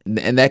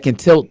 and that can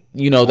tilt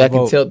that can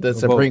vote. tilt the I'll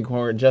Supreme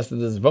Court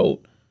justice's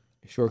vote.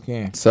 Sure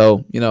can.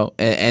 So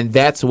and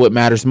that's what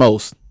matters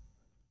most.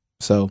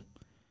 So,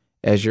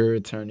 as your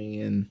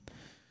attorney and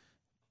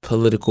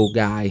political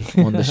guy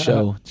on the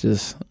show,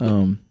 just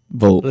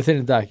vote. Listen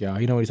to Doc, y'all.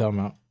 You know what he's talking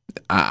about.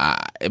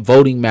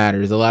 Voting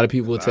matters. A lot of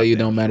people will tell you it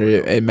don't matter.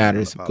 It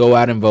matters. Go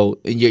out and vote.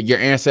 And your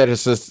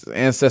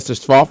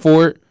ancestors fought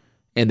for it,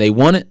 and they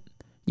won it.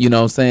 You know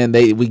what I'm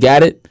saying? We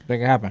got it.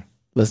 Make it happen.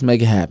 Let's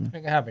make it happen.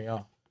 Make it happen,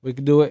 y'all. We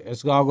can do it.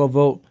 Let's all go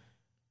vote.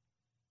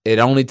 It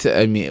only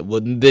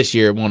this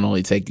year it won't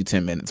only take you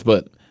 10 minutes,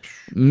 but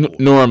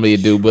normally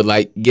it do. But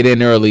like get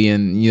in early,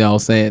 and you know what I'm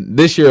saying,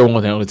 this year it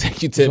won't only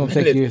take you 10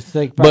 minutes.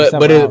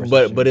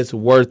 But it's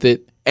worth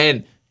it.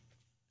 And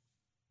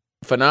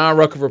Fanon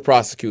Rutherford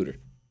prosecutor,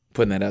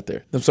 putting that out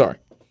there. I'm sorry.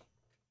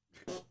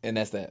 And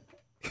that's that.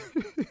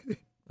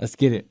 Let's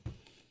get it.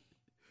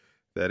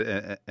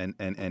 That and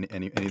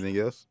anything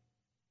else?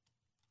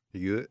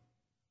 You good?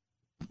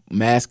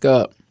 Mask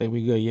up. I think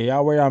we good. Yeah,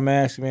 y'all wear y'all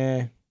masks,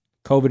 man.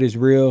 COVID is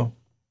real.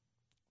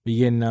 We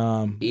getting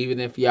Even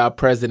if y'all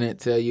president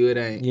tell you it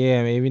ain't.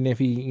 yeah, man, even if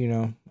he,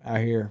 out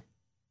here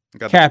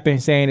capping,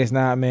 saying it's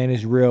not, man.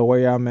 It's real. Wear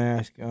your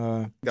mask.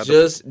 Got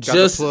Just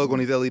the plug on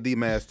these LED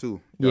masks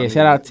too. Yeah,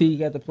 shout out T. You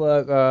got the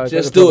plug. Just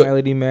got the do plug on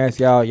LED mask,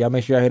 y'all.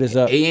 Make sure y'all hit us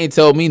up. He ain't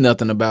told me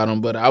nothing about him,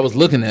 but I was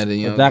looking at it.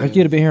 You know, Doc, if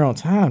you'd have been here on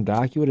time,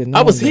 Doc, you would have known.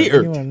 I was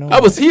here. I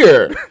was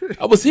here.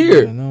 I was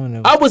here.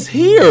 I was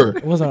here.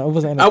 It wasn't.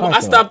 In the I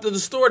stopped at the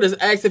store to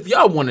ask if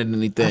y'all wanted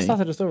anything. I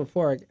stopped at the store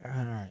before. All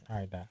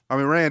right, Doc. I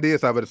mean, Rand did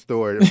stop at the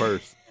store at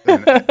first.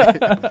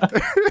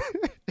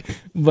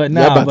 But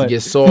y'all about to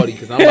get salty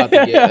because I'm about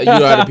to get. You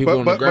know how the people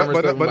on the grammar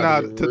stuff.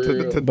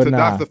 To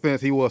Doc's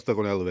defense, he was stuck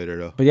on the elevator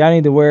though. But y'all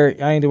need to wear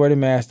the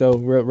mask though.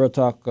 Real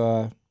talk.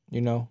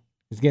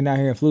 It's getting out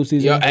here in flu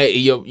season.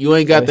 You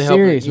ain't got the health.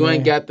 You man.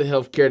 ain't got the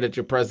health care that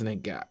your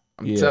president got.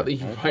 I'm telling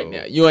you right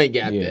now, you ain't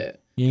got that.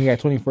 You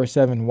ain't got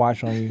 24/7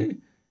 watch on you,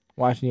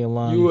 watching your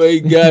lungs. You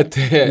ain't got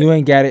that. You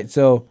ain't got it.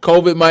 So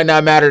COVID might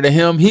not matter to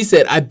him. He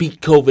said, "I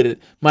beat COVID.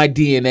 My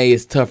DNA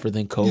is tougher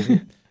than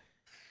COVID."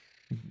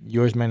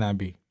 Yours may not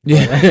be.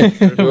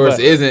 Yours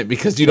isn't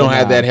because you don't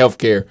have that health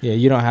care. Yeah,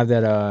 you don't have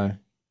that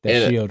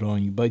shield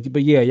on you.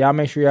 But yeah, y'all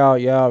make sure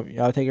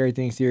y'all take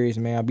everything serious,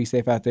 man. Y'all be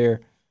safe out there.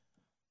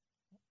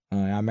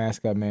 Y'all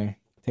mask up, man.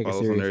 Take it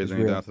serious. Follow us on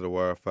everything down to the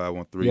wire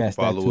 513. Yes,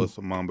 follow us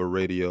on Mamba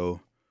Radio.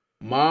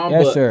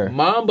 Mamba, yes, sir.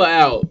 Mamba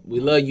out. We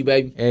love you,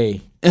 baby.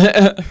 Hey,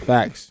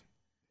 facts.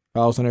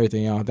 Follow us on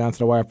everything, y'all. Down to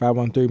the wire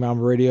 513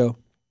 Mamba Radio.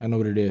 I know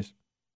what it is.